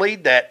 I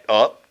played that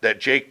up, that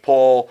Jake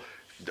Paul,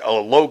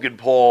 Logan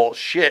Paul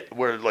shit,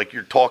 where like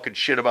you're talking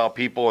shit about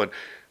people, and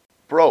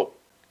bro,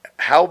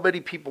 how many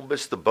people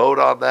missed the boat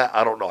on that?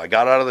 I don't know. I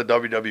got out of the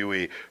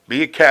WWE.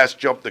 Me and Cass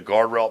jumped the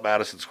guardrail at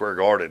Madison Square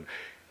Garden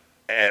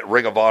at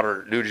Ring of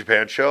Honor New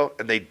Japan show,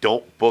 and they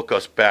don't book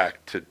us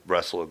back to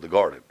wrestle in the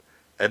Garden.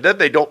 And then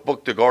they don't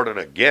book the Garden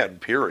again,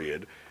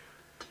 period.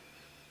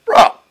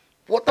 Bro,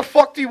 what the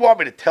fuck do you want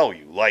me to tell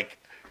you? Like,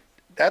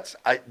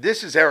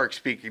 this is Eric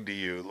speaking to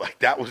you. Like,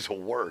 that was a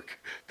work.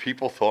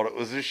 People thought it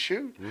was a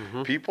shoot.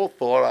 Mm-hmm. People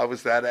thought I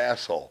was that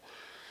asshole.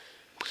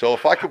 So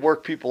if I could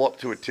work people up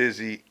to a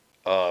tizzy,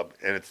 and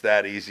it's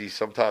that easy,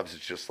 sometimes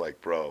it's just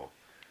like, bro.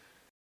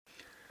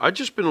 I've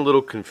just been a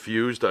little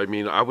confused. I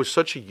mean, I was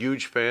such a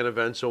huge fan of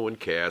Enzo and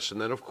Cass, and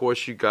then, of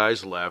course, you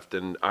guys left.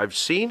 And I've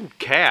seen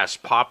Cass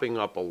popping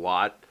up a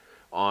lot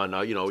on,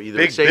 either...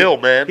 Big Bill,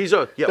 man. He's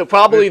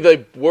probably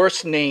the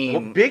worst name.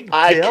 Well, Big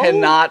I Bill?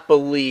 cannot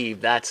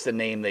believe that's the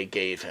name they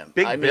gave him.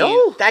 Big I Bill?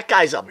 mean, that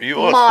guy's a You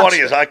know what's monster.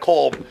 funny is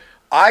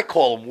I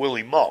call him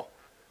Willie Mo.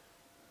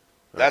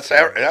 That's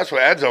what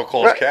Enzo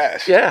calls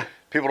Cass. Yeah.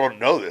 People don't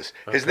know this.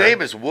 His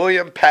name is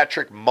William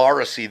Patrick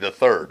Morrissey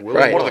III.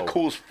 Right. One of the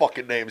coolest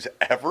fucking names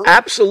ever.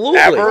 Absolutely.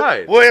 Ever.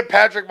 Right. William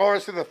Patrick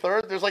Morrissey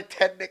III. There's like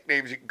 10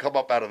 nicknames you can come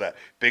up out of that.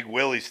 Big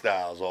Willie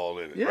style's all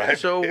in it, Yeah, right?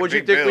 so And what'd you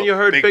Big think Bill. when you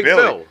heard Big Billy.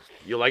 Bill?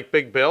 You like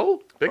Big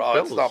Bill? Big Bro,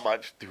 Bill's it's not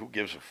much. Who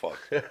gives a fuck?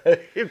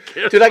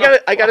 Dude,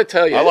 I gotta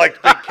tell you. I like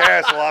Big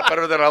Cass a lot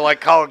better than I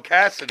like Colin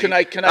Cassidy. Can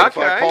I That's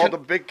why I called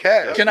him Big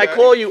Cass. Can I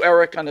call you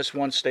Eric on this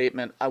one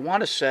statement? I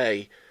want to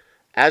say,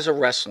 as a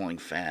wrestling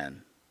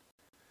fan,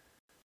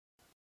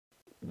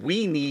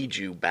 we need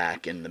you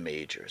back in the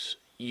majors.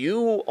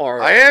 You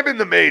are. I am in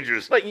the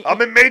majors. But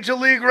I'm in Major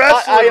League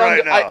Wrestling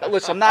right now.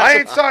 Listen, I'm not. I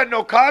ain't signed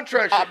no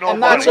contracts with I'm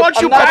nobody.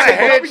 not. I'm a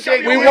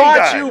handshake We deal want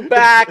guy. you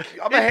back.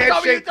 I'm a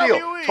handshake deal.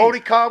 WWE. Tony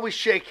Khan, we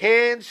shake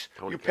hands.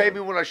 You pay me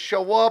when I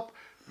show up.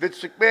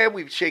 Vince McMahon,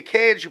 we shake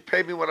hands. You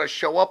pay me when I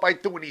show up. I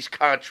ain't doing these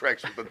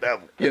contracts with the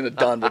devil. You're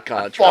done with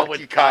contracts. Fuck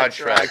your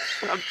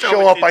contracts.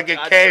 Show up, I get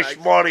cash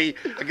money.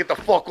 I get the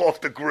fuck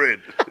off the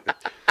grid.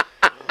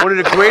 One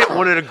of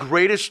the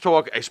greatest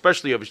talk,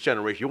 especially of his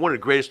generation. You're one of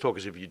the greatest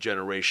talkers of your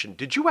generation.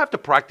 Did you have to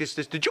practice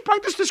this? Did you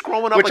practice this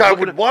growing up? Which like I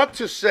looking would want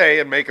to say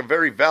and make a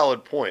very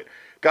valid point.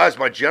 Guys,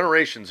 my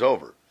generation's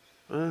over.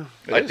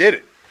 I did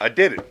it.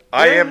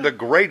 I am the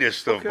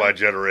greatest of my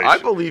generation. I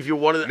believe you're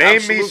one of the Name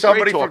absolute me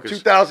somebody great from talkers.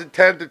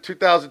 2010 to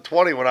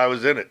 2020 when I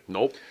was in it.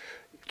 Nope.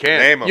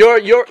 Can't. Name 'em. You're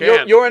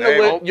in the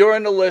Name 'em. list. You're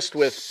in the list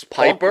with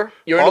Piper.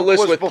 You're in Punk the list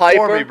was with before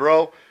Piper. me,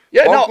 bro.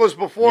 Yeah, Punk no. was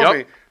before Yep.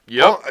 me.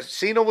 Yep.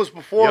 Cena was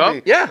before Yep.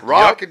 me. Yeah.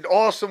 Rock and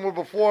Austin were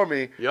before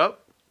me. Yep.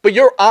 But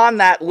you're on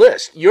that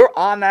list. You're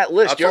on that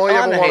list. That's You're all you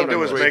on ever the want to Heyman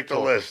do is list. make the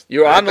list.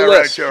 You're on the Ain't that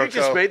list. Right, You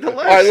just made the list.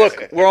 All right,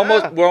 look,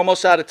 we're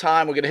almost out of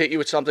time. We're going to hit you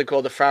with something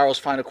called the Pharaoh's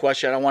Final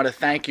Question. I want to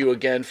thank you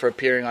again for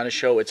appearing on the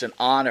show. It's an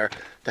honor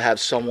to have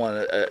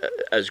someone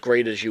as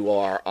great as you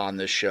are on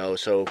this show.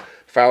 So,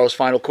 Pharaoh's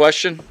Final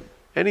Question.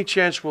 Any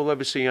chance we'll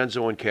ever see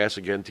Enzo and Cass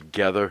again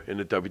together in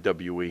the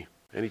WWE?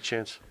 Any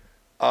chance?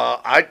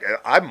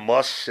 I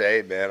must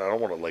say, man, I don't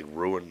want to like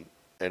ruin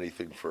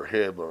anything for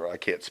him, or I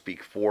can't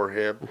speak for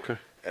him. Okay.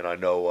 And I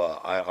know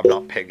I'm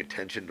not paying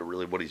attention to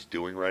really what he's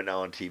doing right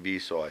now on TV.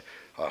 So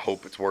I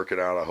hope it's working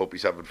out. I hope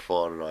he's having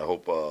fun, and I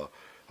hope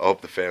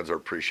the fans are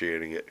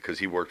appreciating it because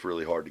he worked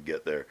really hard to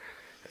get there,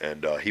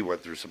 and he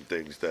went through some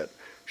things that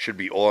should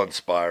be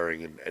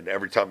awe-inspiring. And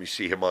every time you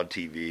see him on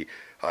TV,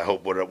 I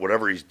hope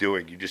whatever he's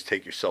doing, you just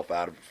take yourself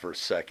out of it for a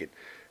second,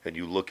 and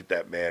you look at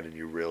that man and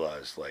you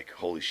realize, like,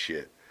 holy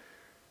shit,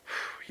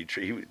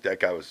 that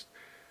guy was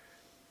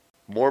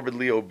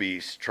morbidly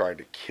obese, trying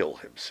to kill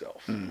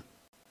himself,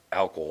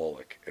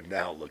 alcoholic, and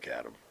now look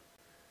at him.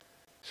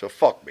 So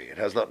fuck me. It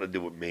has nothing to do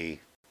with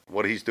me.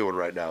 What he's doing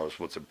right now is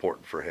what's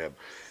important for him.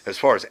 As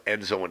far as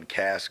Enzo and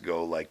Cass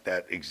go, like,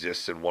 that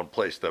exists in one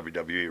place,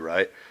 WWE,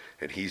 right?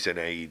 And he's in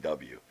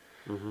AEW.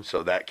 Mm-hmm.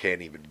 So that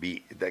can't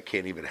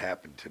even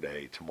happen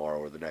today, tomorrow,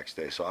 or the next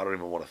day. So I don't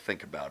even want to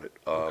think about it.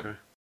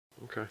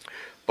 Okay.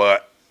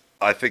 But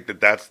I think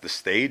that's the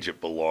stage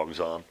it belongs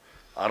on.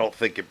 I don't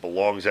think it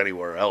belongs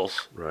anywhere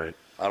else. Right.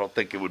 I don't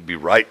think it would be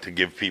right to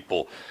give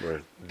people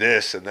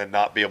this and then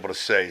not be able to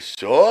say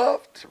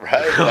soft,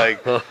 right?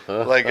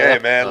 Like, hey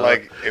man,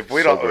 like if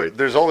we don't,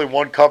 there's only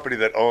one company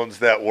that owns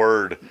that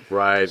word,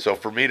 right? So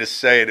for me to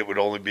say it, it would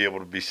only be able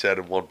to be said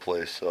in one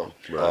place. So,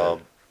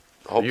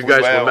 hopefully, you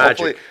guys were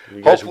magic.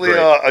 Hopefully,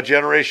 a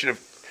generation of,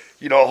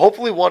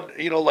 hopefully one,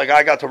 like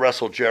I got to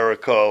wrestle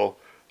Jericho.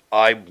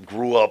 I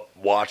grew up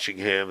watching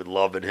him and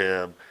loving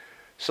him.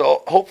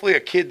 So hopefully a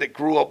kid that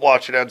grew up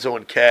watching Enzo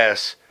and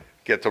Cass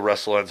get to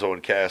wrestle Enzo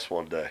and Cass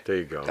one day. There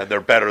you go. And they're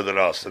better than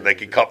us, and they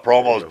can cut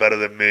promos better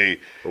than me,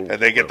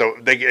 and they can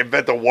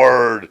invent the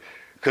word.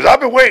 Because I've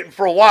been waiting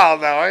for a while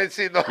now. I ain't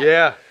seen no.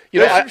 Yeah.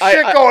 There's some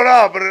shit going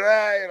on, but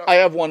I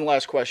have one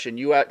last question.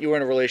 You were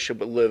in a relationship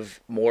with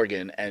Liv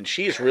Morgan, and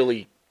she's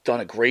really done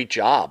a great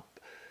job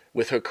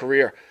with her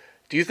career.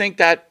 Do you think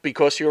that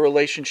because of your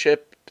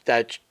relationship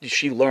that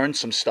she learned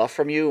some stuff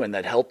from you and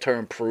that helped her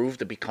improve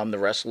to become the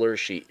wrestler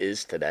she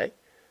is today?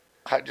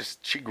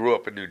 She grew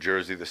up in New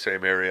Jersey, the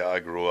same area I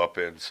grew up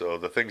in. So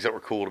the things that were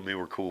cool to me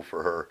were cool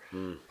for her.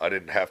 I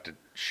didn't have to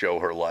show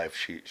her life.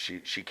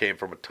 She came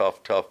from a tough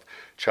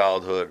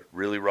childhood,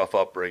 really rough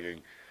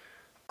upbringing.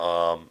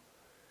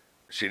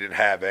 She didn't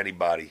have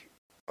anybody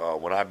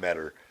when I met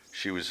her.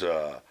 She was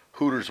a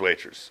Hooters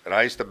waitress, and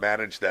I used to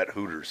manage that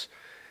Hooters.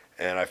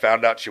 And I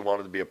found out she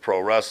wanted to be a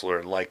pro wrestler.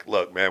 And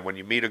look, man, when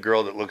you meet a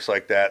girl that looks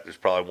like that, there's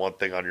probably one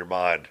thing on your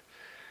mind.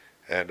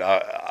 And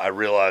I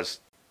realized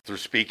through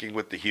speaking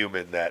with the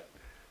human that,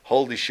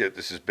 holy shit,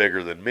 this is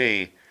bigger than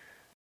me.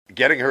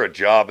 Getting her a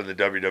job in the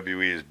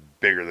WWE is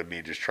bigger than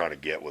me just trying to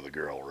get with a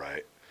girl,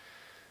 right?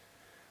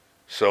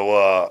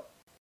 So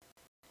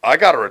I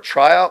got her a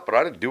tryout, but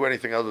I didn't do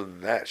anything other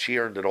than that. She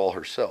earned it all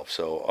herself.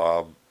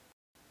 So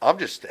I'm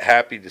just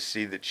happy to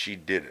see that she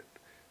did it.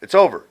 It's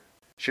over.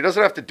 She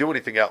doesn't have to do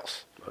anything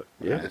else.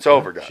 It's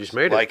over, guys. She's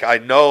made it. Like, I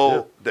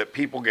know that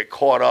people get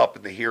caught up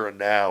in the here and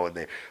now, and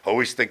they're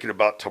always thinking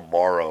about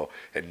tomorrow,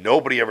 and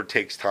nobody ever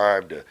takes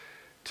time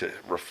to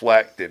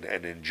reflect and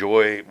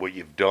enjoy what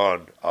you've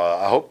done.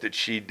 I hope that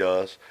she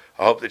does.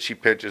 I hope that she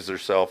pinches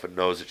herself and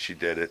knows that she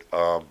did it.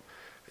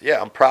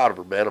 I'm proud of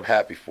her, man. I'm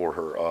happy for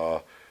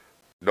her.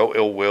 No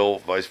ill will,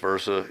 vice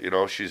versa. You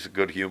know, she's a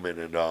good human,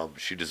 and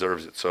she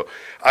deserves it. So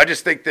I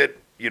just think that,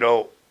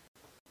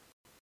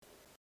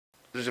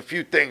 there's a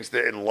few things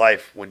that in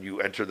life when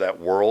you enter that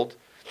world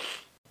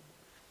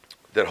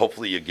that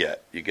hopefully you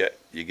get. You get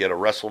a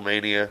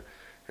WrestleMania,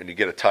 and you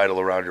get a title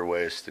around your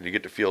waist, and you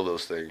get to feel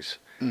those things.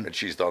 And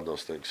she's done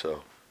those things,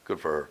 so good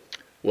for her.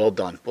 Well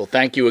done. Well,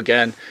 thank you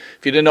again.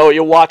 If you didn't know,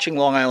 you're watching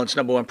Long Island's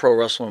 #1 pro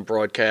wrestling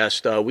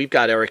broadcast. We've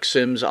got Eric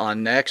Sims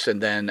on next,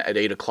 and then at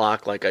 8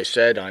 o'clock, like I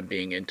said, I'm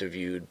being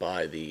interviewed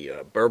by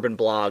the Bourbon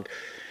Blog.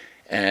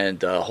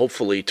 And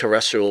hopefully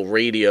terrestrial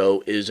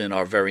radio is in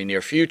our very near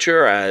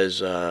future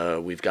as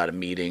we've got a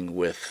meeting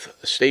with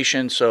the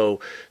station. So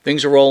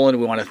things are rolling.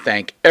 We want to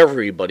thank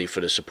everybody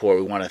for the support.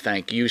 We want to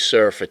thank you,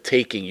 sir, for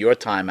taking your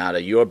time out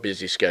of your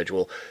busy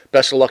schedule.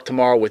 Best of luck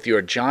tomorrow with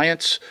your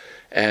Giants.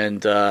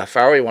 And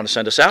Pharaoh, you want to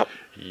send us out?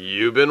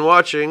 You've been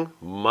watching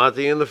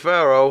Monty and the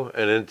Pharaoh,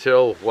 and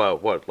until,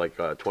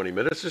 20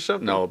 minutes or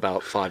something? No,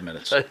 about 5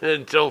 minutes.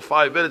 Until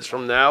 5 minutes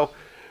from now,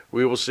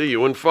 we will see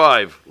you in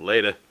 5.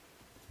 Later.